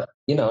 But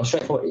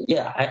straightforward.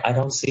 Yeah, I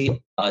don't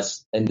see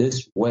us in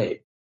this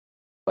way,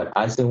 but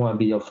I still want to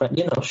be your friend.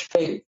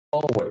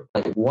 Straightforward,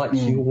 like what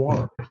you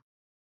want.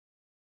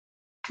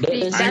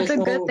 That's a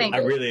good thing. I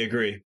really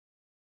agree.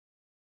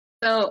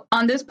 So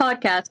on this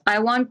podcast, I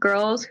want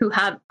girls who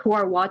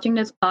are watching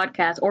this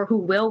podcast or who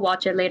will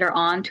watch it later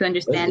on to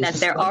understand that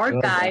there are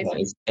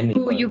guys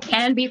who you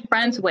can be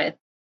friends with.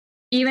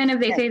 Even if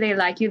they say they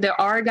like you, there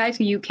are guys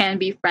who you can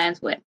be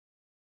friends with.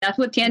 That's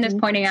what Tien is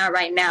pointing out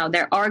right now.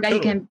 There are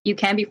guys you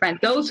can be friends.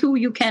 Those who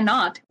you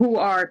cannot, who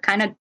are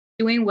kind of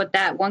doing what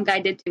that one guy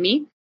did to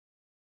me,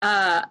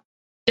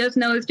 just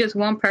know it's just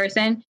one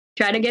person.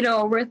 Try to get it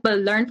over with, but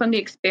learn from the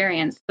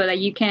experience so that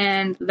you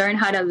can learn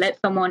how to let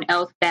someone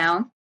else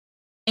down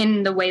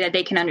in the way that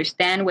they can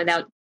understand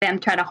without them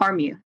trying to harm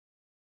you.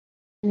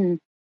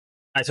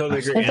 I totally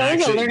agree. It's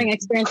always a learning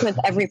experience with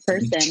every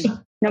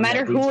person. No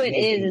matter who it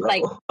is, it's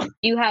like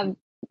you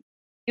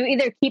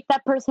either keep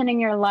that person in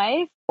your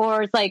life,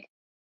 or it's like,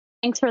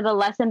 thanks for the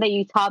lesson that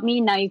you taught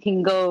me. Now you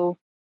can go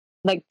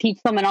like teach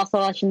someone else a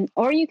lesson,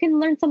 or you can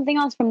learn something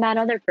else from that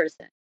other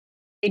person.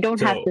 They don't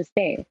have to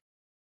stay.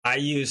 I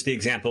used the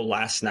example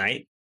last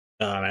night,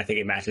 and I think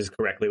it matches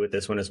correctly with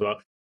this one as well.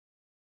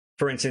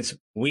 For instance,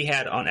 we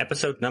had on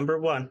episode number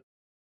 1,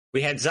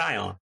 we had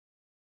Zion.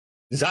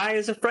 Zai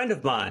is a friend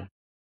of mine.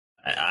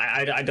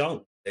 I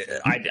don't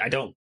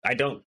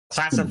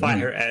classify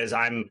her as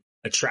I'm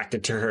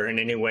attracted to her in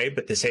any way,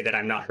 but to say that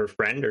I'm not her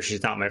friend or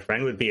she's not my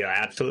friend would be an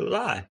absolute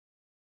lie.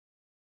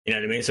 You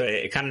know what I mean? So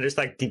it kind of just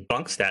like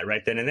debunks that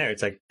right then and there.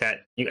 It's like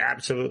that you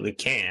absolutely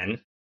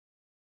can.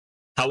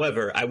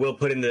 However, I will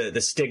put in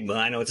the stigma.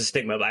 I know it's a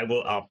stigma, but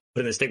I'll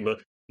put in the stigma.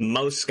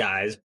 Most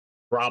guys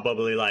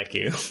probably like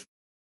you.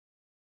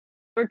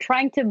 We're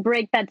trying to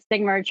break that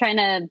stigma. We're trying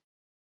to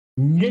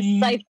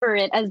decipher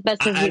it as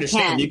best as I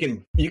understand. we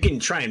can. You can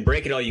try and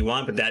break it all you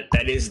want, but that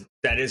is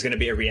going to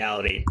be a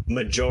reality.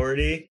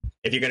 Majority,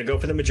 if you're going to go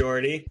for the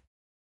majority,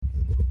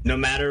 no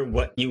matter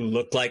what you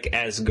look like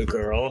as a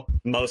girl,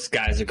 most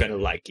guys are going to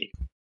like you.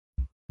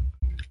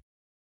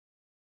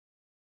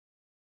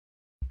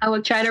 I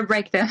will try to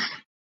break them.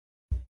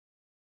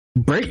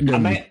 Break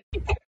them. Break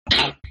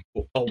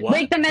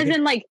them as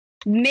in like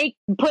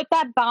put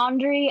that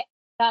boundary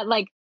that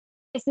like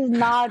this is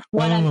not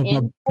what I'm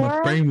in for.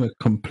 My brain was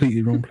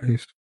completely wrong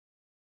place.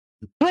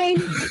 Brain,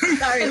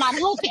 sorry, I'm not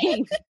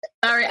helping.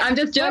 Sorry, I'm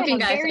just joking,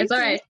 guys. It's all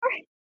right.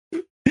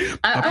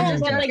 I'm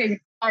just joking.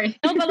 Sorry.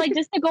 No, but like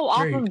just to go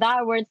off of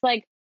that, where it's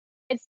like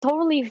it's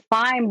totally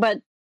fine, but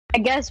I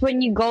guess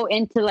when you go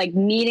into like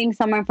meeting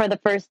someone for the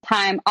first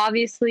time,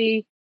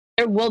 obviously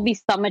there will be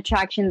some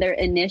attraction there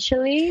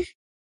initially.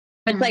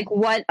 It's like,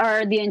 what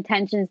are the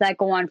intentions that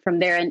go on from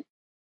there? And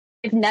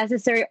if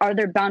necessary, are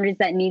there boundaries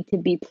that need to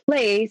be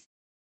placed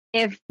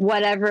if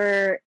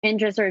whatever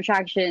interests or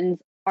attractions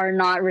are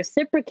not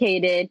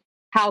reciprocated?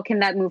 How can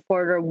that move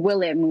forward, or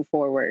will it move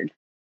forward?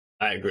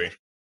 I agree.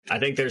 I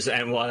think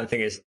and one other thing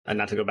is,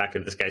 not to go back to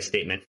this guy's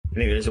statement, I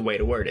think there's a way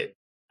to word it.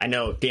 I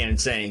know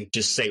Dan's saying,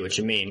 just say what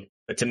you mean,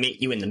 but to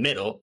meet you in the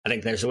middle, I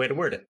think there's a way to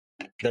word it.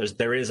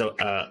 There is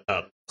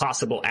a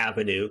possible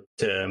avenue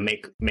to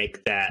make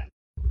that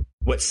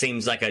what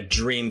seems like a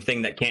dream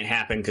thing that can't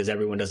happen because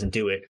everyone doesn't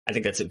do it. I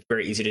think that's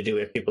very easy to do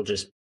if people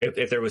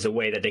if there was a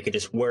way that they could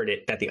just word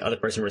it that the other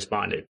person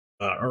responded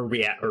or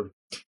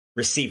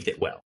received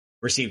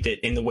it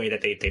in the way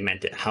that they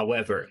meant it.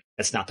 However,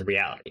 that's not the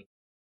reality.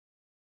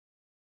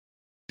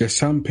 There's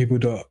some people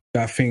that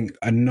I think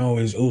I know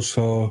is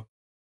also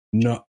hold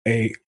on.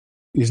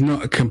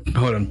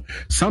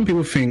 Some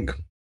people think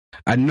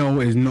I know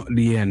is not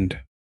the end.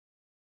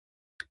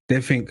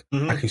 They think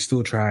I can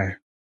still try.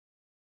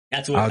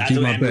 That's what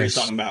Andrew's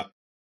talking about.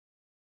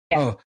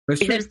 Yeah.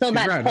 There's still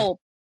that hope.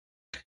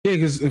 Yeah,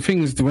 because the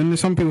thing is, when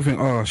some people think,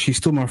 "Oh, she's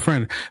still my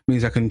friend,"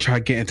 means I can try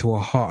to get into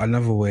her heart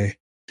another way.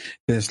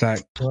 Then it's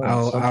like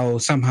I'll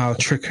somehow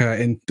trick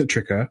her,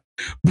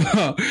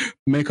 but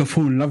make her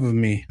fall in love with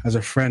me as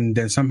a friend.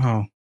 Then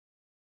somehow,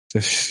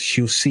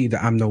 she'll see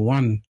that I'm the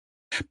one.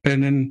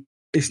 But then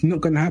it's not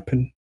going to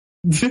happen.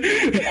 I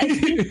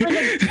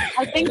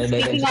think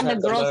speaking on the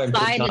girl's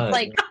side, it's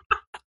like.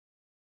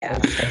 Yeah.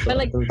 But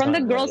like from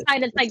the girl's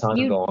side, it's like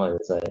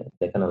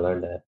they kind of learn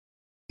that.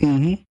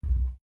 Mm-hmm.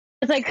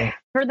 It's like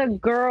for the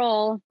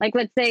girl, like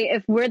let's say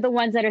if we're the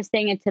ones that are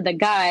saying it to the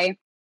guy,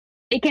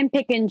 they can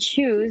pick and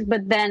choose.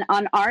 But then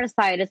on our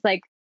side, it's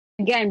like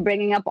again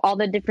bringing up all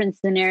the different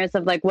scenarios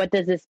of like, what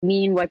does this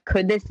mean? What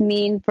could this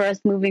mean for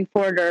us moving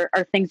forward? Or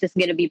are things just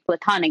going to be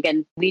platonic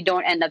and we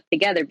don't end up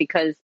together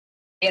because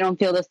they don't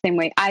feel the same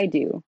way I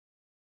do?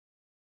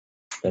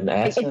 And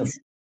ask them.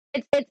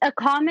 It's a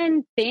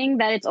common thing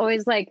that it's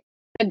always like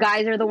the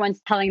guys are the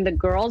ones telling the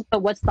girls,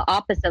 but what's the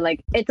opposite?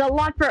 Like it's a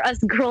lot for us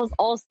girls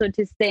also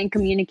to say and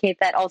communicate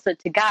that also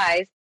to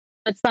guys,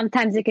 but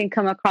sometimes it can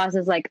come across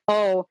as like,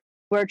 oh,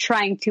 we're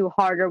trying too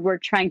hard or we're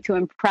trying to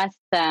impress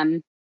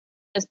them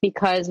just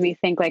because we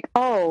think like,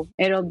 oh,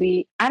 it'll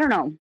be, I don't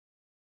know.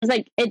 It's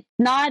like, it's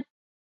not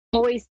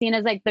always seen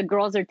as like the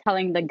girls are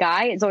telling the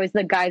guy. It's always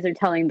the guys are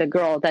telling the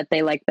girl that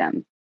they like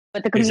them.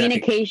 But the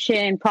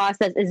communication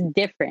process is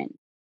different.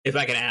 If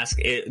I can ask,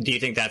 do you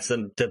think that's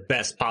the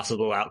best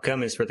possible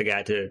outcome is for the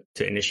guy to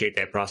initiate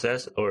that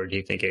process? Or do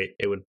you think it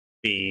would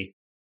be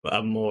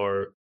a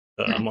more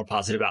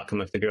positive outcome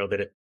if the girl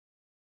did it?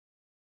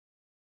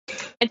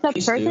 It's a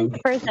Used to.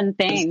 person-to-person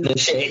thing. The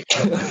shake.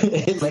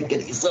 It's like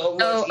getting so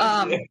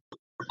much easier.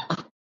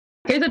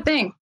 Here's the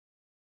thing.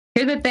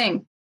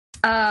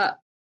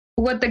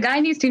 What the guy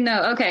needs to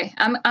know. Okay,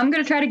 I'm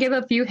gonna try to give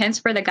a few hints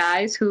for the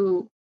guys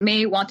who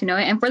may want to know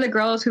it, and for the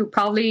girls who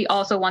probably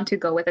also want to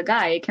go with a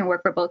guy. It can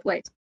work for both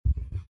ways.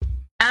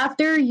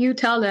 After you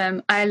tell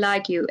them I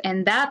like you,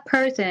 and that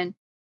person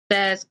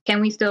says, "Can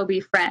we still be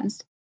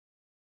friends?"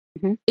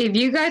 Mhm. If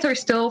you guys are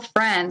still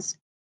friends,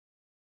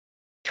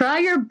 try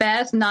your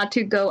best not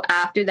to go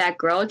after that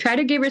girl. Try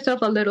to give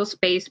yourself a little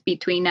space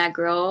between that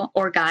girl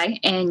or guy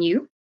and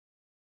you,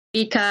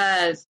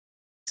 because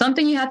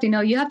something you have to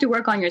know, you have to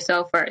work on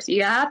yourself first.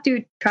 You have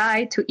to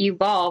try to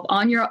evolve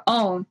on your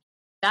own.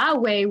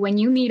 That way, when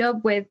you meet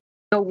up with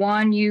the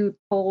one you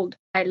told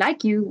I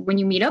like you, when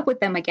you meet up with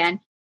them again,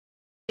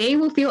 they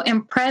will feel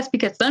impressed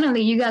because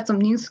suddenly you got some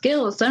new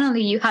skills.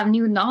 Suddenly you have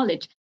new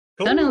knowledge.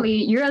 Ooh.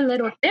 Suddenly you're a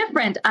little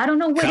different. I don't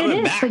know what Coming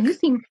it is, back. but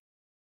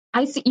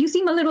you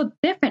seem a little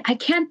different. I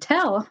can't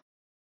tell.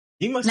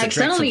 You must have Like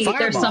drank suddenly some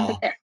there's something Fireball.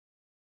 there.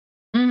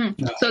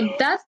 So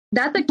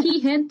that's a key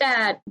hint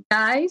that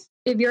guys,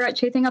 if you're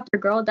chasing up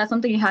your girl, that's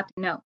something you have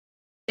to know.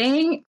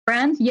 Staying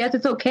friends, yes,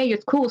 it's okay,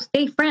 it's cool,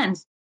 stay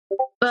friends,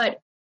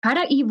 but try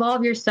to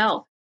evolve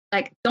yourself.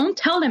 Like, don't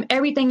tell them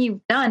everything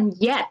you've done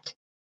yet.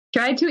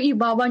 Try to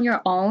evolve on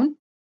your own,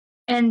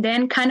 and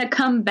then kind of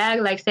come back,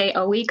 like say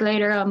a week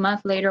later, a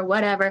month later,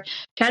 whatever.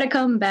 Try to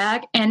come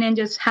back and then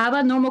just have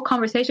a normal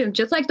conversation,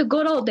 just like the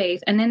good old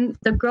days, and then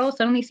the girl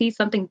suddenly sees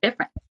something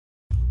different.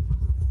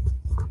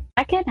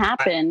 That can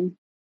happen.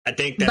 I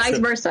think that's Vice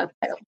versa.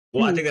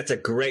 Well, I think that's a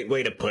great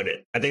way to put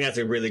it. I think that's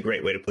a really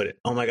great way to put it.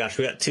 Oh my gosh,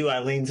 we got 2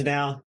 Eileens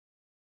now.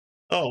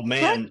 Oh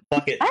man,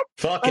 fuck it,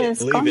 What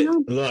is leave going it.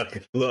 on?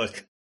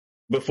 Look.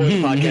 Before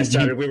the podcast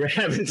started, we were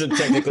having some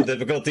technical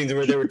difficulties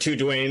where there were 2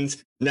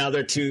 Dwaynes. Now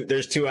there's 2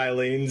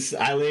 Eileens.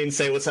 Eileen,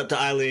 say what's up to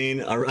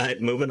Eileen. All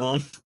right, moving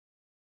on.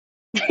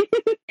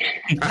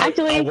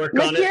 Actually, I'll work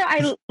on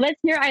it. let's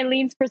hear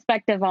Eileen's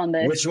perspective on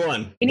this. Which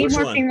one? We need Which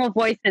more one? female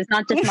voices,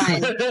 not just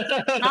mine.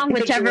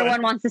 Whichever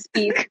one wants to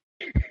speak.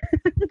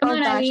 Come Oh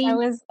on, gosh,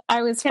 Eileen.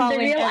 I was Can the following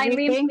real Eileen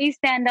everything. please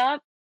stand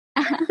up?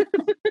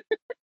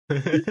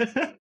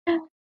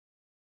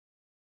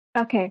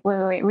 Okay,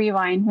 wait,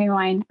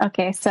 rewind.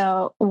 Okay,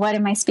 so what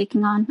am I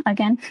speaking on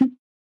again?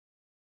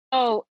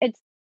 Oh, it's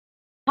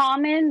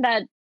common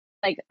that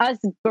like us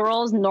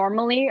girls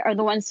normally are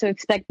the ones to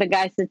expect the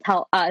guys to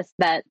tell us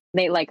that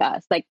they like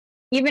us. Like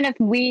even if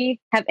we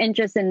have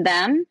interest in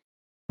them,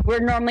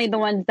 we're normally the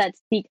ones that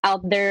seek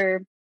out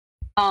their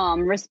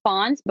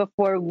response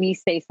before we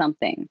say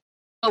something.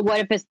 But what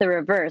if it's the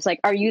reverse? Like,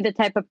 are you the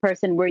type of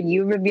person where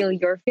you reveal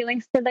your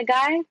feelings to the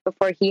guy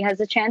before he has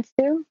a chance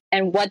to?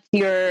 And what's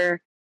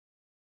your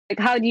like?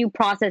 How do you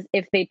process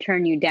if they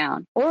turn you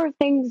down, or if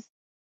things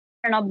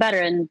turn out better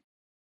and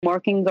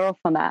working girl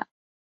from that?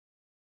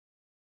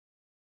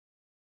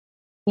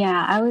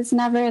 Yeah, I was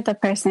never the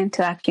person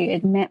to actually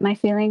admit my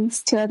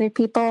feelings to other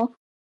people.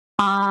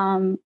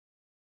 There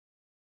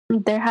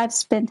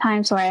has been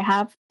times where I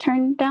have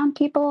turned down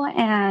people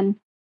and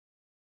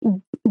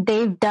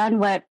they've done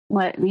what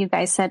you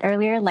guys said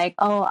earlier, like,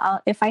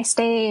 if I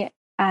stay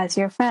as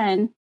your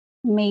friend,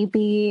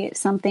 maybe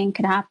something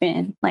could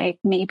happen. Like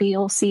maybe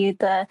you'll see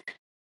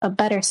a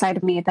better side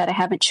of me that I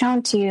haven't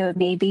shown to you.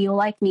 Maybe you'll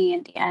like me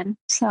in the end.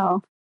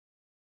 So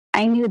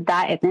I knew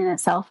that in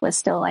itself was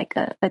still like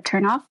a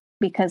turnoff,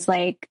 because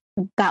like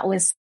that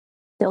was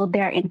still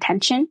their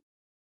intention,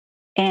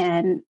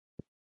 and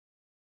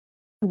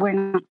we're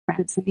not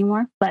friends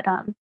anymore. But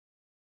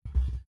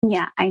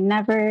yeah, I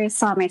never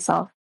saw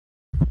myself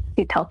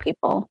to tell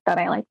people that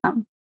I like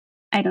them.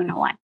 I don't know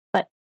why,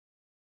 but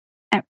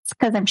it's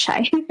because I'm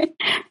shy. I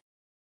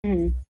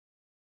understand.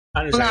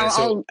 Now,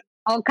 So,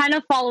 I'll kind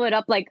of follow it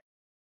up. Like,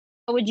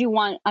 how would you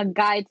want a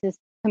guy to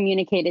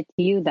communicate it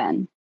to you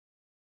then?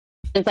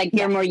 It's like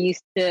you're more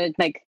used to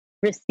like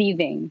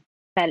receiving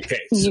that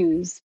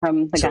news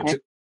from the guy.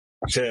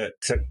 To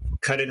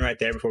cut in right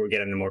there before we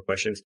get into more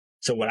questions.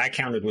 So what I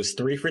counted was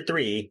 3 for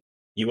 3.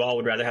 You all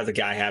would rather have the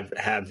guy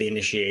have the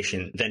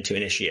initiation than to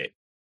initiate.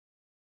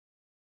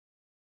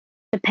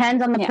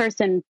 Depends on the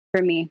person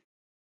for me.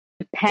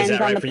 Depends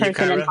right on the for you,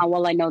 person and Kyra? how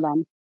well I know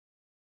them.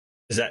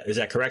 Is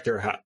that correct, or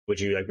how would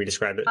you like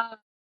re-describe it?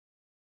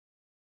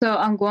 So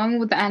I'm going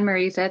with the Anne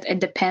Marie said. It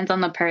depends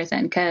on the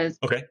person, because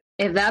Okay.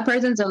 if that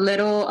person's a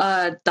little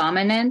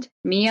dominant,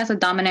 me as a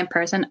dominant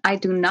person, I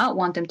do not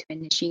want them to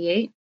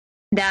initiate.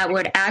 That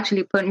would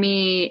actually put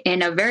me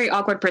in a very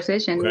awkward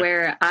position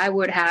where I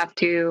would have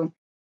to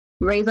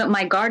raise up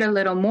my guard a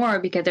little more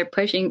because they're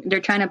trying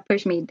to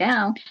push me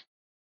down.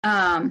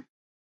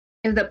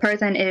 If the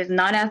person is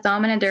not as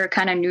dominant, they're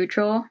kind of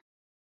neutral.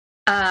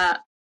 I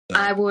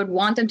would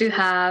want them to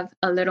have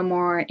a little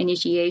more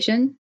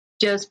initiation,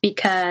 just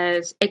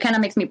because it kind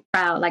of makes me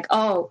proud. Like,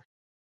 oh,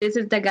 this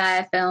is the guy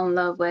I fell in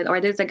love with, or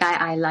this is the guy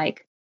I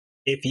like.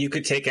 If you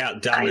could take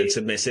out dominant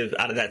submissive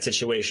out of that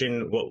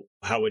situation,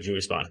 how would you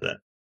respond to that?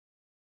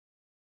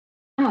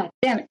 Oh,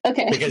 damn it.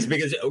 Okay. Because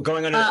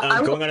going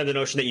under the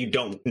notion that you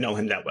don't know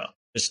him that well.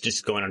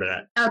 Just going under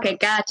that. Okay,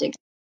 gotcha.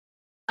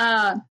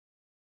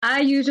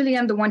 I usually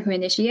am the one who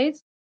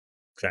initiates.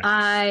 Okay.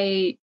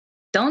 I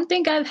don't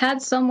think I've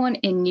had someone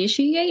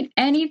initiate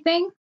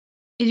anything.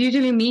 It's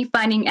usually me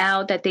finding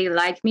out that they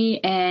like me,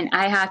 and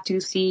I have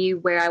to see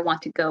where I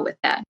want to go with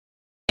that.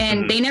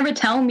 And they never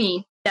tell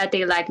me that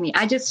they like me.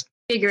 I just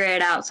figure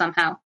it out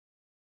somehow.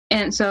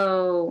 And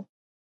so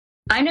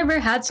I never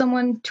had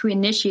someone to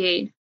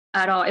initiate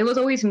at all. It was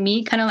always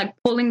me kind of like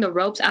pulling the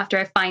ropes after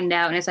I find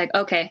out. And it's like,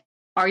 okay,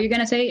 are you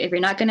going to say? If you're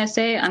not going to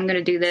say, I'm going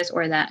to do this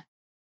or that.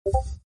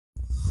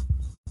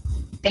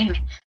 Damn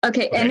it.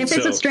 Okay, and if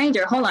it's a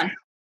stranger, hold on.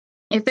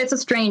 If it's a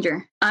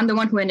stranger, I'm the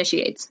one who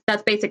initiates.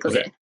 That's basically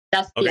it.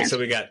 That's the okay. end. So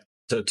we got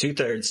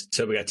 2/3.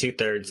 So we got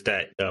 2/3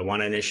 that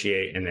want to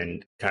initiate, and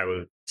then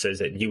Kairu says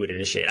that you would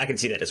initiate. I can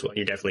see that as well.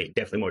 You're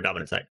definitely more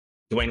dominant side.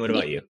 Dwayne, what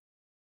about you?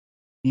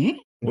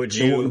 Would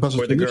you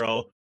or the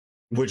girl?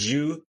 Would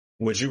you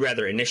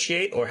rather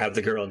initiate or have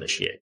the girl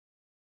initiate?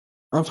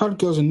 I've had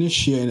girls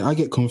initiate, and I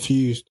get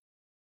confused.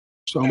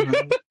 So I'm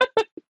like,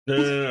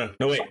 No.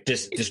 Wait,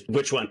 just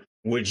which one?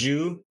 Would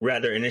you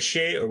rather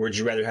initiate or would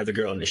you rather have the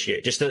girl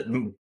initiate? Just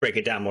to break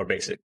it down more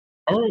basic.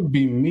 I would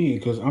be me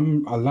because I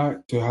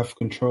like to have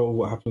control of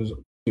what happens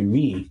to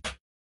me.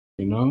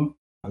 You know,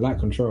 I like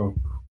control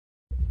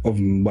of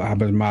what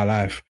happens in my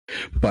life.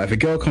 But if a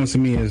girl comes to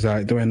me and is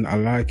like, "Dwayne, I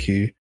like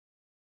you,"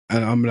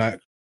 and I'm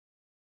like,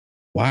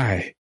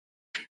 "Why?"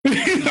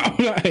 I'm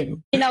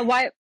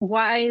like,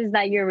 why is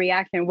that your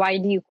reaction? Why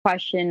do you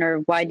question, or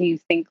why do you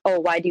think, oh,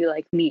 why do you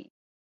like me?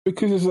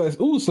 because it's like,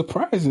 oh,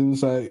 surprising.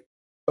 It's like,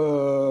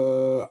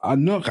 I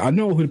know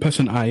who the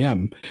person I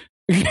am.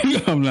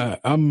 I'm like,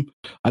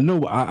 I know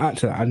what I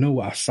act like. I know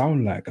what I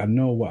sound like. I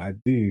know what I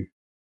do.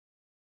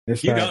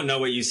 It's you like, don't know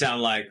what you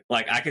sound like.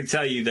 Like, I can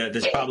tell you that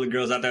there's probably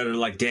girls out there that are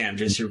like, damn,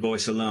 just your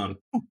voice alone.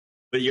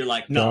 But you're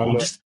like, no,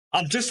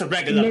 I'm just a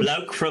regular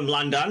bloke from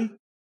London.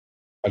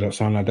 I don't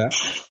sound like that,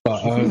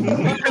 but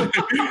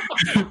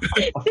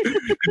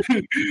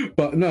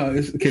but no,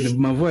 it's okay.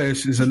 My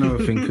voice is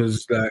another thing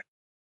because like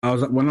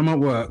when I'm at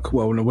work.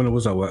 Well, when I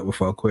was at work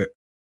before I quit,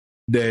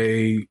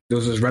 there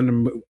was this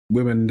random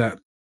women that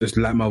just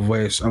like my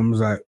voice. I was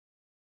like,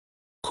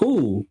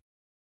 cool,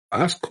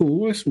 that's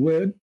cool. It's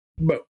weird,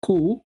 but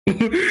cool.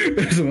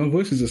 So my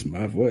voice is just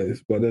my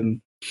voice. But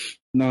then,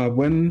 no,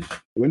 when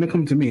they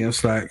come to me,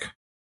 it's like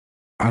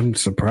I'm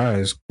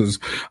surprised because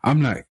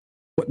I'm like.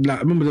 Like,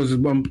 I remember there was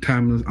one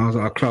time I was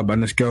at a club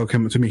and this girl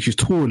came up to me. She's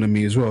taller than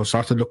me as well, so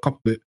I had to look up a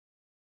bit.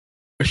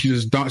 She's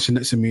just dancing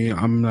next to me.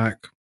 I'm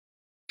like,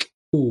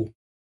 cool.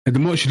 And the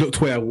moment she looked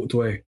away, I walked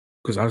away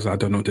because I was like, I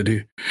don't know what to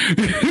do.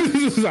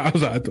 I was like,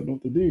 I don't know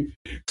what to do.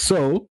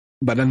 So,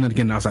 but then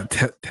again, I was like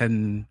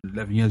 10,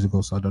 11 years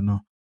ago, so I don't know.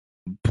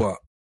 But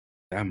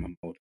damn, I'm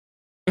old.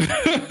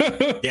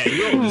 Yeah,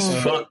 you're old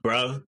as fuck,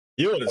 bro.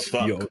 You're old as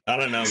fuck. I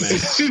don't know,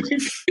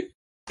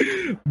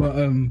 man. But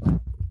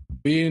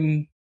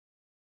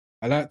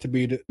I like to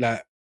be,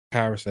 like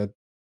Kara said,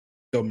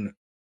 dominant.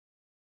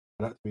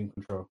 I like to be in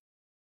control.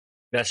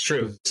 That's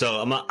true. So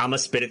I'm gonna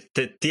spit it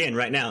to the end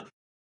right now.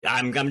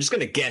 I'm just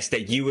gonna guess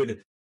that you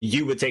would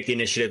take the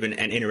initiative and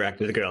interact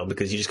with the girl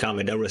because you just call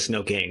me no risk,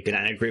 no gain. Can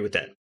I agree with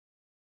that?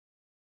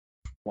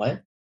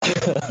 What?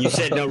 You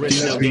said no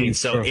risk, no gain.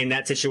 So in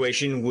that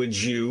situation,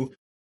 would you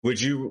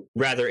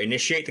rather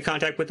initiate the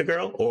contact with the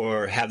girl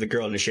or have the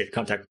girl initiate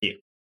contact with you?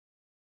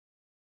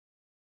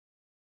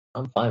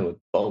 I'm fine with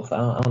both.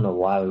 I don't know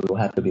why it will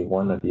have to be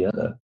one or the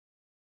other.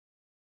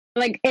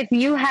 Like, if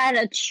you had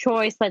a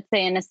choice, let's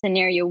say in a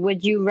scenario,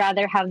 would you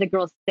rather have the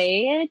girl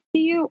say it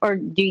to you, or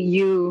do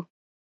you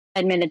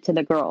admit it to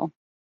the girl?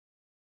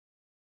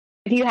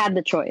 If you had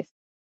the choice.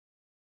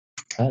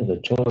 I have the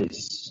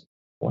choice.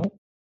 What?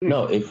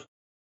 No, if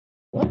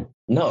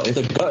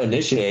the girl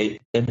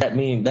initiate, then that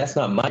means that's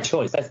not my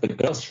choice. That's the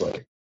girl's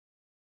choice.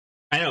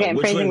 I know. Okay,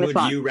 which one would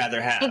you rather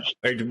have?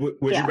 Or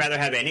would you rather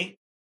have any?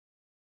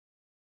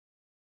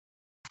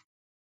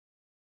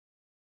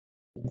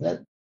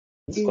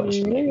 This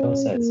question makes no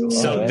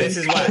sense. So this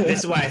is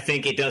why I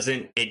think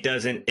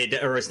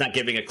it's not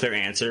giving a clear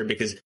answer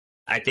because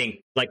I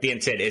think, like the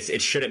end said,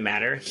 it shouldn't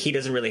matter. He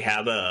doesn't really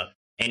have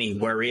any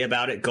worry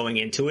about it going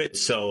into it,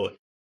 so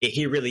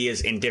he really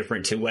is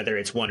indifferent to whether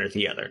it's one or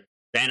the other.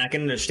 And I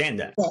can understand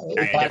that. Yeah,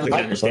 if I definitely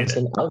like understand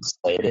person, that. I'll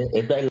say it.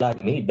 If they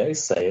like me, they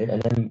say it,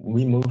 and then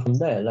we move from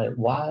there. Like,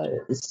 why?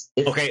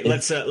 Okay,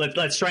 let's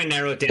try and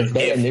narrow it down. If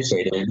they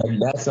initiated it,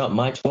 that's not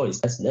my choice.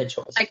 That's their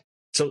choice. Like,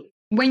 so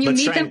when you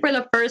meet them for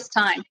the first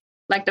time,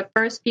 like the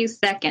first few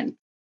seconds,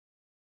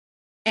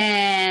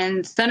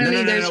 and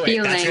suddenly there's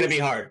feelings. That's going to be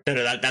hard.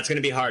 That's going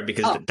to be hard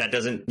because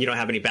you don't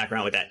have any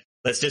background with that.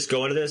 Let's just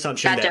go into the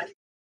assumption that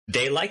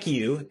they like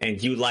you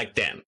and you like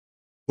them.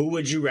 Who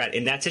would you rather,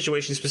 in that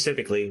situation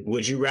specifically,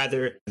 would you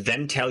rather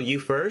them tell you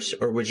first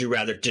or would you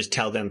rather just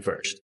tell them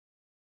first?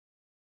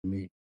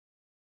 Me.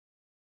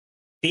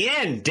 The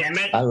end, damn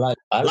it.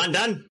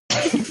 London.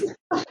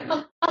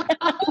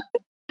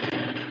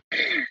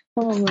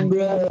 Oh my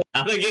god.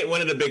 I'm going to get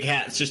one of the big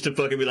hats just to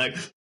fucking be like,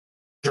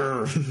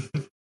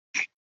 grr.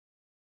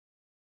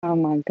 Oh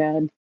my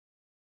god.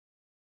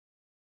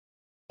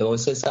 Or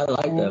since I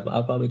like them,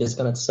 I'm probably just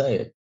gonna say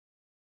it.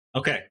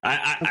 Okay,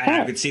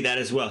 I could see that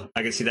as well.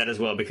 I could see that as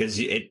well because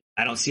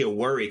I don't see a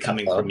worry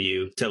coming from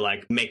you to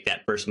like make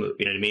that first move.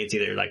 You know what I mean? It's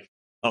either like,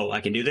 oh,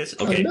 I can do this.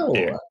 Okay,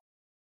 there.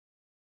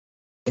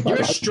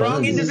 You're a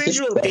strong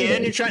individual,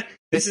 Dan. You're trying.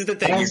 This is the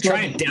thing. You're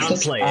trying to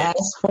downplay it.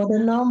 Ask for the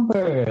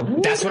number.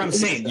 That's what I'm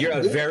saying. You're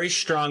a very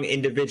strong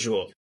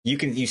individual.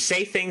 You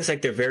say things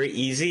like they're very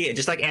easy, and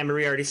just like Anne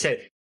Marie already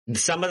said,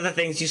 some of the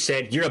things you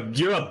said, you're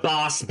a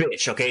boss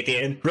bitch. Okay, at the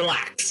end,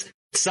 relax.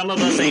 Some of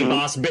us ain't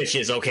boss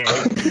bitches. Okay,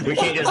 we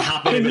can't just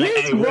hop in and be like,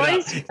 hey,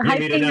 Royce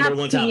hyping up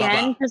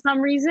Tien for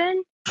some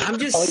reason? I'm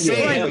just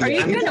saying. Are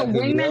you gonna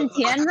wingman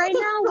Tien right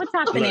now? What's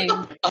happening?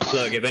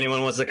 Look, if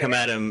anyone wants to come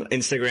at him,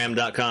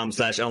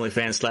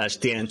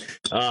 Instagram.com/onlyfans/Tien.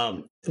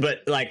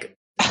 But like,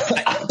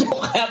 I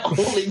don't have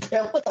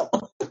OnlyFans. What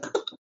the?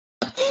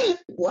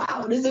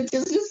 Wow, this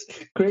just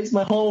creates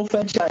my whole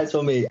franchise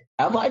for me.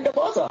 Am I the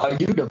boss or are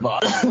you the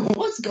boss?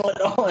 What's going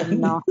on?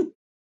 No.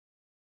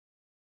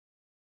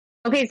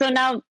 Okay, so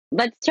now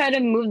let's try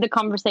to move the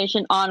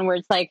conversation on where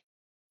it's like,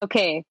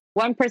 okay,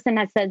 one person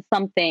has said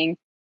something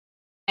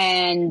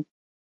and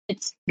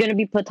it's going to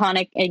be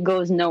platonic. It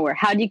goes nowhere.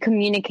 How do you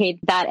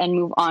communicate that and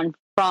move on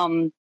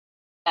from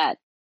that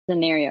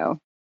scenario?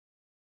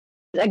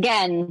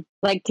 Again,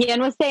 like Tien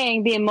was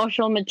saying, the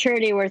emotional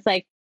maturity where it's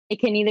like, it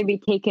can either be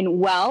taken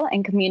well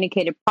and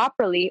communicated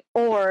properly,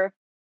 or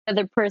the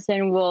other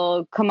person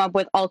will come up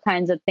with all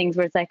kinds of things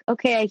where it's like,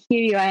 okay, I hear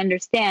you, I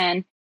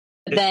understand.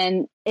 But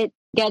then it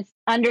gets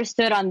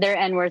understood on their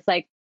end where it's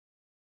like,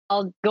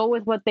 I'll go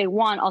with what they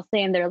want, I'll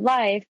stay in their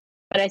life,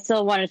 but I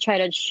still want to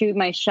try to shoot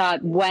my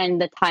shot when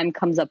the time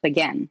comes up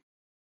again.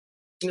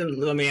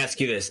 Let me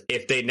ask you this.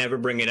 If they never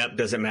bring it up,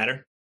 does it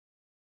matter?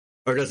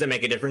 Or does it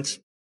make a difference?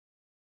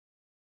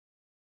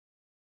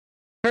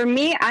 For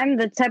me, I'm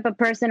the type of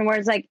person where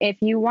it's like, if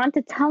you want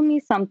to tell me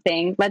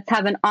something, let's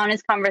have an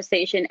honest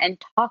conversation and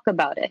talk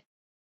about it.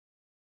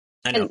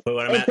 I know, but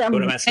what I'm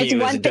asking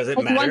you is, does it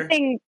matter? One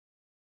thing,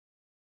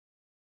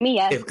 me,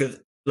 yes.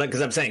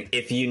 Because I'm saying,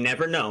 if you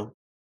never know,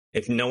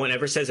 if no one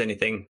ever says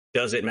anything,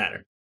 does it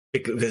matter?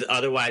 Because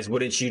otherwise,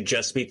 wouldn't you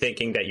just be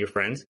thinking that you're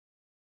friends?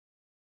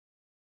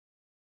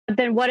 But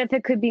then what if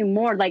it could be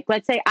more? Like,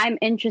 let's say I'm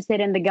interested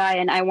in the guy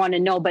and I want to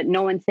know, but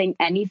no one's saying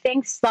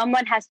anything.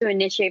 Someone has to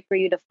initiate for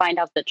you to find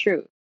out the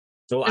truth.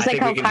 So just like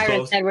how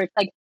Kyra said, where it's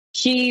like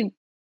she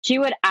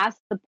would ask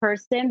the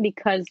person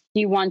because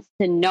she wants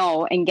to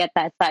know and get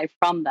that side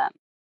from them.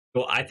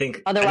 Well, I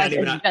think otherwise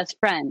it's just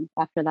friends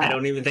after that. I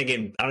don't even think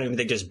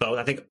just both.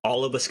 I think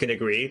all of us can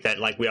agree that,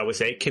 like we always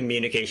say,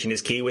 communication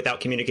is key. Without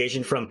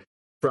communication from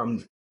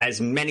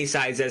as many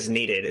sides as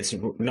needed,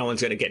 no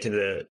one's going to get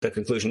to the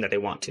conclusion that they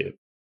want to.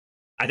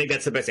 I think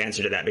that's the best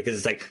answer to that, because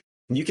it's like,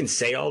 you can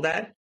say all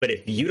that, but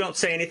if you don't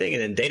say anything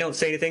and then they don't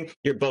say anything,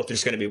 you're both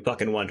just going to be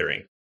fucking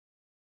wondering.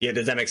 Yeah,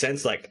 does that make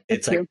sense? Like,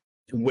 it's like,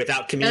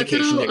 without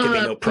communication, there could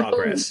be no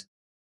progress.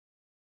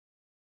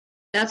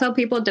 That's how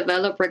people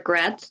develop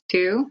regrets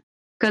too,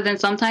 because then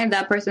sometimes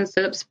that person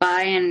slips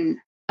by and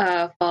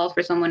falls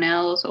for someone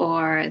else,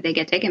 or they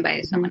get taken by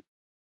someone.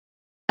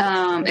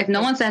 If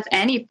no one says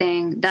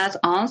anything, that's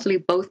honestly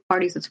both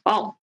parties'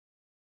 fault.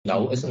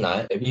 No, it's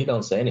not. If you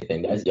don't say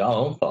anything, that's your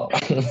own fault.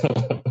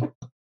 Then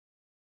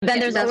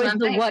there's always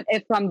the what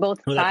if from both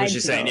sides. That's what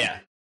you're saying, yeah.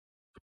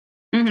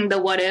 Mm-hmm,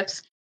 the what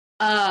ifs.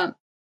 That's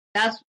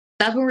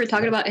when we're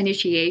talking about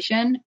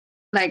initiation.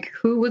 Like,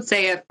 who would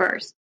say it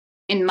first?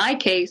 In my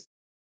case,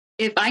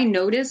 if I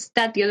notice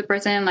that the other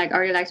person like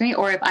already likes me,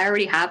 or if I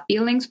already have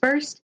feelings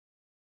first,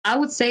 I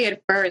would say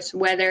it first,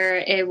 whether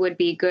it would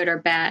be good or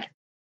bad.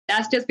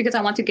 That's just because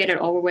I want to get it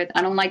over with.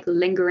 I don't like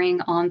lingering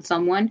on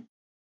someone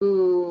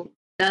who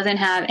doesn't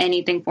have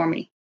anything for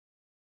me.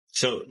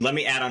 So let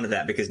me add on to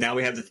that, because now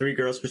we have the three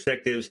girls'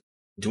 perspectives.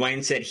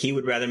 Dwayne said he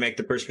would rather make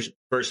the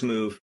first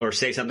move or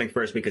say something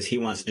first because he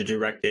wants to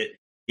direct it.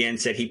 Yen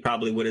said he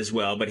probably would as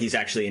well, but he's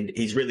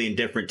really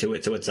indifferent to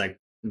it. So it's like,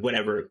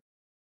 whatever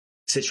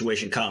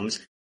situation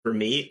comes. For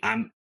me,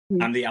 I'm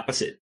the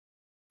opposite.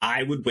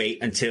 I would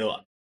wait until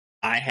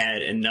I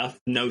had enough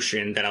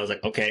notion that I was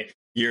like, okay,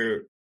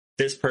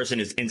 this person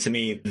is into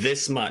me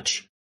this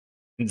much,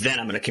 then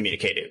I'm going to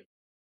communicate it.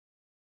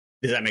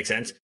 Does that make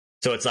sense?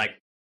 So it's like,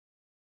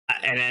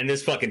 and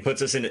this fucking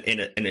puts us in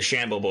a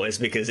shamble, boys,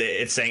 because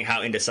it's saying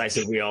how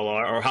indecisive we all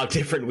are, or how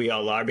different we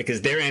all are,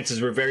 because their answers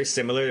were very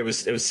similar. It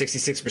was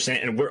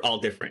 66%, and we're all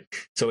different.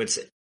 So it's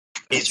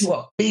you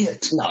a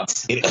bitch. No,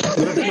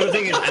 the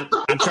thing is,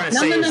 I'm trying to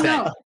say is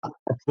that.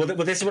 Well,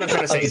 this is what I'm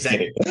trying to say is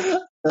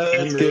that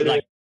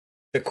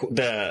like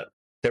the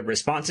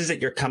responses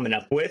that you're coming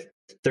up with,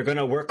 they're going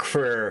to work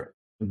for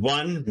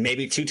one,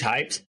 maybe two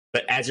types.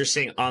 But as you're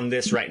seeing on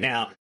this right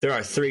now, there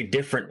are three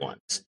different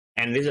ones,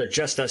 and these are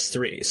just us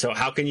three. So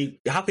how can you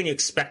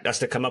expect us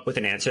to come up with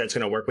an answer that's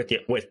going to work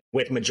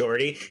with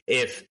majority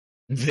if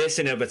this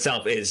in of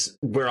itself is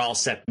we're all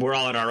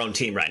on our own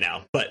team right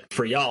now? But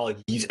for y'all,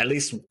 at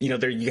least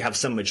there you have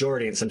some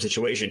majority in some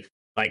situation.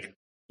 Like,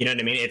 you know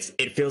what I mean?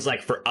 It feels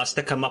like for us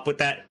to come up with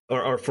that,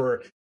 or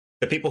for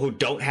the people who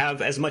don't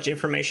have as much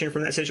information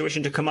from that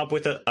situation to come up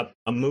with a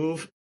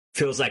move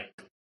feels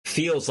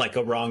like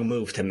a wrong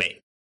move to make.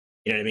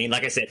 You know what I mean?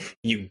 Like I said,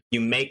 you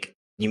make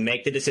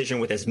the decision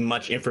with as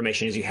much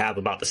information as you have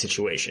about the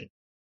situation.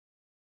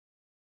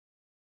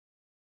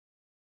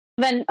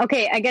 Then,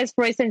 okay, I guess,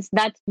 Roy, since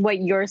that's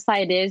what your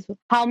side is,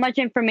 how much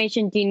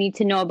information do you need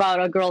to know about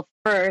a girl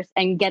first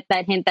and get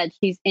that hint that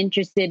she's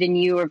interested in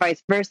you or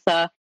vice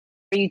versa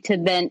for you to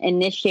then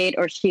initiate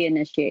or she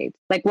initiates?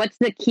 Like, what's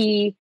the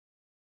key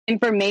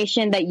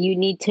information that you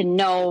need to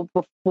know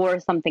before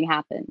something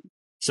happens?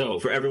 So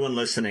for everyone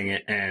listening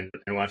and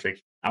watching,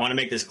 I want to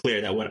make this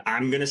clear that what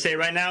I'm going to say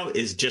right now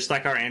is just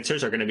like our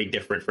answers are going to be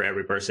different for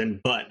every person,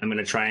 but I'm going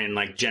to try and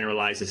like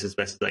generalize this as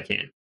best as I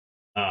can.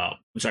 I'm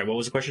sorry, what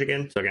was the question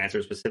again? So I can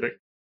answer specific.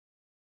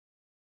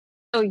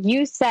 So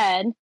you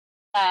said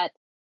that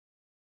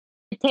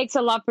it takes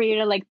a lot for you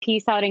to like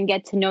piece out and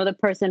get to know the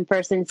person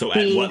first and So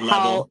see at what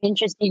how level?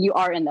 interested you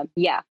are in them.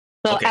 Yeah.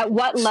 So Okay. at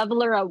what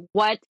level or at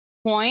what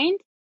point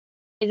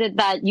is it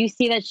that you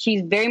see that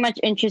she's very much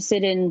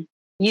interested in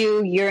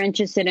you, you're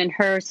interested in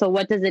her? So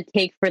what does it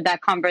take for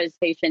that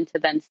conversation to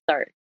then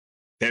start?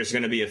 There's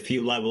going to be a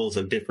few levels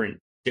of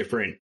different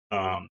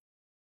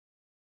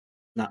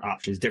not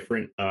options,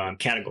 different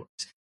categories.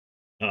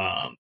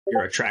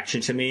 Your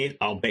attraction to me,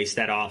 I'll base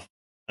that off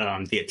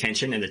the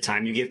attention and the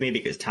time you give me,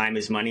 because time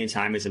is money and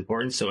time is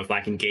important. So if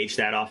I can gauge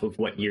that off of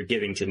what you're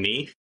giving to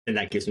me, then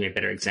that gives me a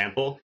better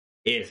example.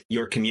 If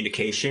your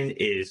communication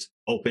is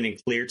open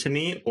and clear to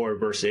me, or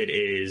versus it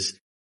is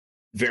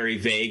very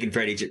vague and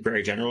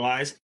very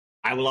generalized,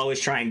 I will always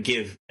try and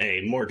give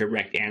a more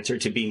direct answer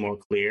to be more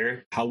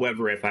clear.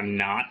 However, if I'm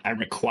not, I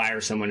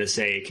require someone to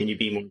say, "Can you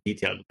be more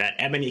detailed?" That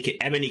Ebony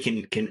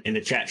can in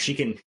the chat. She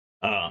can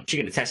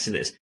attest to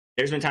this.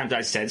 There's been times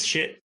I've said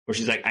shit where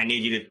she's like, "I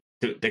need you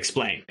to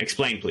explain,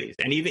 please."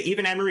 And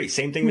even Anne Marie,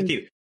 same thing with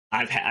you.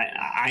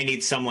 I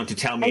need someone to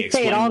tell me, I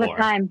explain say it all more.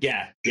 the time.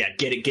 Yeah,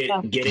 get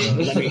it.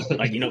 Let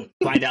me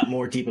find out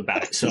more deep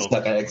about it. So It's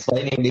like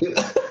explaining you.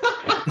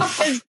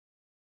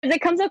 It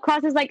comes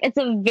across as like it's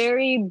a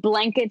very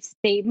blanket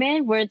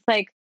statement where it's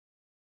like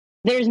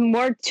there's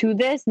more to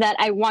this that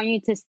I want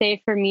you to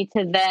say for me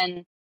to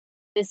then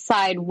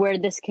decide where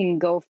this can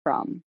go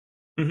from.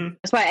 Mhm.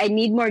 That's why I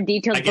need more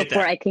details I get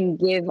before that. I can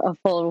give a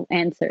full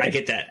answer. I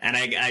get that. And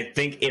I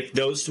think if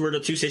those were the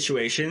two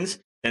situations,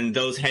 then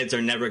those heads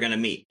are never going to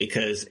meet,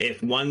 because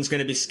if one's going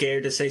to be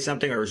scared to say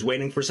something or is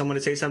waiting for someone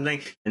to say something,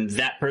 and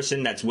that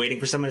person that's waiting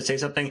for someone to say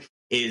something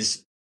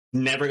is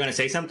never going to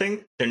say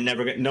something,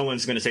 no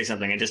one's going to say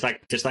something. And just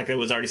like it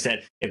was already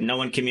said, if no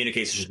one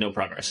communicates, there's no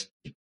progress.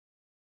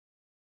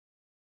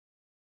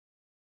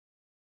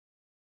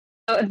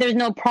 So if there's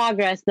no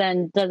progress,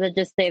 then does it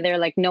just stay there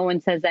like no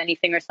one says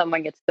anything or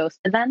someone gets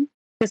ghosted then?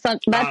 Because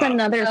that's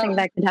another thing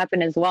that could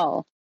happen as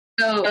well.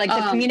 So, Like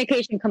the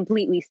communication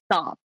completely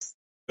stops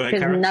Go ahead,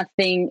 because Kara.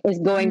 nothing is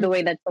going the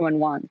way that someone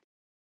wants.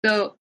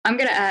 So I'm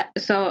gonna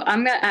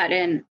add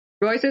in.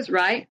 Royce is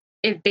right.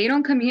 If they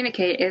don't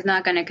communicate, it's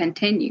not gonna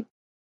continue.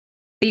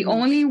 The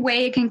only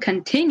way it can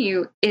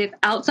continue if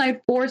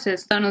outside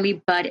forces suddenly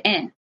butt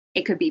in.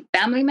 It could be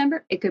family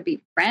member, it could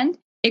be friend,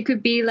 it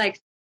could be like,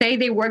 say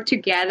they work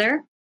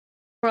together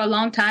for a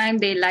long time,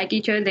 they like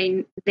each other,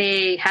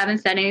 they haven't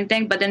said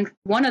anything, but then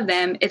one of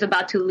them is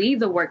about to leave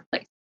the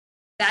workplace.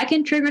 That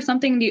can trigger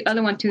something in the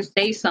other one to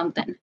say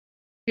something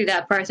to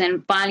that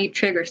person, finally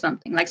trigger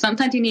something. Like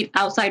sometimes you need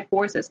outside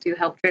forces to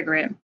help trigger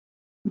it.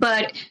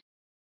 But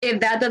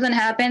if that doesn't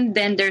happen,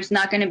 then there's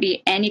not going to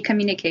be any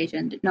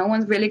communication. No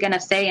one's really going to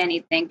say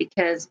anything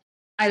because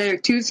either they're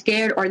too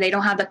scared or they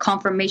don't have the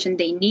confirmation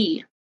they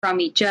need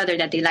from each other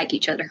that they like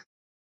each other.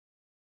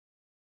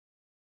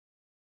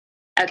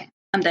 Okay,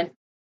 I'm done.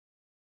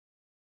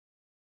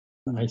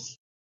 Nice.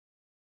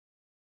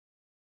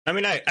 I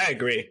mean, I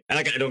agree,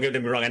 and don't get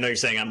me wrong. I know you're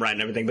saying I'm right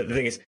and everything, but the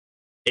thing is,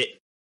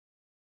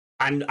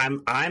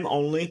 I'm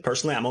only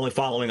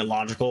following a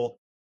logical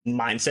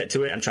mindset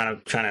to it. I'm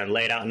trying to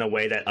lay it out in a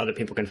way that other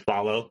people can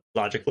follow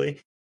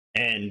logically,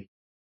 and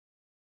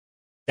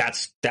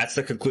that's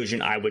the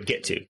conclusion I would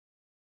get to.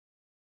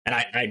 And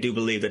I do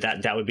believe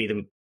that would be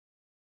the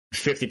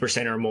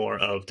 50% or more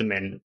of the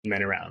men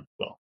around.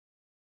 Well,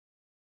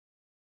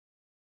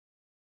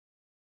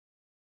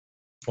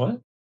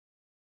 What?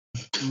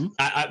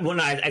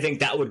 I think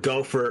that would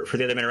go for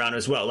the other men around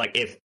as well. Like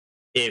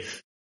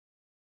if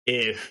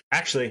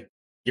actually,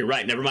 you're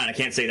right. Never mind. I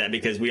can't say that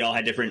because we all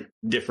had different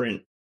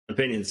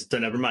opinions. So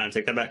never mind.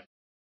 Take that back.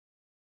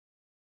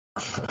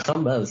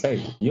 I'm about to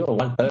say, you're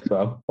 1/3,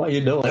 bro. What are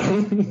you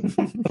doing?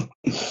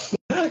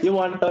 You're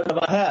 1/3 of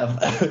a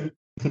half.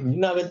 You're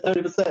not even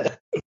 30%.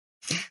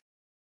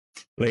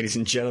 Ladies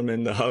and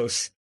gentlemen, the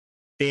host,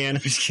 Dan.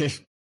 I'm just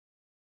kidding.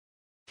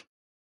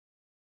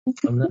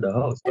 I'm not the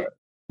host, but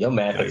your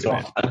math is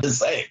wrong. I'm just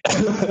saying.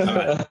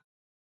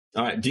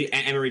 All right.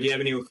 Anne-Marie, do you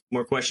have any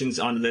more questions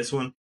on this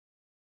one?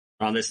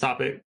 On this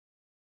topic?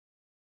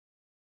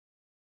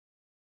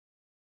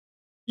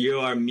 You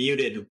are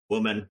muted,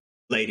 woman.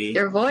 lady.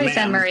 Your voice,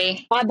 Ma'am.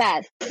 Anne-Marie. My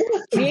bad.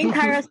 Me and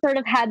Kyra sort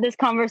of had this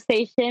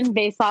conversation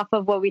based off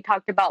of what we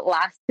talked about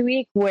last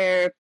week,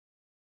 where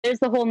there's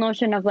the whole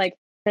notion of like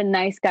the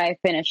nice guy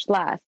finished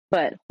last.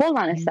 But hold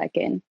on a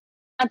second.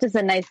 Not just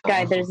a nice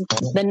guy, there's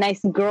the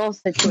nice girl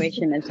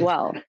situation as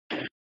well.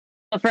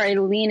 So for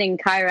Eileen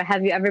and Kyra,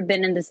 have you ever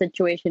been in the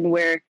situation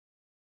where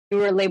you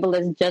were labeled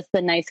as just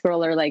the nice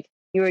girl, or like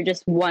you were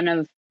just one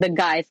of the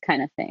guys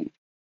kind of thing?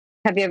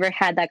 Have you ever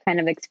had that kind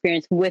of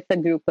experience with a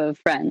group of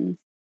friends?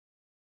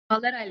 I'll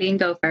let Eileen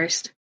go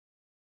first.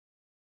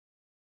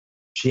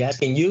 She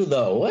asking you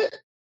though. What?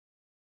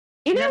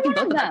 Either Yeah, one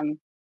both of of them.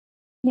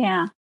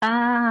 Yeah.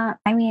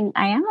 I mean,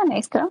 I am a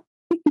nice girl.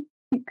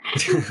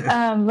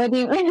 What do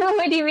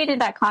you mean in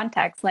that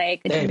context?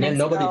 Like, Hey man, nice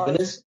nobody girls?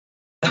 finished.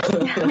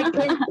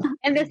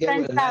 In the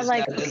sense that,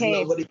 like,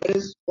 okay, Nobody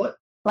finished. What?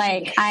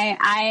 Like,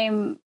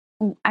 I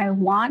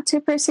want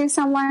to pursue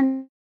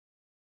someone.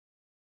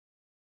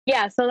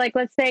 yeah. So, like,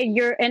 let's say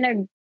you're in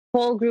a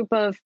whole group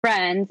of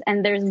friends,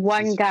 and there's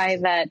one guy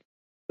that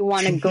you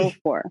want to go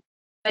for,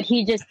 but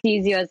he just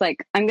sees you as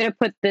like, I'm gonna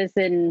put this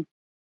in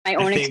my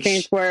own think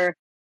experience where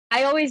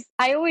I always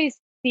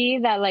see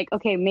that, like,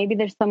 okay, maybe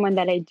there's someone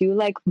that I do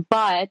like,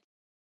 but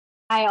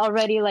I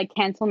already like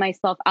cancel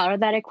myself out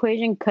of that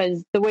equation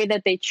because the way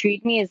that they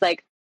treat me is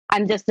like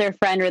I'm just their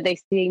friend, or they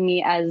see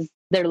me as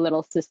their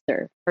little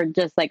sister, or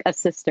just like a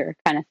sister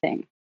kind of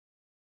thing.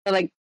 So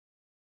like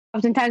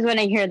oftentimes when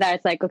I hear that,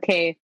 it's like,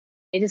 okay,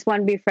 they just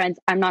want to be friends.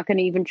 I'm not going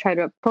to even try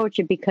to approach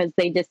it because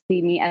they just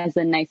see me as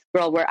a nice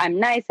girl where I'm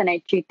nice and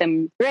I treat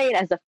them great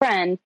as a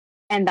friend,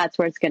 and that's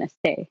where it's going to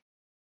stay.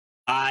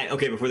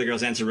 Okay, before the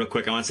girls answer real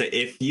quick, I want to say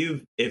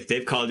if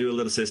they've called you a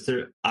little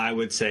sister, I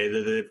would say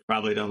that they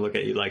probably don't look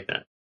at you like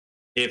that.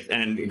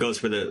 And it goes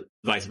for the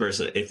vice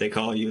versa. If they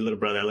call you a little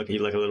brother, I look at you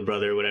like a little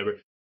brother or whatever,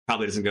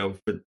 probably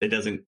it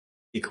doesn't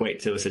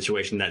equate to a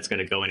situation that's going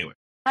to go anywhere.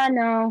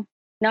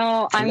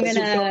 No, I'm gonna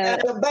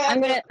step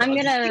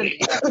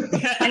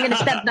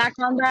back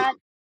on that.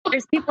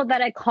 There's people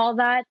that I call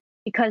that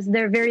because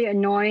they're very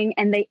annoying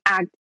and they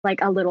act like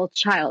a little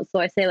child. So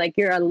I say like,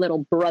 you're a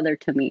little brother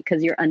to me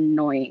because you're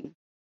annoying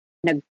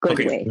in a good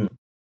way.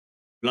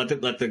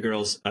 Let the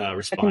girls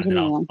respond,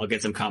 and I'll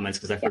get some comments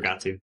because I forgot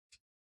to.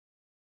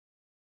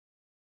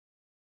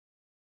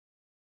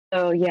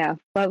 So yeah,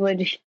 what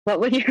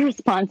would your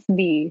response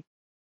be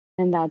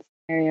in that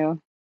scenario?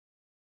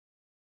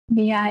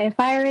 Yeah, if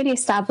I already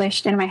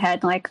established in my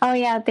head, like, oh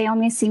yeah, they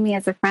only see me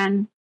as a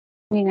friend,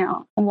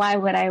 why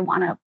would I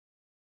want to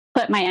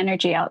put my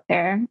energy out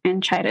there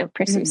and try to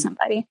pursue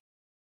somebody?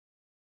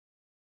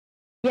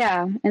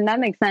 Yeah, and that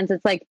makes sense.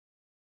 It's like,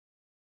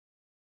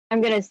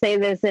 I'm going to say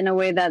this in a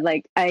way that,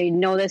 like, I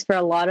know this for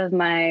a lot of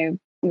my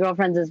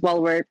girlfriends as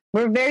well, where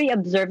we're very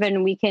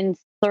observant. We can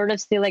sort of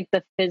see, like,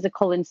 the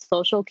physical and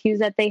social cues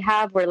that they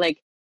have, where,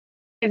 like,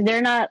 if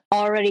they're not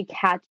already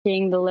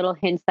catching the little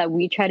hints that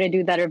we try to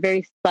do that are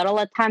very subtle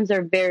at times,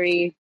 are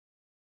very,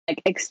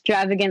 like,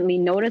 extravagantly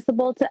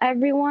noticeable to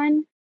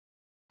everyone.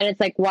 And it's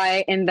like,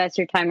 why invest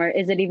your time, or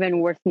is it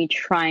even worth me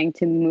trying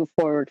to move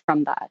forward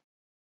from that?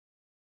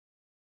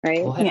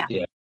 Right? Oh, yeah.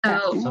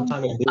 So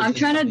I'm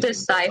trying to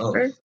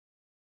decipher.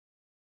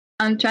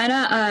 I'm trying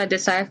to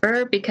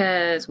decipher,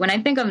 because when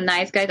I think of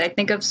nice guys, I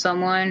think of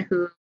someone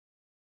who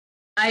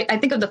I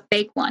think of the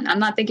fake one. I'm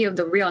not thinking of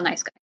the real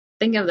nice guy. I'm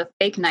thinking of the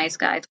fake nice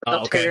guys with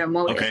ulterior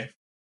motives. Okay.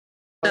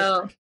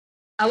 So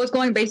I was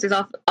going basis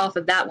off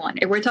of that one.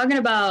 If we're talking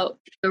about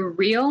the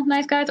real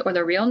nice guys or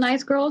the real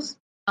nice girls,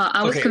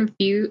 I was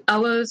confused. I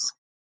was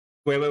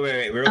wait,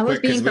 real I was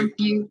quick, being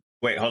confused.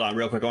 Wait, hold on,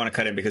 real quick. I want to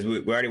cut in because we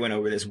already went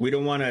over this. We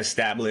don't want to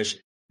establish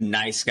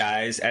nice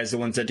guys as the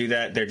ones that do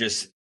that. They're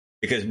just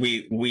because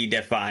we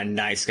define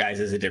nice guys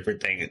as a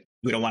different thing.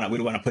 We don't want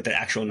to put the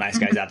actual nice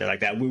guys out there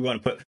like that.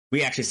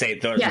 We actually say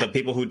the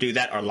people who do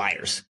that are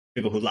liars.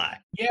 People who lie.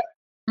 Yeah.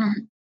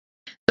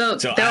 Mm-hmm.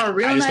 So there are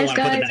real I just nice don't want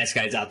to put the nice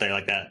guys out there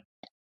like that.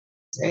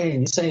 Hey,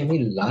 you saying we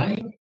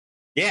lying?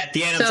 Yeah, at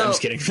the end, I'm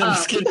just kidding. I'm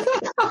just kidding.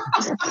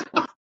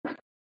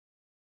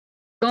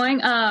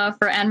 Going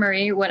for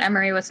Anne-Marie, what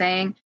Anne-Marie was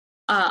saying,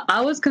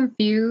 I was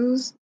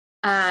confused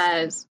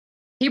as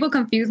people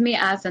confuse me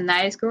as the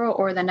nice girl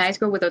or the nice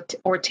girl with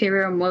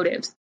ulterior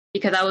motives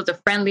because I was a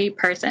friendly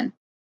person.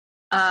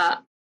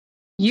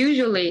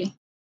 Usually,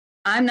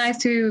 I'm nice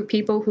to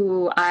people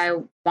who I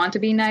want to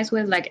be nice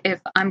with. Like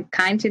if I'm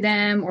kind to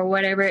them or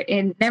whatever,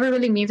 it never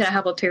really means that I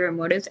have ulterior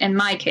motives. In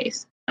my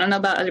case, I don't know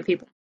about other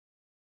people.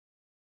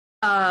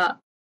 But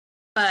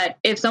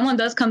if someone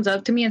comes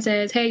up to me and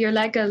says, "Hey, you're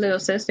like a little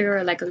sister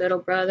or like a little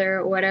brother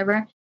or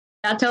whatever,"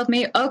 that tells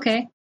me,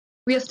 okay,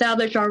 we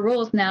established our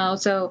rules now.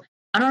 So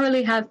I don't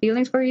really have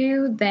feelings for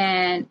you.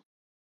 Then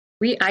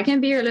I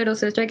can be your little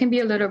sister. I can be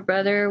your little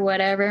brother,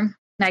 whatever.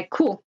 Like,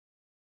 cool.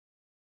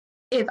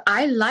 If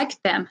I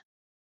like them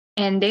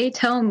and they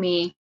tell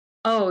me,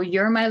 "Oh,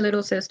 you're my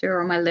little sister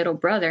or my little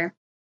brother,"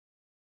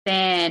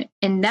 then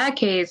in that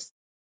case,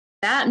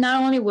 that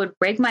not only would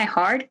break my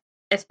heart,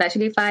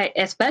 especially if I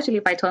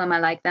told them I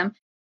like them,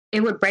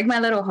 it would break my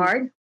little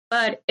heart,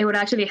 but it would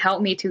actually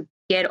help me to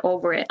get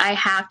over it. I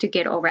have to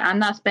get over it. I'm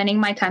not spending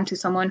my time to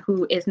someone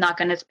who is not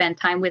going to spend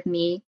time with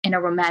me in a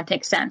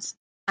romantic sense.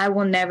 I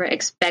will never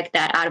expect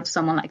that out of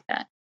someone like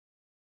that.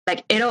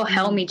 Like, it'll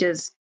help me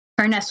just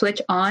turn that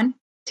switch on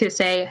to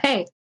say,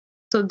 hey,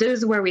 so this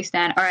is where we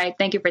stand. All right,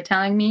 thank you for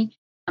telling me.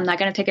 I'm not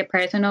going to take it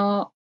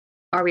personal.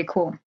 Are we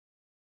cool?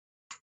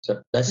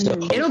 So that's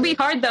the It'll be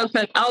hard, though,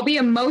 because I'll be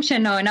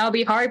emotional and I'll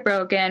be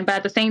heartbroken. But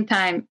at the same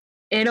time,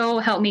 it'll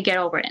help me get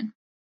over it.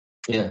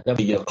 Yeah, that'll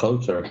be your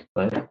closure,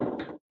 right?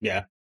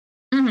 Yeah.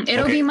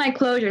 It'll be my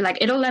closure. Like,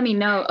 it'll let me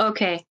know,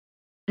 okay,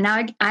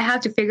 now I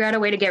have to figure out a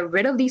way to get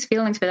rid of these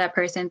feelings for that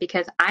person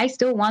because I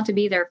still want to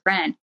be their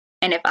friend.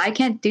 And if I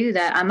can't do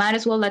that, I might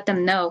as well let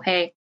them know,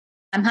 hey,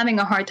 I'm having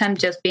a hard time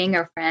just being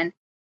your friend.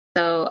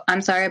 So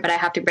I'm sorry, but I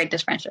have to break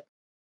this friendship.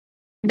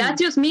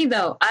 That's just me,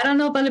 though. I don't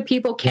know if other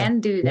people can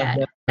do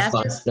that.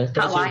 That's just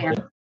how I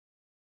am.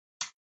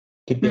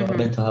 Keep your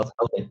mental health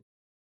healthy.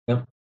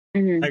 Yep. I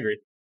agree.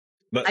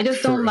 But I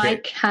just don't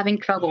like having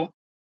trouble.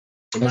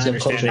 From my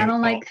understanding, I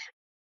don't like...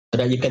 So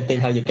that you can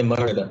think how you can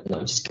murder them. No,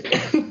 I'm just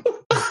kidding.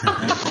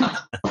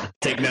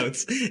 Take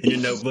notes in your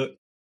notebook.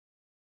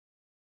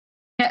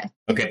 Yeah,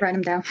 okay. Write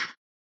them down.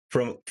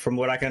 From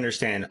what I can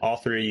understand, all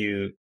three of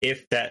you,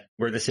 if that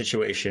were the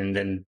situation,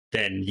 then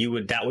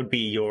that would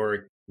be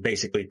your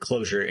basically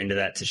closure into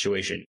that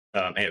situation.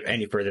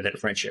 Any further than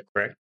friendship,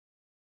 correct?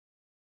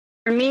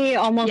 For me,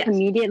 almost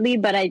immediately,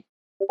 but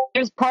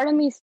there's part of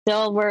me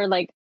still where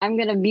like I'm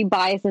gonna be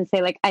biased and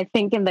say like I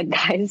think in the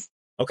guys'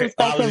 perspective.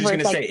 I was just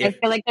gonna say, I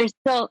feel like there's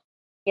still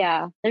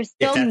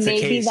that's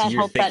maybe the case, that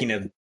you're hope thinking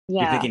that, of.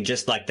 You're thinking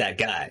just like that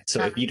guy.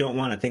 So if you don't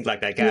want to think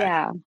like that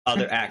guy,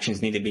 other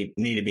actions need to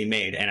be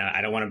made. And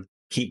I don't want to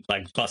keep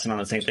like busting on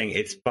the same thing.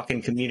 It's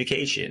fucking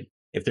communication.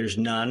 If there's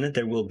none,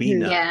 there will be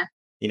none. Yeah.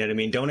 You know what I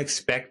mean? Don't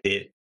expect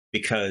it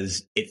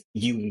because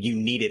you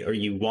need it or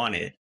you want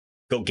it.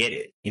 Go get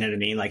it. You know what I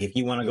mean? Like if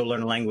you want to go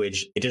learn a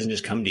language, it doesn't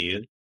just come to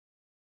you.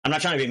 I'm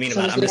not trying to be mean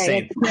about it. I'm just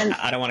saying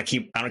I don't want to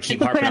keep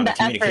harping on the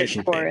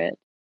communication thing.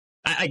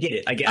 I get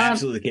it. I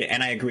absolutely get it.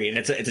 And I agree. And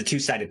it's a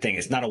two-sided thing.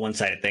 It's not a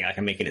one-sided thing like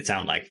I'm making it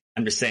sound like.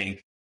 I'm just saying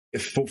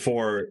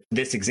for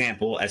this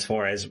example, as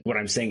far as what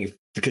I'm saying,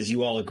 because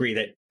you all agree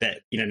that,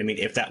 you know what I mean?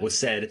 If that was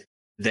said,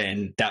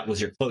 then that was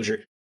your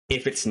closure.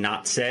 If it's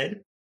not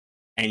said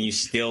and you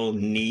still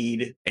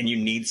need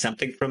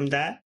something from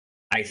that,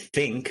 I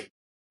think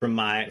from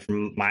my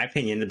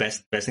opinion, the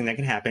best thing that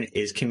can happen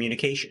is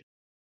communication.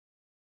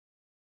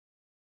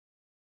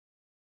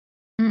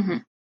 Mm-hmm.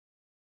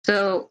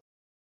 So,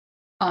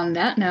 on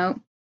that note,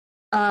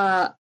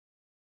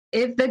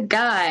 if the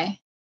guy,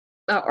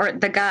 or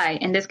the guy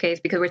in this case,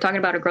 because we're talking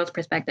about a girl's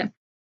perspective,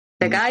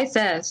 the guy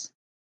says,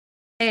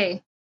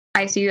 hey,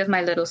 I see you as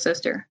my little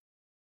sister.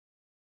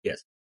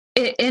 Yes.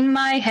 In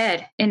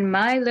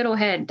my little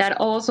head, that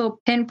also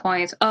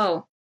pinpoints,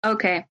 oh,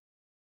 okay,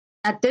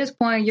 at this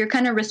point, you're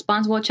kind of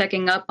responsible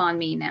checking up on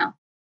me now.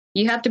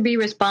 You have to be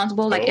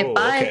responsible. Like if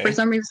I, for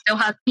some reason, still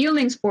have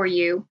feelings for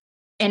you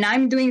and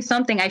I'm doing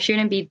something I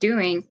shouldn't be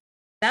doing,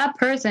 that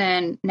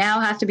person now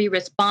has to be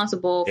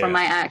responsible for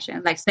my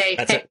action. Like say,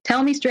 hey,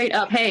 tell me straight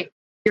up, hey,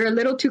 you're a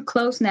little too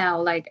close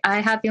now. Like I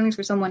have feelings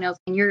for someone else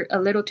and you're a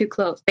little too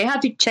close. They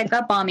have to check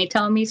up on me,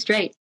 tell me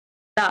straight.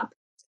 Stop.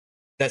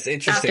 That's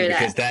interesting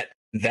because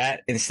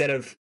that instead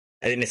of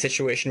in a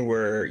situation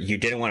where you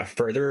didn't want to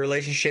further a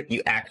relationship,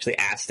 you actually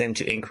asked them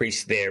to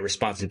increase their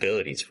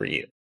responsibilities for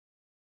you.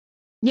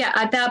 Yeah,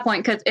 at that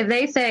point, because if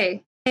they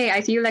say, hey,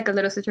 I see you like a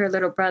little sister or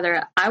little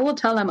brother, I will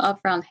tell them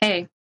upfront,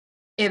 hey,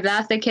 if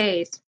that's the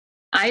case,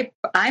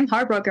 I'm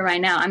heartbroken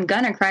right now. I'm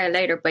going to cry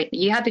later, but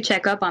you have to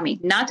check up on me.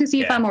 Not to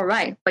see if I'm all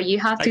right, but you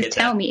have to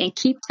tell me and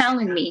keep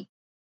telling me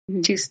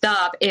to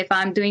stop if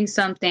I'm doing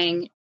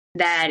something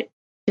that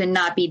should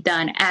not be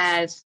done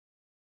as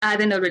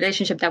in the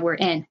relationship that we're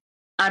in.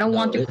 I don't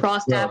want to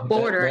cross that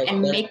border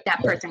and make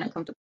that person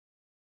uncomfortable.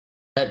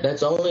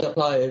 That's only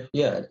applied if,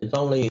 it's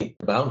only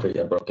the boundary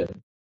are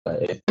broken.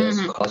 If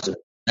it's causing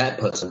that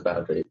person's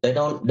boundary, they're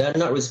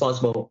not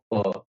responsible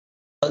for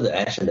other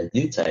action that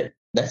you take.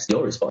 That's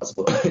your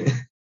responsibility.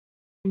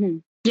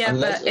 Yeah,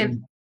 but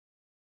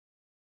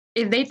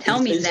if they tell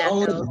me it's that,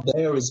 only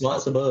their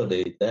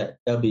responsibility.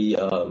 That'll be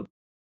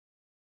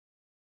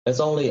that's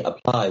only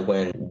applied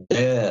when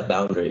their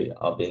boundary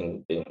are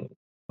being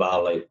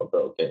violated or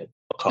broken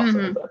or crossed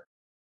over.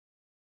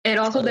 It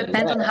also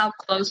depends on how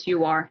close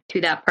you are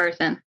to that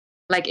person.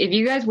 Like if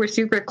you guys were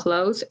super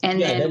close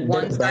and then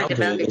one started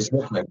developing, is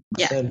different.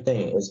 Same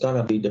thing. It's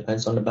gonna be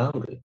depends on the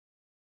boundary.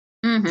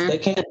 They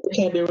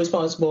can't be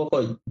responsible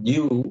for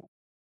you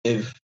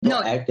if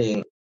you're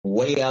acting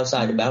way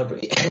outside the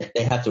boundary.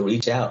 They have to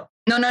reach out.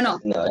 No.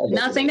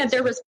 Not saying that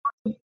they're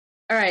responsible.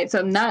 All right,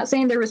 so not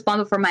saying they're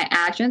responsible for my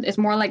actions. It's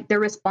more like they're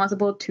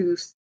responsible to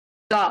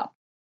stop.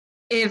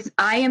 If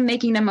I am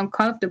making them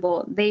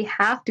uncomfortable, they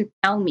have to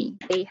tell me.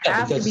 They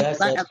have to be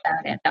blunt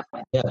about it at that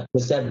point. Yeah,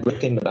 because that's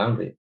breaking the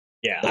boundary.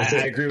 Yeah,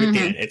 I agree with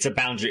Dan. It's a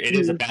boundary. It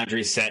is a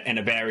boundary set and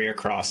a barrier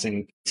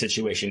crossing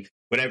situation.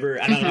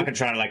 Whatever. I'm not going to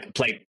try to like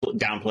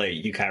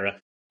downplay you, Kyra.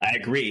 I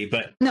agree,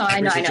 but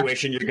every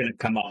situation you're going to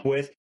come up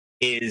with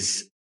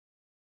is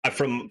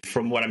from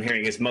what I'm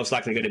hearing, is most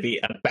likely going to be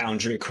a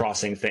boundary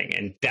crossing thing,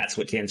 and that's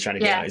what Tien's trying to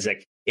get at. Is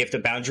like if the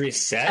boundary is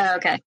set,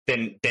 Okay.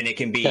 then it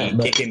can be Yeah,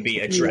 but- it can be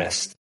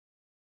addressed.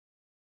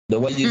 The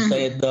way you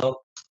say it,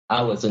 though,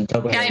 I was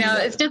interpreting. Yeah, I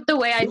know. It's just the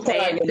way I You say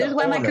find it. in This is the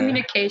why my corner.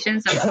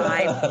 communications are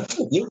 5.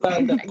 You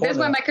find the This is why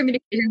corner. my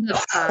communications are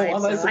 5. Why am I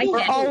So I supposed- We're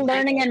can't. all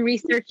learning and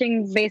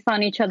researching based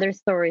on each other's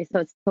stories, so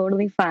it's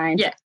totally fine.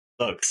 Yeah.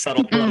 Look,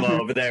 subtle promo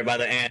over there by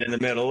the end in the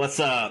middle. What's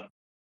up?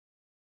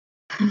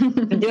 I'm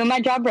doing my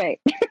job right.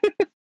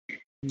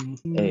 Hey,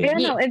 Yeah,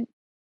 no, right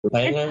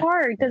it's here?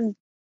 hard because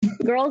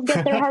girls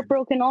get their heart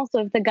broken also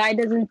if the guy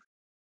doesn't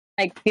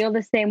like feel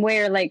the same way,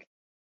 or like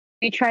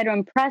we try to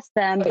impress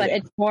them, but yeah.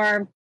 it's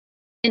more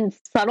in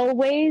subtle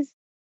ways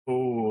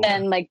Ooh.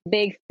 than like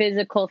big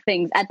physical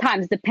things at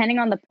times, depending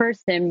on the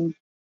person.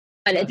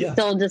 But it's Yeah.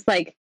 still just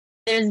like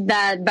there's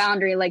that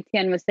boundary, like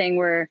Tien was saying,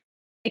 where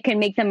it can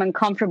make them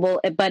uncomfortable,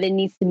 but it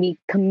needs to be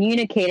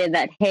communicated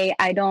that, hey,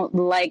 I don't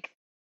like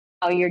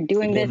how you're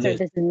doing this, or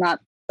this is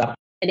not Stop.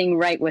 fitting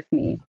right with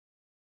me.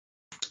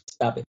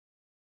 Stop it.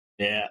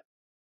 Yeah.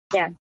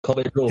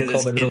 COVID rule. 'Cause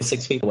it's- COVID rule. it's-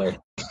 6 feet away.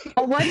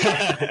 Oh, what?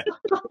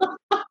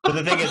 But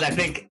the thing is,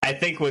 I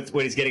think what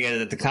he's getting at is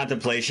that the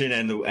contemplation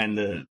and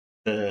the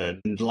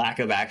lack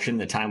of action,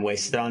 the time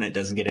wasted on it,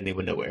 doesn't get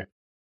anyone nowhere.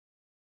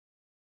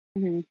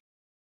 Mhm.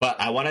 But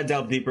I want to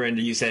delve deeper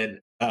into. You said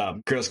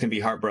girls can be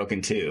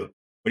heartbroken too.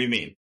 What do you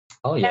mean?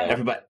 Oh yeah.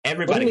 Everybody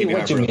What do you can be mean?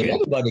 What you heartbroken. mean?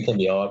 Everybody can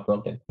be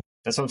heartbroken.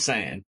 That's what I'm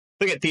saying.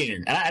 Look at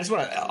Tien. And I just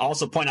want to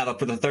also point out that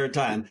for the third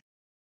time,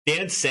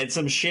 Dan said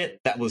some shit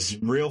that was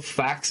real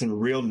facts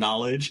and real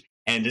knowledge,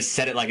 and just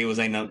said it like it was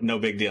no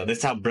big deal. This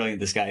is how brilliant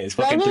this guy is.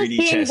 Fucking Well, 3D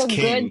seeing chess the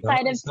king. good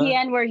side of It's not-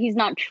 Tien where he's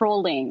not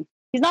trolling.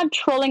 He's not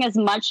trolling as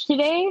much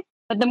today,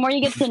 but the more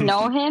you get to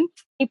know him,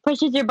 he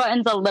pushes your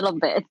buttons a little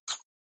bit.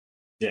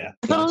 Yeah.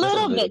 Just a Not just a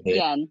little little bit, bit.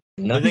 Tien.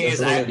 Not thing just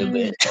is, a I- little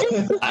bit.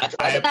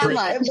 I That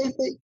much.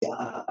 Everything.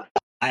 Yeah.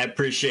 I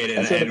appreciate it.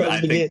 That's what And I'm I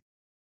supposed to think get.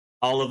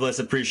 all of us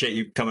appreciate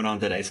you coming on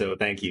today. So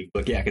thank you.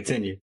 But yeah,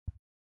 continue.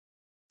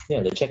 Yeah,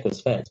 the check was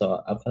fat,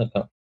 so I'm gonna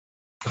come.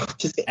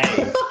 Just kidding.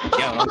 Hey,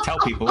 yo, don't tell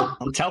people.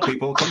 Don't tell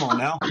people. Come on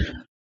now.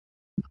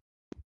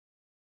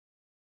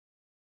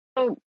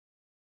 So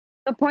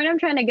the point I'm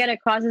trying to get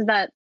across is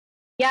that,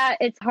 yeah,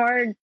 it's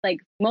hard, like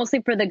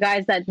mostly for the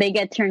guys that they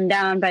get turned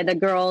down by the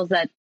girls,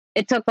 that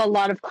it took a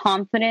lot of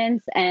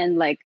confidence and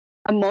like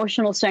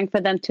emotional strength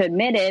for them to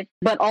admit it,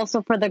 but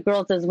also for the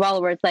girls as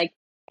well, where it's like,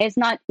 it's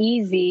not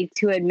easy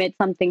to admit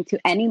something to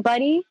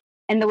anybody.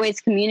 And the way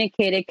it's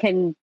communicated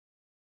can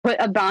put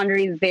a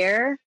boundary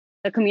there.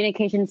 The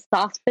communication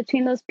stops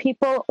between those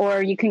people,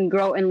 or you can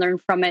grow and learn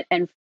from it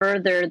and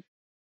further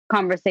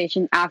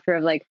conversation after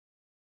of like,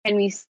 can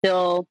we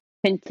still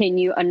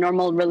continue a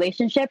normal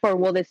relationship, or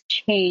will this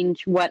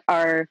change what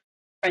our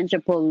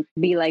friendship will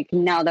be like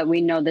now that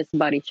we know this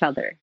about each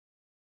other?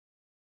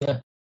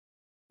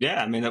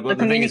 Yeah, I mean, the The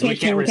thing is, we can't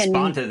communication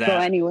respond to can go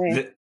that.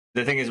 anyway.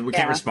 The thing is, we Yeah.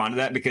 can't respond to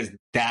that because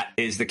that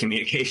is the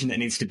communication that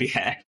needs to be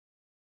had.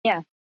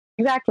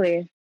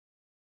 Exactly.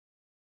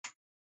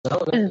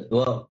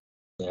 Well,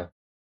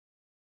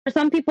 For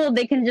some people,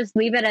 they can just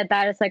leave it at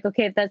that. It's like,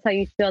 okay, if that's how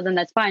you feel, then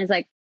that's fine. It's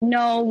like,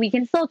 no, we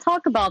can still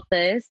talk about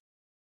this.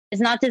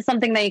 It's not just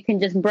something that you can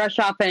just brush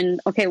off and,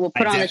 okay, we'll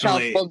put I it on the shelf.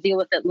 definitely- We'll deal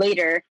with it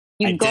later.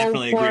 You I go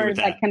definitely agree for with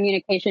that that.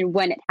 communication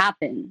when it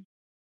happens.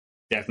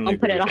 Definitely Don't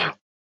put agree it with off.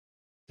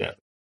 that. Yeah.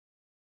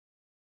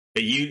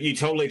 But you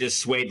totally just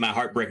swayed my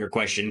heartbreaker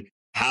question.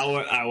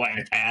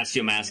 I asked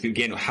you, I'm asking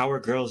again, how are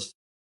girls,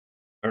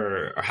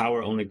 or how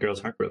are only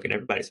girls heartbroken?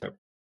 Everybody's heartbroken.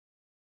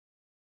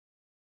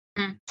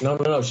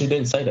 no. She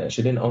didn't say that.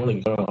 She didn't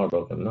only go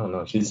heartbroken.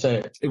 No. She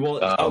said.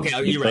 Well,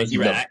 okay, you're right. because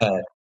You're of right. the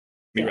past.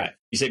 You're right.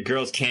 You said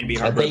girls can be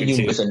I heartbroken think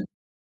you too. listen.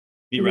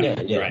 You're right.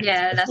 Yeah, You're right.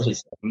 Yeah, That's what she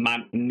said.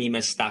 Mi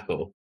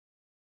mistako.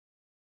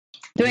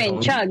 Dwayne,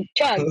 No. chug,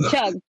 chug,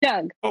 chug,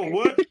 chug. Oh,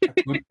 what?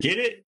 Get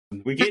it?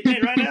 We getting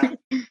it right now?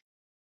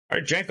 I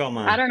drank all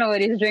mine. I don't know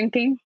what he's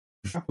drinking.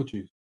 Apple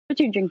juice. What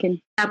you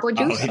drinking? Apple Oh,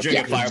 juice. he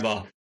drinking Yeah.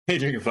 Fireball. He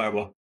drinking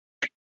Fireball.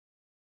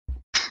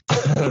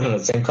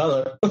 Same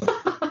color.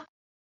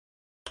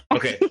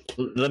 Okay,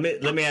 let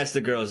me ask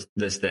the girls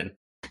this then.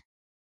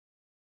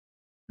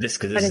 Because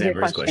What this is is your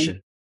Amber's question?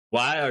 question.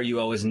 Why are you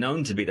always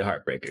known to be the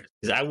heartbreaker?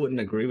 Because I wouldn't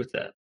agree with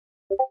that.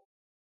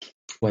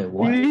 Wait,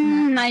 what?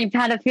 I've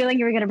had a feeling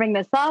you were going to bring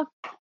this up.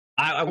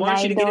 I want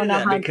I you to get don't into know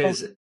that how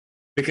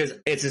because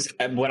it's just,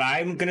 what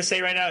I'm going to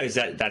say right now is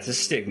that's a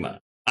stigma.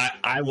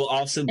 I will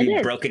also It be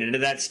is. broken into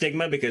that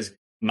stigma because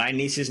my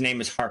niece's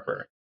name is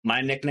Harper.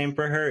 My nickname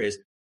for her is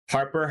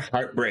Harper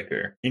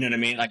Heartbreaker. You know what I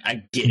mean? Like,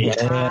 I get it.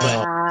 Yeah.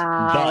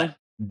 Wow.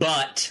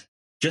 But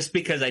just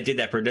because I did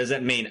that for her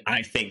doesn't mean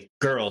I think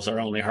girls are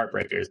only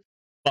heartbreakers.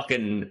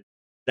 Fucking,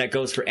 that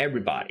goes for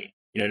everybody.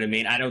 You know what I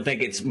mean? I don't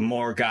think it's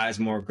more guys,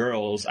 more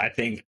girls. I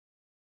think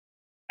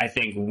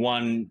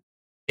one.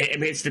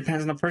 It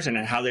depends on the person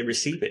and how they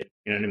receive it.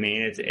 You know what I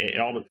mean? It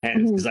all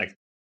depends. Because like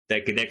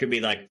there could be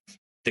like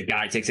the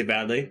guy takes it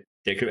badly.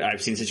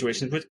 I've seen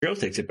situations where the girl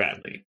takes it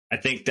badly. I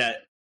think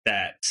that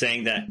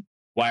saying that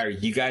why are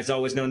you guys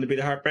always known to be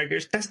the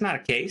heartbreakers? That's not a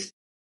case.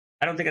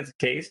 I don't think that's the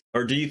case.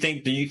 Or do you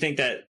think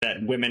that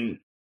women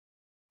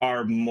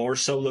are more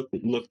so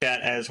looked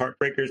at as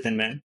heartbreakers than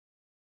men?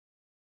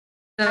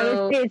 I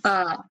So, would say it's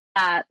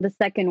the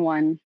second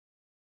one.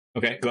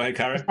 Okay, go ahead, The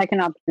Kara.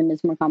 second option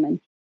is more common.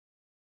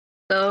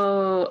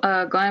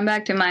 going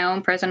back to my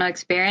own personal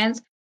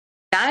experience,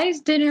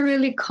 guys didn't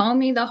really call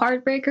me the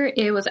heartbreaker.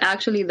 It was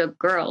actually the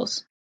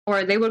girls,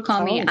 or they would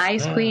call me Oh,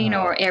 ice queen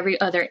or every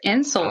other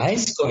insult.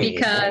 Ice queen.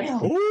 Because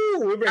Damn. Ooh,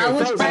 we're bringing I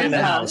was Frozen in friends the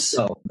with- house.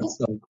 That's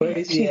some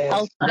crazy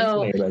ass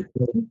Also- ice queen right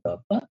there. What the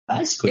fuck?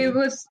 Ice queen.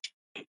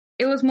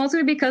 it was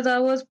mostly because I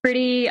was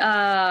pretty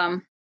I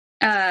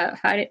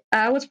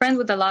was friends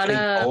with a lot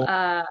Pretty cold.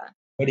 of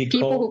Pretty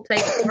people who cold. play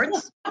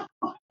sports.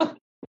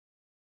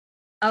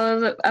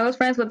 I was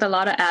friends with a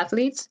lot of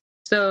athletes,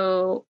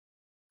 so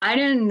I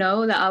didn't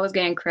know that I was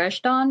getting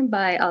crushed on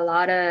by a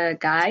lot of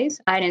guys.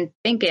 I didn't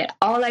think it.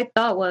 All I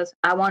thought was,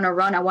 I want to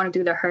run, I want to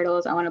do the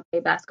hurdles, I want to play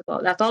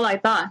basketball. That's all I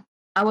thought.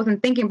 I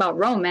wasn't thinking about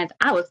romance.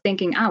 I was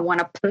thinking I want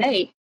to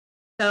play.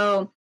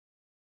 So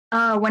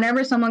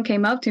whenever someone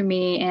came up to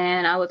me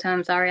and I would tell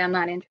them, sorry, I'm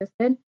not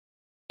interested,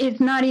 it's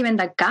not even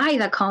the guy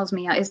that calls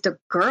me out. It's the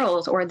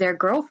girls or their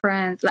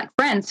girlfriends, like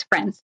friends.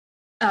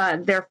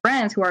 Their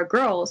friends who are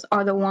girls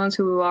are the ones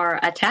who are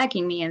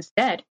attacking me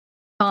instead,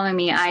 calling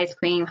me ice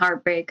queen,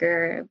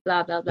 heartbreaker,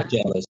 blah, blah, blah.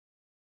 They're jealous.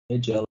 They're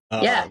jealous.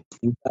 Yeah.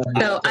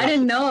 So I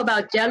didn't know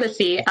about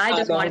jealousy. I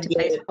just wanted to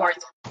play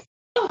sports.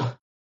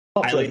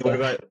 Eileen, what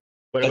about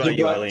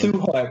you, Eileen? Too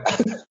hard.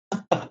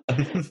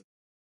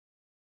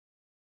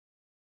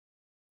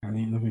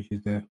 Eileen, let me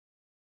she's there.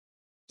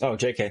 Oh,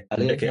 JK.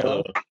 Eileen, JK,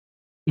 hello.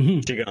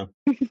 hello.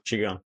 She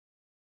gone.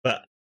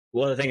 But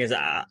the thing is,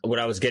 what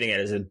I was getting at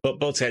is that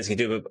both sides can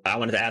do. But I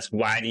wanted to ask,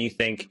 why do you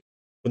think?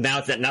 Well,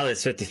 now that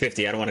it's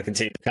 50-50, I don't want to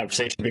continue the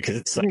conversation because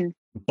it's like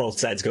both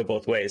sides go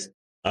both ways.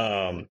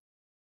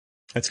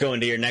 Let's go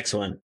into your next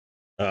one.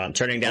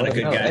 Turning down a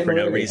good guy for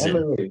no reason.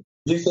 Emery,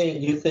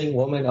 you think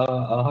women are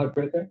a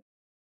heartbreaker?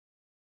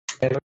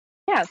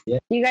 Yeah. Yeah.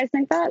 Do you guys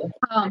think that?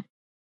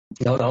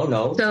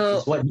 No. So,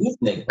 It's what you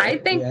think. I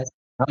right? think-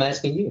 I'm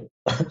asking you.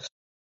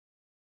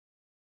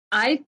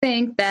 I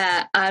think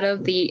that out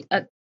of the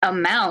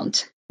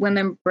amount,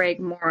 women break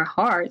more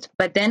hearts.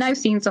 But then I've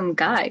seen some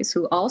guys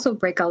who also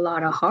break a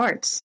lot of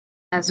hearts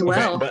as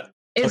well. Okay,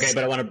 It's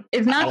but I want to.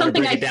 it's not wanna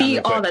something break I it down see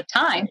real all quick. the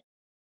time.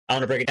 I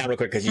want to break it down real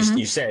quick because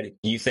you said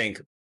you think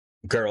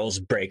girls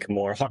break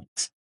more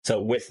hearts.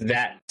 So with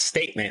that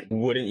statement,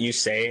 wouldn't you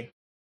say?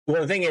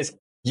 Well, the thing is,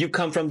 you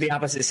come from the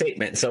opposite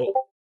statement. So,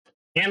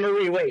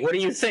 Anne-Marie, wait, what do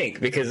you think?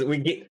 Because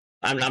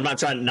I'm not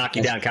trying to knock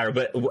you down, Kyra,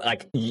 but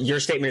like your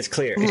statement is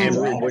clear.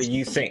 Anne-Marie, what do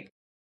you think?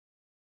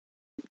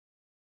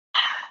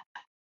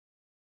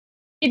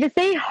 To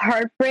say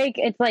heartbreak,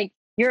 it's like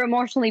you're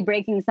emotionally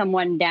breaking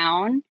someone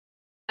down.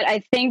 But I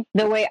think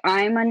the way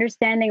I'm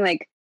understanding,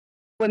 like,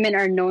 women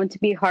are known to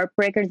be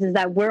heartbreakers is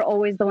that we're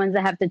always the ones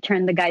that have to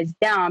turn the guys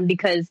down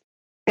because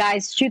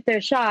guys shoot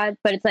their shot,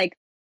 but it's like,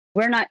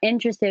 we're not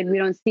interested. We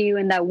don't see you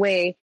in that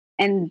way.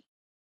 And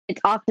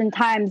it's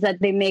oftentimes that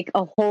they make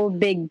a whole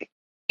big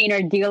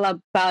deal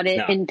about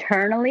it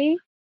internally.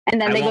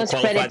 And then I they go won't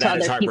spread qualify it to that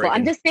as other people. I'm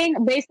heartbreaking. just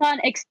saying, based on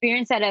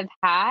experience that I've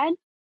had,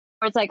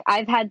 where it's like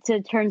I've had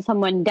to turn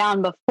someone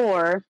down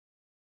before,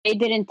 they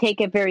didn't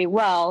take it very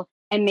well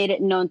and made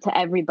it known to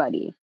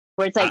everybody.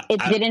 Where it's like, it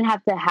didn't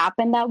have to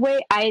happen that way.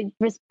 I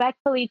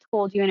respectfully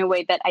told you in a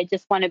way that I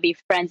just want to be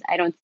friends. I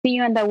don't see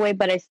you in that way,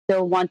 but I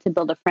still want to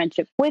build a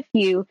friendship with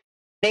you.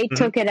 They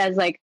took it as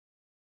like,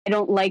 I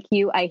don't like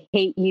you. I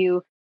hate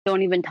you.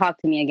 Don't even talk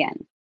to me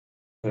again.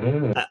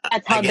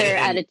 That's how their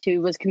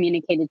attitude was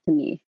communicated to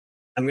me.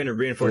 I'm going to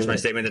reinforce my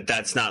statement that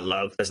that's not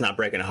love. That's not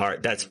breaking a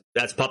heart. That's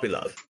puppy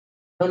love.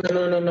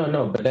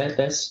 No. But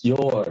that's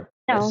your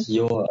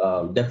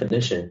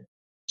definition.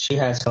 She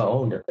has her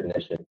own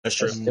definition. That's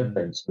true. That's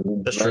different.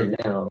 That's right true.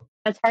 now,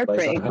 That's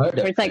heartbreak. based on her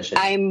Where it's like,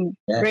 definition,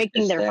 I'm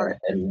breaking their heart.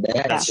 and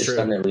that's true.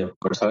 definitely, of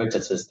course, her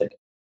statistic.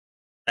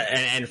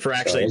 And for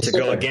actually to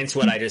go against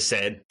what I just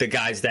said, the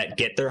guys that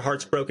get their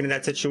hearts broken in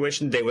that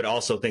situation, they would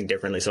also think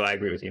differently. So I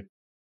agree with you.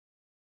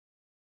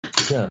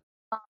 Yeah.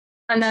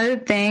 Another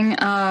thing,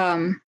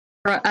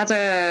 as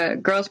a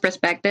girl's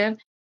perspective,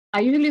 I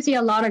usually see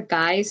a lot of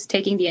guys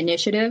taking the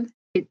initiative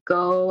to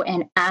go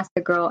and ask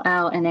the girl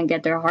out and then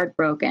get their heart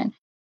broken.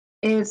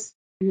 There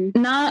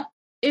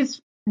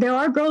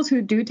are girls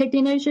who do take the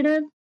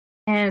initiative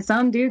and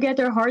some do get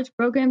their hearts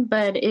broken,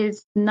 but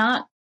it's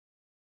not,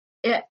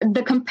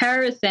 the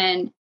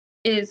comparison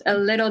is a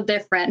little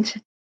different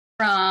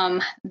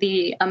from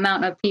the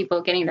amount of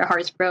people getting their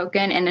hearts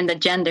broken and then the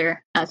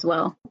gender as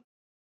well.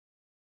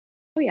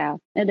 Oh, yeah,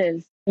 it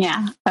is.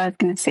 Yeah, I was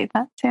going to say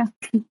that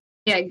too.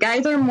 Yeah,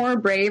 guys are more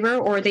braver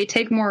or they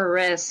take more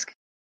risk,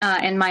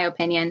 in my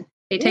opinion.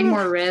 They take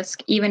more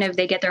risk even if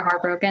they get their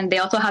heart broken. They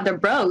also have their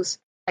bros,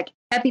 like,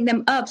 pepping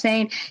them up,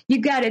 saying,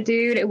 you got it,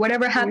 dude.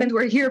 Whatever happens,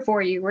 we're here for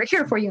you. We're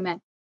here for you, man.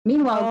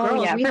 Meanwhile,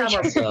 girls, we have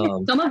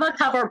some of us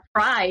have our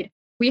pride.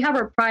 We have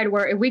our pride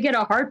where if we get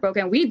our heart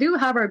broken, we do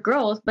have our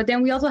girls, but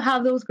then we also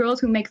have those girls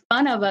who make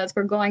fun of us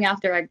for going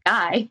after a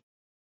guy.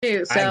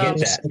 too. So I get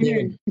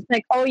that. It's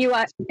like,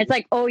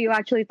 you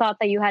actually thought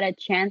that you had a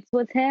chance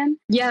with him.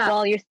 yeah,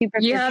 Well, you're super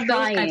you have those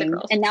kinds of trying,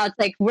 girls. and now it's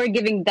like we're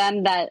giving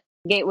them that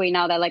gateway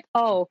now. That like,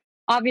 oh,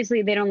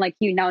 obviously they don't like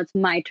you. Now it's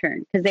my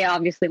turn because they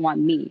obviously want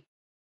me.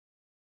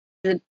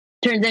 It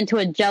turns into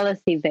a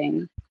jealousy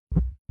thing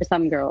for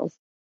some girls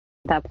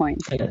at that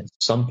point. Yeah,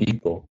 some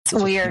people. It's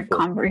weird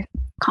It's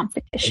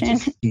competition.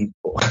 just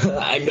people.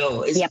 I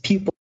know, it's Yep.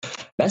 people.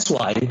 That's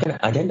why you can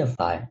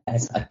identify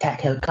as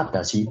attack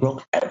helicopter. So you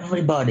broke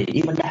everybody,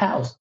 even the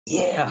house.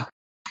 Yeah.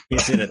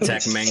 He's an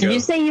attack Did mango. you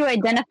say you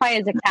identify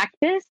as a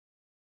cactus?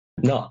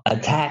 No,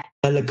 attack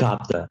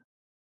helicopter.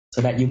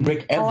 So that you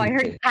break everything. Oh, I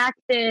heard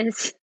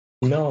cactus.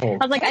 No. I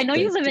was like, I know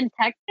you live in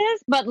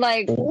Texas, but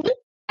like,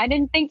 I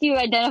didn't think you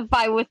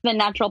identify with the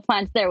natural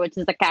plants there, which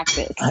is the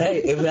cactus. Hey,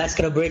 if that's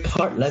gonna break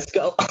heart, let's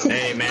go.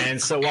 Hey man,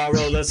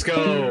 Saguaro, let's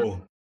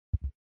go.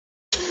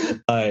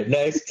 Alright,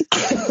 next.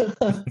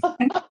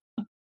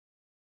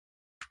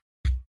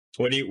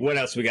 What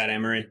else we got,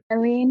 Emery?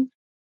 Eileen?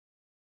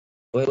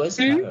 Wait, what's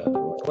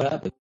what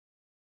happened?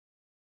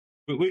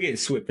 We're getting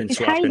swipping and He's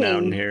swapping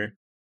out in hiding. here.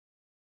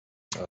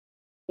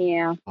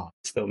 Yeah. Oh,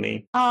 still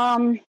me.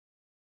 I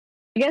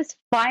guess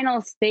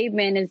final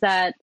statement is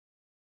that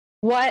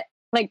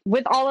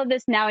with all of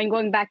this now and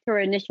going back to our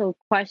initial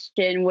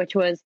question, which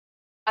was,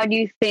 how do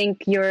you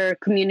think your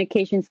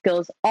communication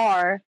skills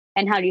are,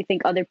 and how do you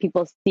think other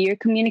people see your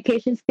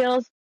communication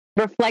skills?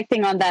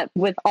 Reflecting on that,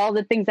 with all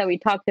the things that we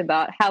talked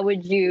about, how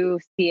would you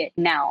see it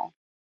now?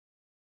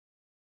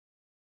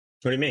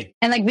 What do you mean?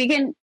 And like, we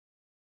can,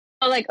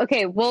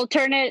 okay, we'll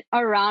turn it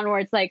around where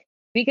it's like,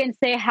 we can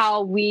say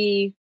how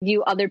we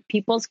view other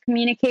people's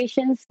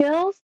communication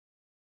skills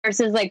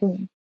versus like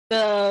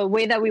the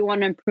way that we want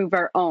to improve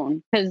our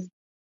own. Because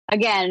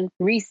again,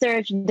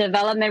 research,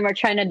 development, we're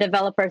trying to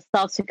develop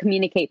ourselves to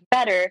communicate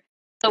better.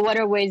 So what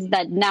are ways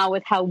that now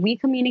with how we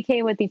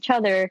communicate with each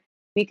other,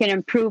 we can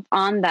improve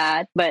on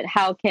that, but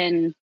how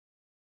can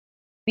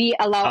we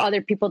allow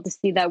other people to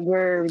see that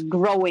we're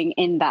growing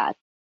in that?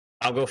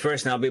 I'll go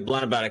first and I'll be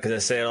blunt about it because I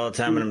say it all the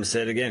time and I'm going to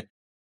say it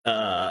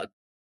again.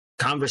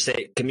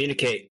 Conversate,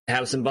 communicate,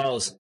 have some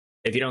balls.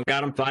 If you don't got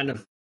them, find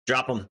them,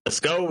 drop them. Let's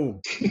go.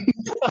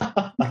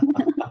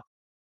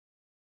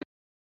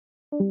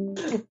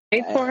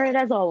 Wait for it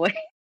as always.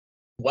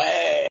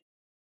 Wow.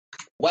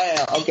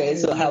 Okay,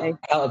 so how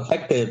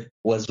effective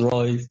was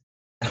Roy's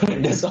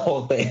in this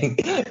whole thing?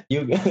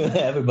 You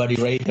everybody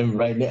rate him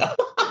right now.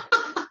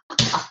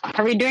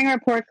 Are we doing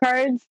report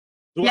cards?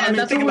 Well, Yeah, I mean,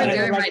 that's think what we're about it.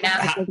 doing right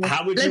now.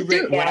 How would you Let's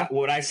do rate it.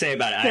 what I say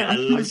about it? I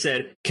literally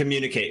said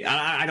communicate.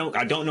 I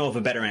don't know of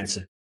a better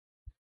answer.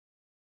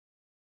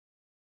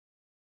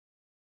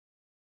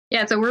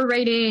 Yeah, so we're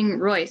rating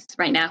Royce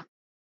right now.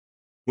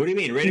 What do you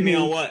mean? Rating me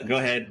on what? Go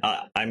ahead.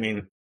 I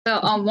mean, So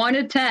on 1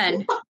 to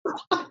 10,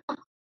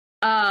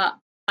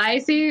 I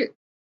see,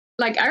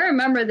 like, I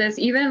remember this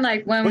even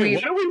like when wait, we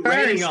what are we first,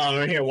 rating on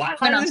right here? How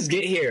did this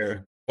get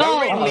here? Why Oh,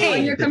 are we rating okay.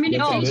 me? Your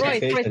communication.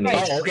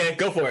 Royce. Oh, okay.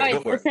 Go for it. Guys, Go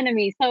for it. listen to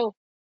me. So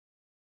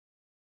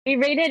we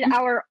rated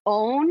our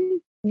own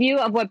view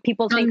of what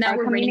people Oh, think now our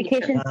we're rating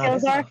communication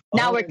skills are.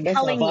 Now we're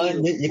telling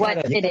you what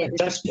it is.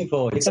 Judge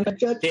people. You're gonna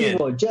judge Yeah.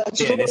 people.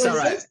 Judge Yeah, people. it's all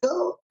right. Let's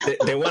go.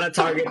 They want to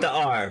target the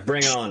R.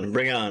 Bring on.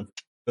 Bring on.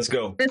 Let's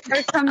go. We're I'll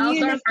start first.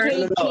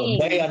 communicating.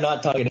 No, they are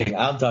not targeting.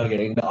 I'm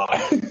targeting. No.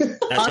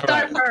 That's I'll all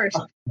start right. first.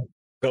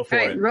 Go for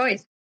All right, it.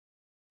 Royce.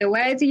 The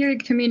way I see your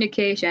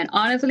communication,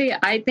 honestly,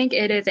 I think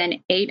it is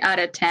an 8 out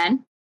of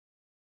 10.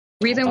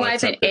 Reason I'll why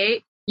it's an accept it.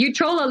 8, you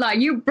troll a lot.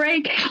 You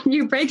break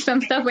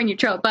some stuff when you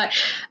troll, but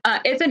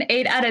it's an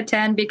 8 out of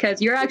 10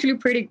 because you're actually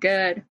pretty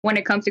good when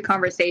it comes to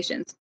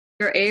conversations.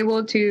 You're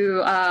able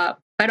to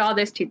put all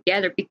this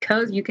together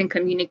because you can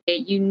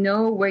communicate. You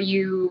know where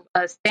you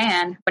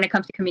stand when it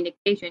comes to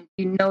communication.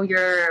 You know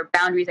your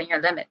boundaries and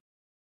your limits.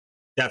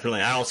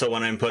 Definitely. I also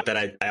want to input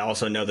that I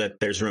also know that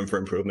there's room for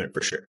improvement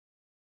for sure.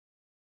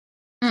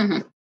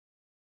 Mm-hmm.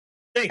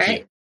 Thank Right?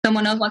 you.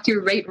 Someone else want to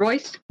rate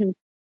Royce?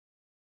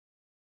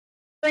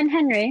 And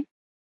Henry,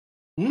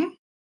 Who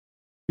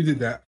did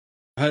that?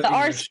 the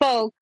R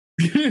spoke.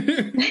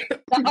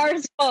 The R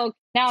spoke.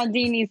 Now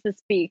D needs to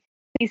speak.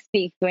 Please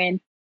speak, Dwayne.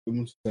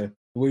 What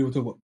were you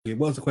talking about? Yeah,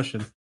 what was the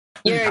question?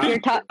 You're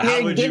How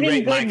you're would you giving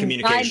rate my good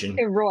communication? vibes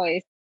to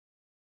Royce.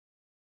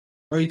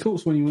 Oh, he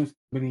talks when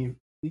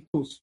he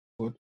talks.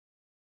 Good.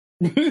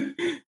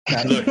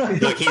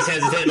 Look, he's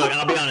hesitant. Look,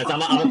 I'll be honest. I'm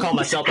gonna call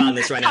myself out on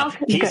this right now.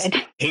 Good.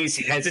 He's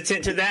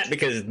hesitant to that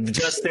because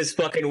just this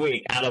fucking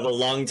week, out of a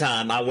long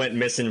time, I went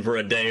missing for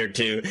a day or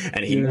two,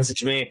 and he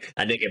messaged me.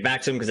 I didn't get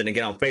back to him because I didn't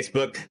get on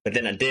Facebook, but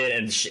then I did,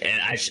 and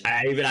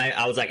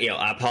I was like, yo,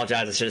 I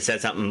apologize. I should have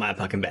said something. My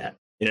fucking bad.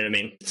 You know what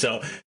I mean?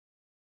 So,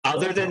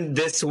 other than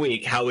this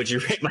week, how would you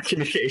rate my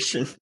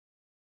communication?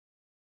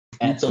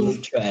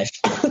 Absolute trash.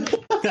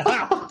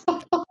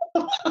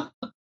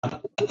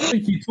 I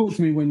think you talk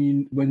to me when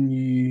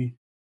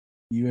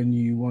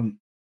you want,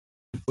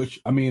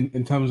 which I mean,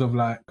 in terms of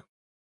like,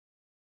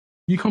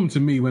 you come to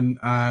me when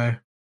I'm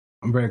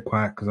very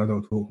quiet because I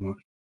don't talk much.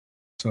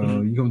 So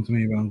you come to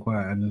me when I'm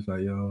quiet and it's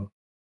like, yo,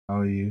 how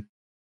are you?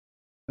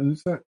 And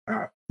it's like,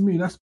 to me,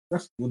 that's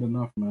good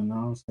enough, man.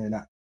 I'll say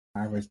that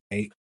average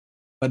 8.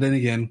 But then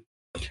again,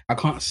 I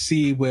can't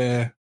see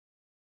where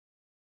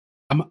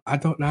I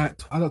don't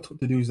talk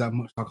to dudes that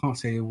much. So I can't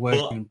say where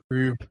it can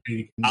improve.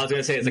 I was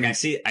gonna say it's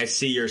like I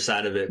see your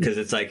side of it because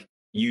it's like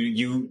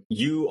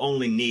you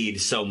only need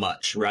so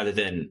much rather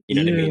than what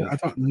I mean.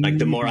 Like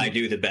the more I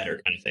do, the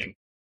better kind of thing.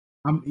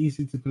 I'm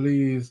easy to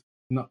please,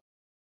 not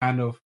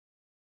kind of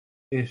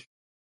ish.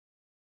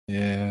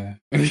 Yeah.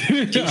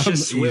 Keisha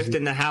Swift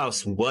in the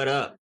house. What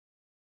up?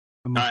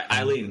 All right,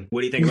 Eileen,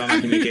 what do you think about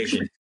my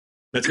communication?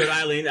 Let's go to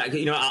Eileen.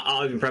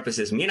 I'll even preface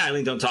this. Me and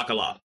Eileen don't talk a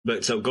lot,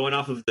 but so going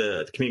off of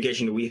the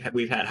communication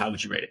we've had, how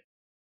would you rate it?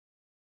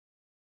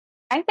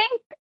 I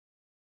think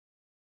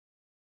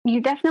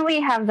you definitely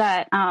have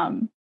that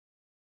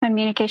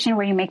communication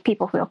where you make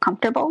people feel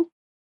comfortable,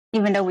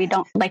 even though we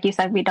don't, like you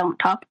said, we don't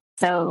talk.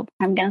 So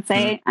I'm going to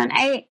say an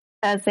 8,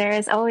 because there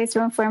is always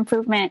room for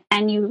improvement,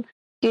 and you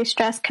do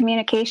stress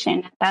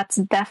communication. That's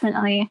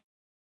definitely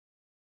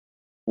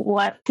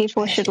what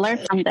people should learn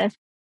from this.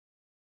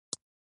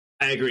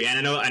 I agree, and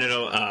I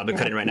know. I've been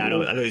cutting right now. I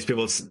know these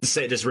people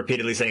say just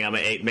repeatedly saying I'm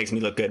an 8 makes me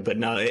look good, but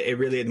no, it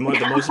really the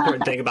most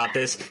important thing about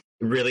this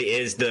really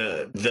is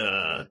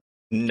the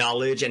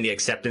knowledge and the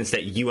acceptance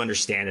that you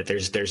understand that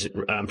there's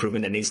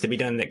improvement that needs to be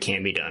done, that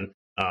can be done.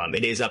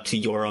 It is up to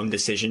your own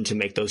decision to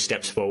make those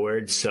steps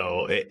forward.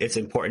 So it's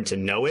important to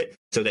know it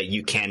so that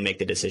you can make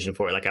the decision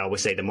for it. Like I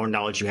always say, the more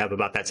knowledge you have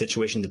about that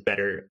situation, the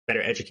better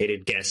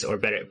educated guess or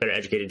better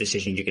educated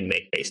decision you can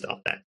make based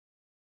off that.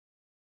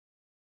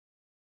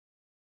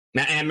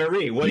 Now,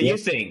 Anne-Marie, what do you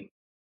think?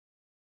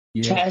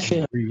 Yeah,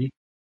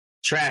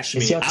 Trash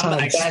me.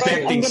 I'm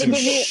expecting some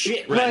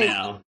shit right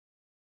now.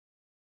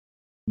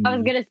 I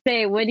was gonna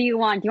say, what do you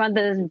want? Do you want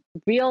the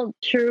real,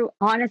 true,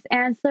 honest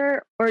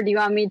answer, or do you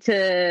want me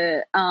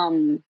to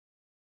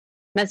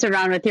mess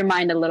around with your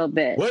mind a little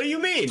bit? What do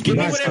you mean? Give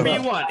me whatever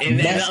you want. And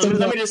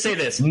let me just say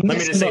this.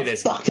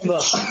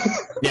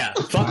 Yeah,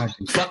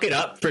 fuck it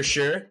up for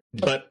sure.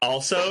 But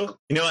also,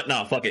 you know what?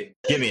 No, fuck it.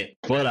 Give me it.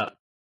 What up?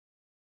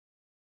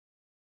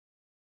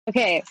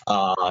 Okay.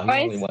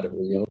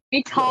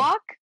 We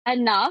talk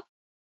enough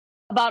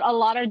about a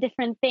lot of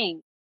different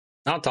things.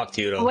 I'll talk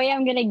to you though. The way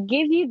I'm going to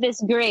give you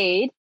this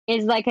grade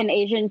is like an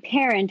Asian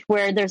parent,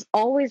 where there's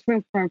always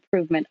room for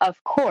improvement,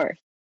 of course.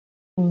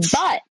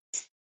 But,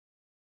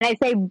 and I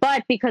say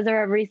but because of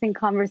a recent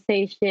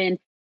conversation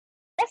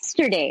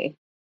yesterday,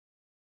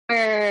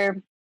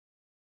 where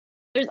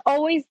there's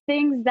always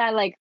things that,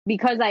 like,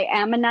 because I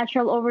am a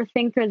natural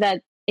overthinker,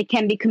 that it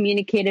can be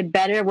communicated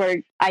better,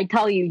 where I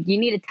tell you, you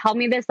need to tell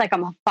me this like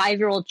I'm a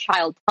 5-year-old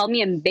child. Tell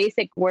me in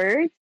basic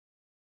words.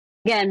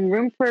 Again,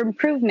 room for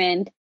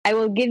improvement. I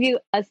will give you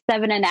a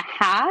 7.5.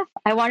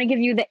 I want to give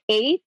you the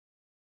 8.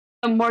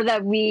 The more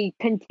that we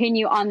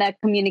continue on that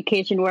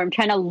communication, where I'm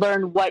trying to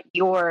learn what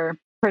your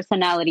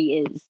personality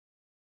is.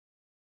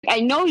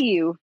 I know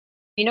you.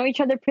 We know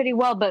each other pretty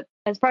well, but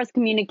as far as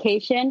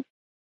communication,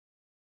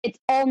 it's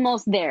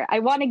almost there. I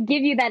want to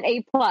give you that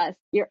A+.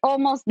 You're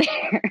almost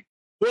there.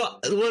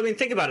 Well, I mean,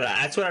 think about it.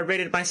 That's what I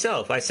rated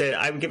myself. I said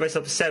I would give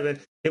myself a 7.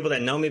 People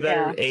that know me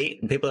better, 8.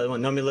 And people that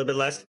know me a little bit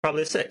less,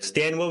 probably a 6.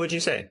 Dan, what would you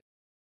say?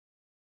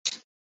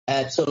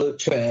 Absolute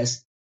trash.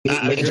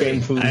 I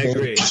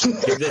agree.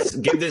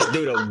 Give this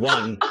dude a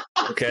 1.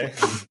 Okay.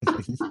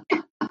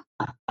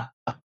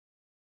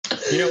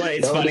 You know what?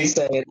 It's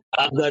funny.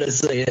 I'm gonna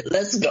say it.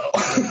 Let's go.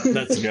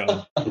 Let's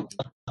go.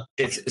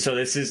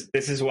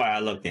 This is why I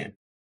looked in.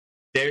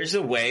 There's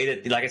a way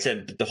that, like I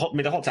said, the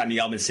whole time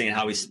y'all been seeing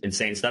how he's been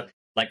saying stuff.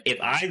 Like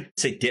if I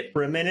say dip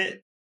for a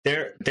minute,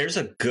 there's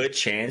a good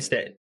chance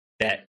that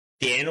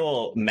Dan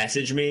will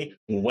message me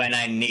when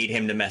I need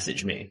him to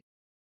message me.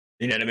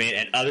 You know what I mean?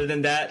 And other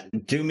than that,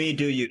 do me,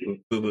 do you,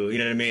 boo-boo. You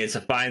know what I mean? It's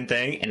a fine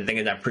thing. And the thing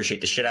is, I appreciate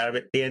the shit out of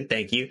it, Dan.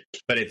 Thank you.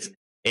 But it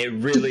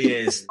really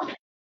is.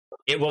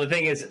 Well, the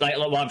thing is, like,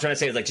 what I'm trying to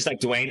say is, like, just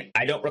like Dwayne,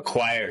 I don't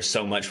require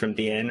so much from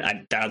Dan.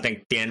 I don't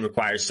think Dan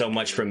requires so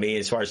much from me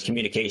as far as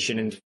communication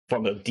in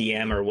form of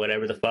DM or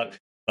whatever the fuck.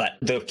 But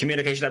the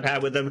communication I've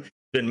had with him has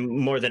been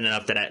more than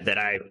enough that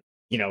I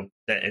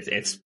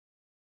it's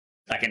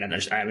I can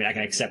understand. I mean, I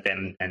can accept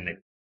it and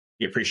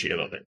be appreciative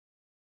of it.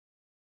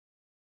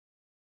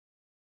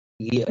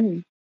 Yeah.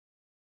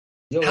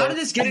 How did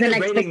this get in the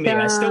rating me?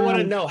 I still want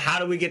to know, how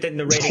do we get in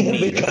the rating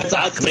me? Because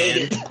I said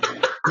it.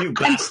 You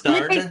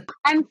bastard.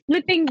 I'm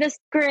flipping the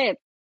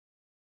script.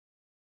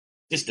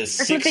 Just a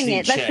 60 flipping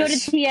it. Let's go to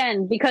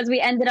TN because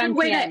we ended on TN.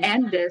 It's a good way to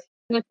end this.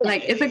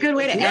 Like, it's a good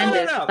way to end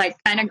this. Like,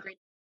 kind of great.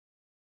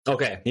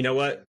 Okay, you know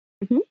what?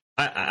 Mm-hmm.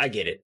 I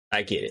get it.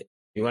 I get it.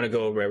 You want to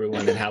go over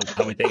everyone and how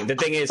we think. The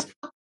thing is,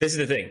 this is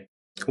the thing.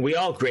 We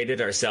all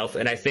graded ourselves,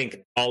 and I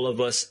think all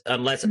of us,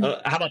 unless, how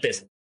about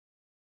this?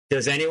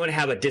 Does anyone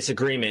have a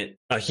disagreement,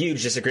 a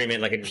huge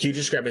disagreement, like a huge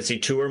discrepancy,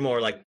 2 or more,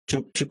 like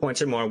two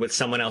points or more with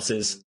someone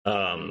else's,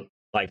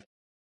 like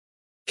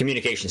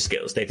communication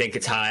skills? They think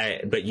it's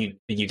high, but you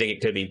think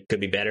it could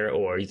be better,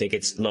 or you think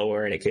it's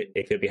lower and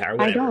it could be higher.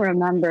 Whatever. I don't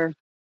remember.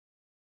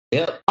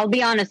 Yep. I'll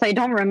be honest. I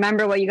don't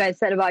remember what you guys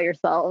said about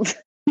yourselves.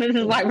 This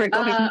is why we're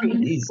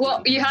going.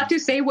 Well, you have to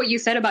say what you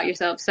said about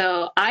yourself.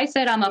 So I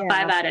said I'm a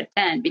 5 out of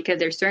 10 because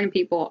there's certain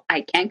people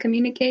I can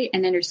communicate,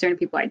 and then there's certain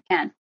people I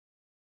can't.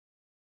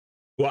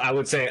 Well, I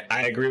would say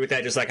I agree with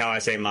that, just like how I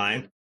say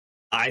mine.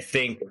 I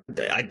think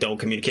I don't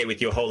communicate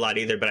with you a whole lot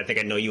either, but I think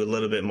I know you a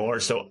little bit more,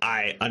 so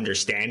I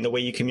understand the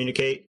way you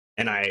communicate,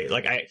 and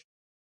I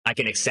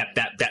can accept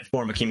that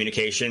form of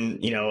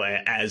communication, you know,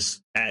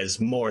 as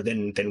more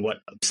than what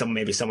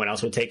someone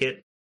else would take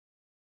it.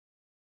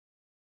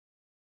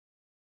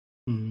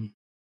 Mm-hmm.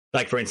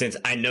 Like, for instance,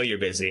 I know you're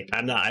busy.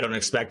 I don't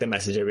expect a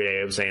message every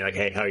day of saying like,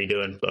 "Hey, how are you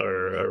doing?"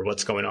 or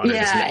 "What's going on?"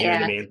 Yeah, you know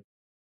what I mean?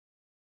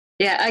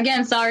 Yeah,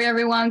 again, sorry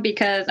everyone,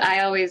 because I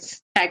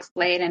always text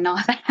late and all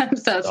that. I'm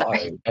so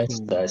sorry.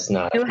 That's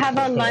not. You have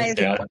a life.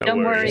 Yeah, no Don't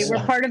worry. worries.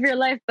 We're part of your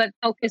life, but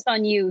focus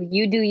on you.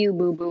 You do you,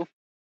 boo boo.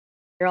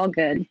 You're all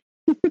good.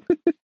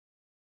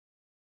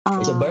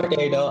 It's a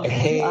birthday, though.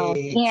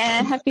 Hey.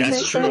 Yeah, happy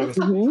That's birthday.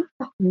 true.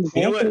 Mm-hmm.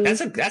 You know what?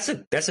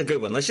 That's a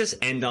good one. Let's just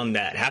end on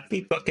that.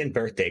 Happy fucking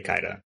birthday,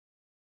 Kaida.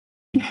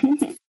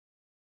 Is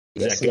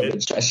that good?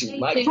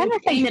 I'm trying to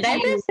think, did I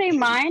ever say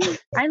mine?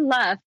 I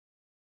left.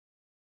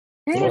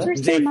 Did I ever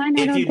say mine?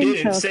 I If don't you think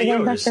didn't, so. say 'cause I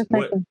left yours. the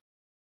second.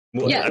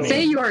 Yeah, I mean,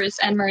 say yours,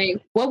 Anne-Marie.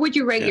 What would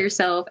you rate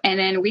yourself? And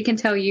then we can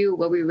tell you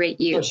what we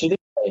rate you. No, she didn't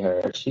say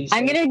her. She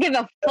I'm said- gonna give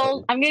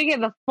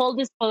a full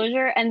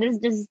disclosure, and this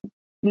is just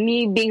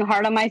me being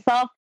hard on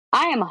myself.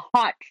 I am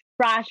hot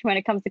trash when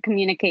it comes to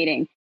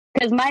communicating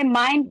because my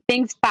mind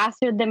thinks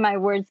faster than my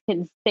words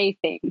can say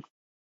things.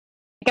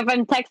 Like if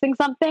I'm texting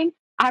something,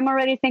 I'm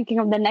already thinking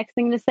of the next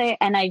thing to say,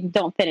 and I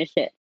don't finish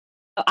it.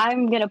 So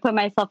I'm gonna put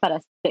myself at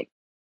a 6.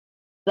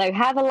 Like,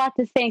 have a lot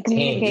to say and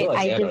communicate. you're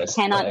I generous, just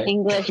cannot right?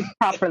 English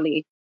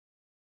properly.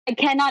 I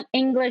cannot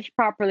English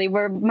properly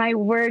where my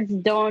words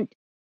don't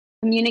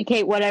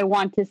communicate what I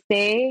want to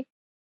say,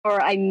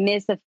 or I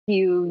miss a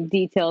few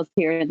details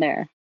here and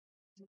there.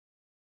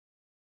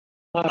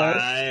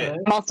 I-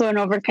 I'm also an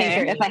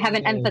overthinker. Okay. If I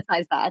haven't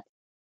emphasized that,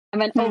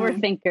 I'm an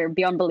overthinker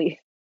beyond belief.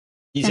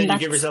 You said you that's-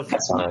 give yourself.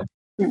 That's fine.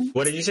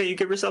 What did you say? You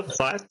give yourself a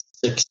 5?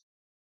 6.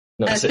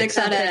 No, A 6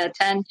 out of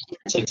 10.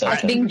 6 out of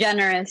That's being 10.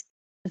 generous.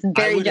 It's I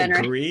very would generous.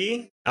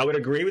 agree. I would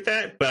agree with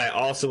that, but I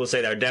also will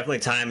say there are definitely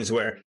times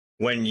where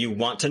when you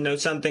want to know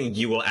something,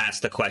 you will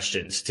ask the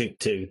questions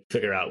to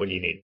figure out what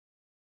you need.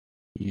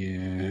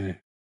 Yeah.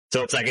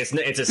 So it's like it's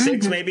a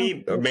 6 Mhm.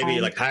 maybe, or maybe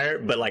like higher,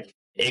 but like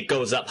it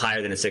goes up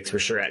higher than a 6 for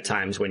sure at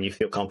times when you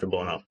feel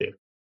comfortable enough to.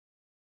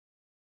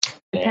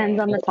 Depends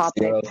on the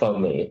topic. 0 for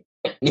me.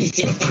 Needs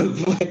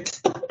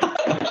improvement.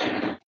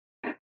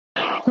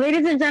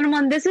 Ladies and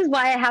gentlemen, this is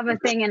why I have a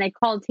thing and I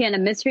call Tian a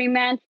mystery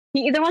man.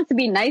 He either wants to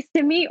be nice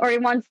to me or he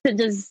wants to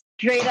just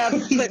straight up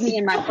put me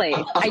in my place.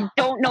 I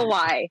don't know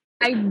why.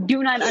 I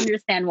do not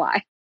understand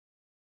why.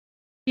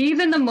 He's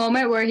in the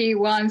moment where he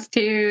wants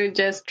to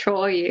just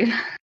troll you.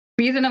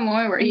 He's in a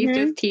moment where he's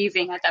just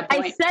teasing at that I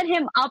point. set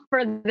him up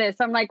for this.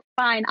 I'm like,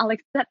 fine, I'll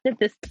accept it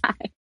this time.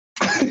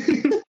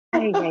 Ay,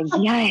 ay,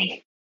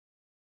 ay.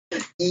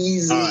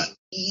 Easy. All right.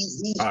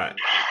 Easy. All right.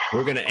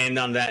 We're going to end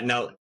on that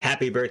note.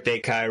 Happy birthday,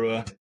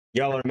 Kyra.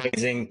 Y'all are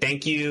amazing.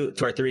 Thank you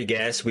to our 3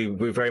 guests. We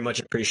very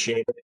much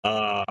appreciate it.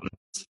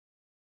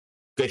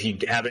 If you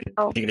haven't, if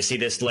you're going to see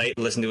this late,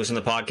 listen to us on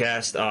the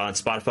podcast on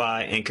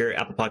Spotify, Anchor,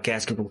 Apple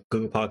Podcasts,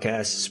 Google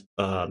Podcasts,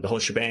 the whole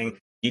shebang.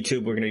 YouTube,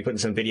 we're going to be putting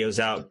some videos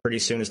out pretty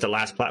soon. It's the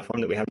last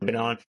platform that we haven't been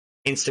on.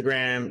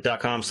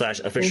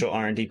 Instagram.com/official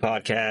R&D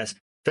podcast.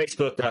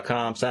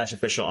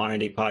 Facebook.com/official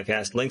R&D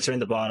podcast. Links are in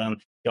the bottom.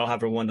 Y'all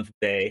have a wonderful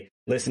day.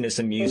 Listen to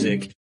some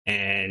music.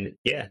 And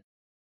yeah,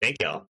 thank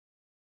y'all.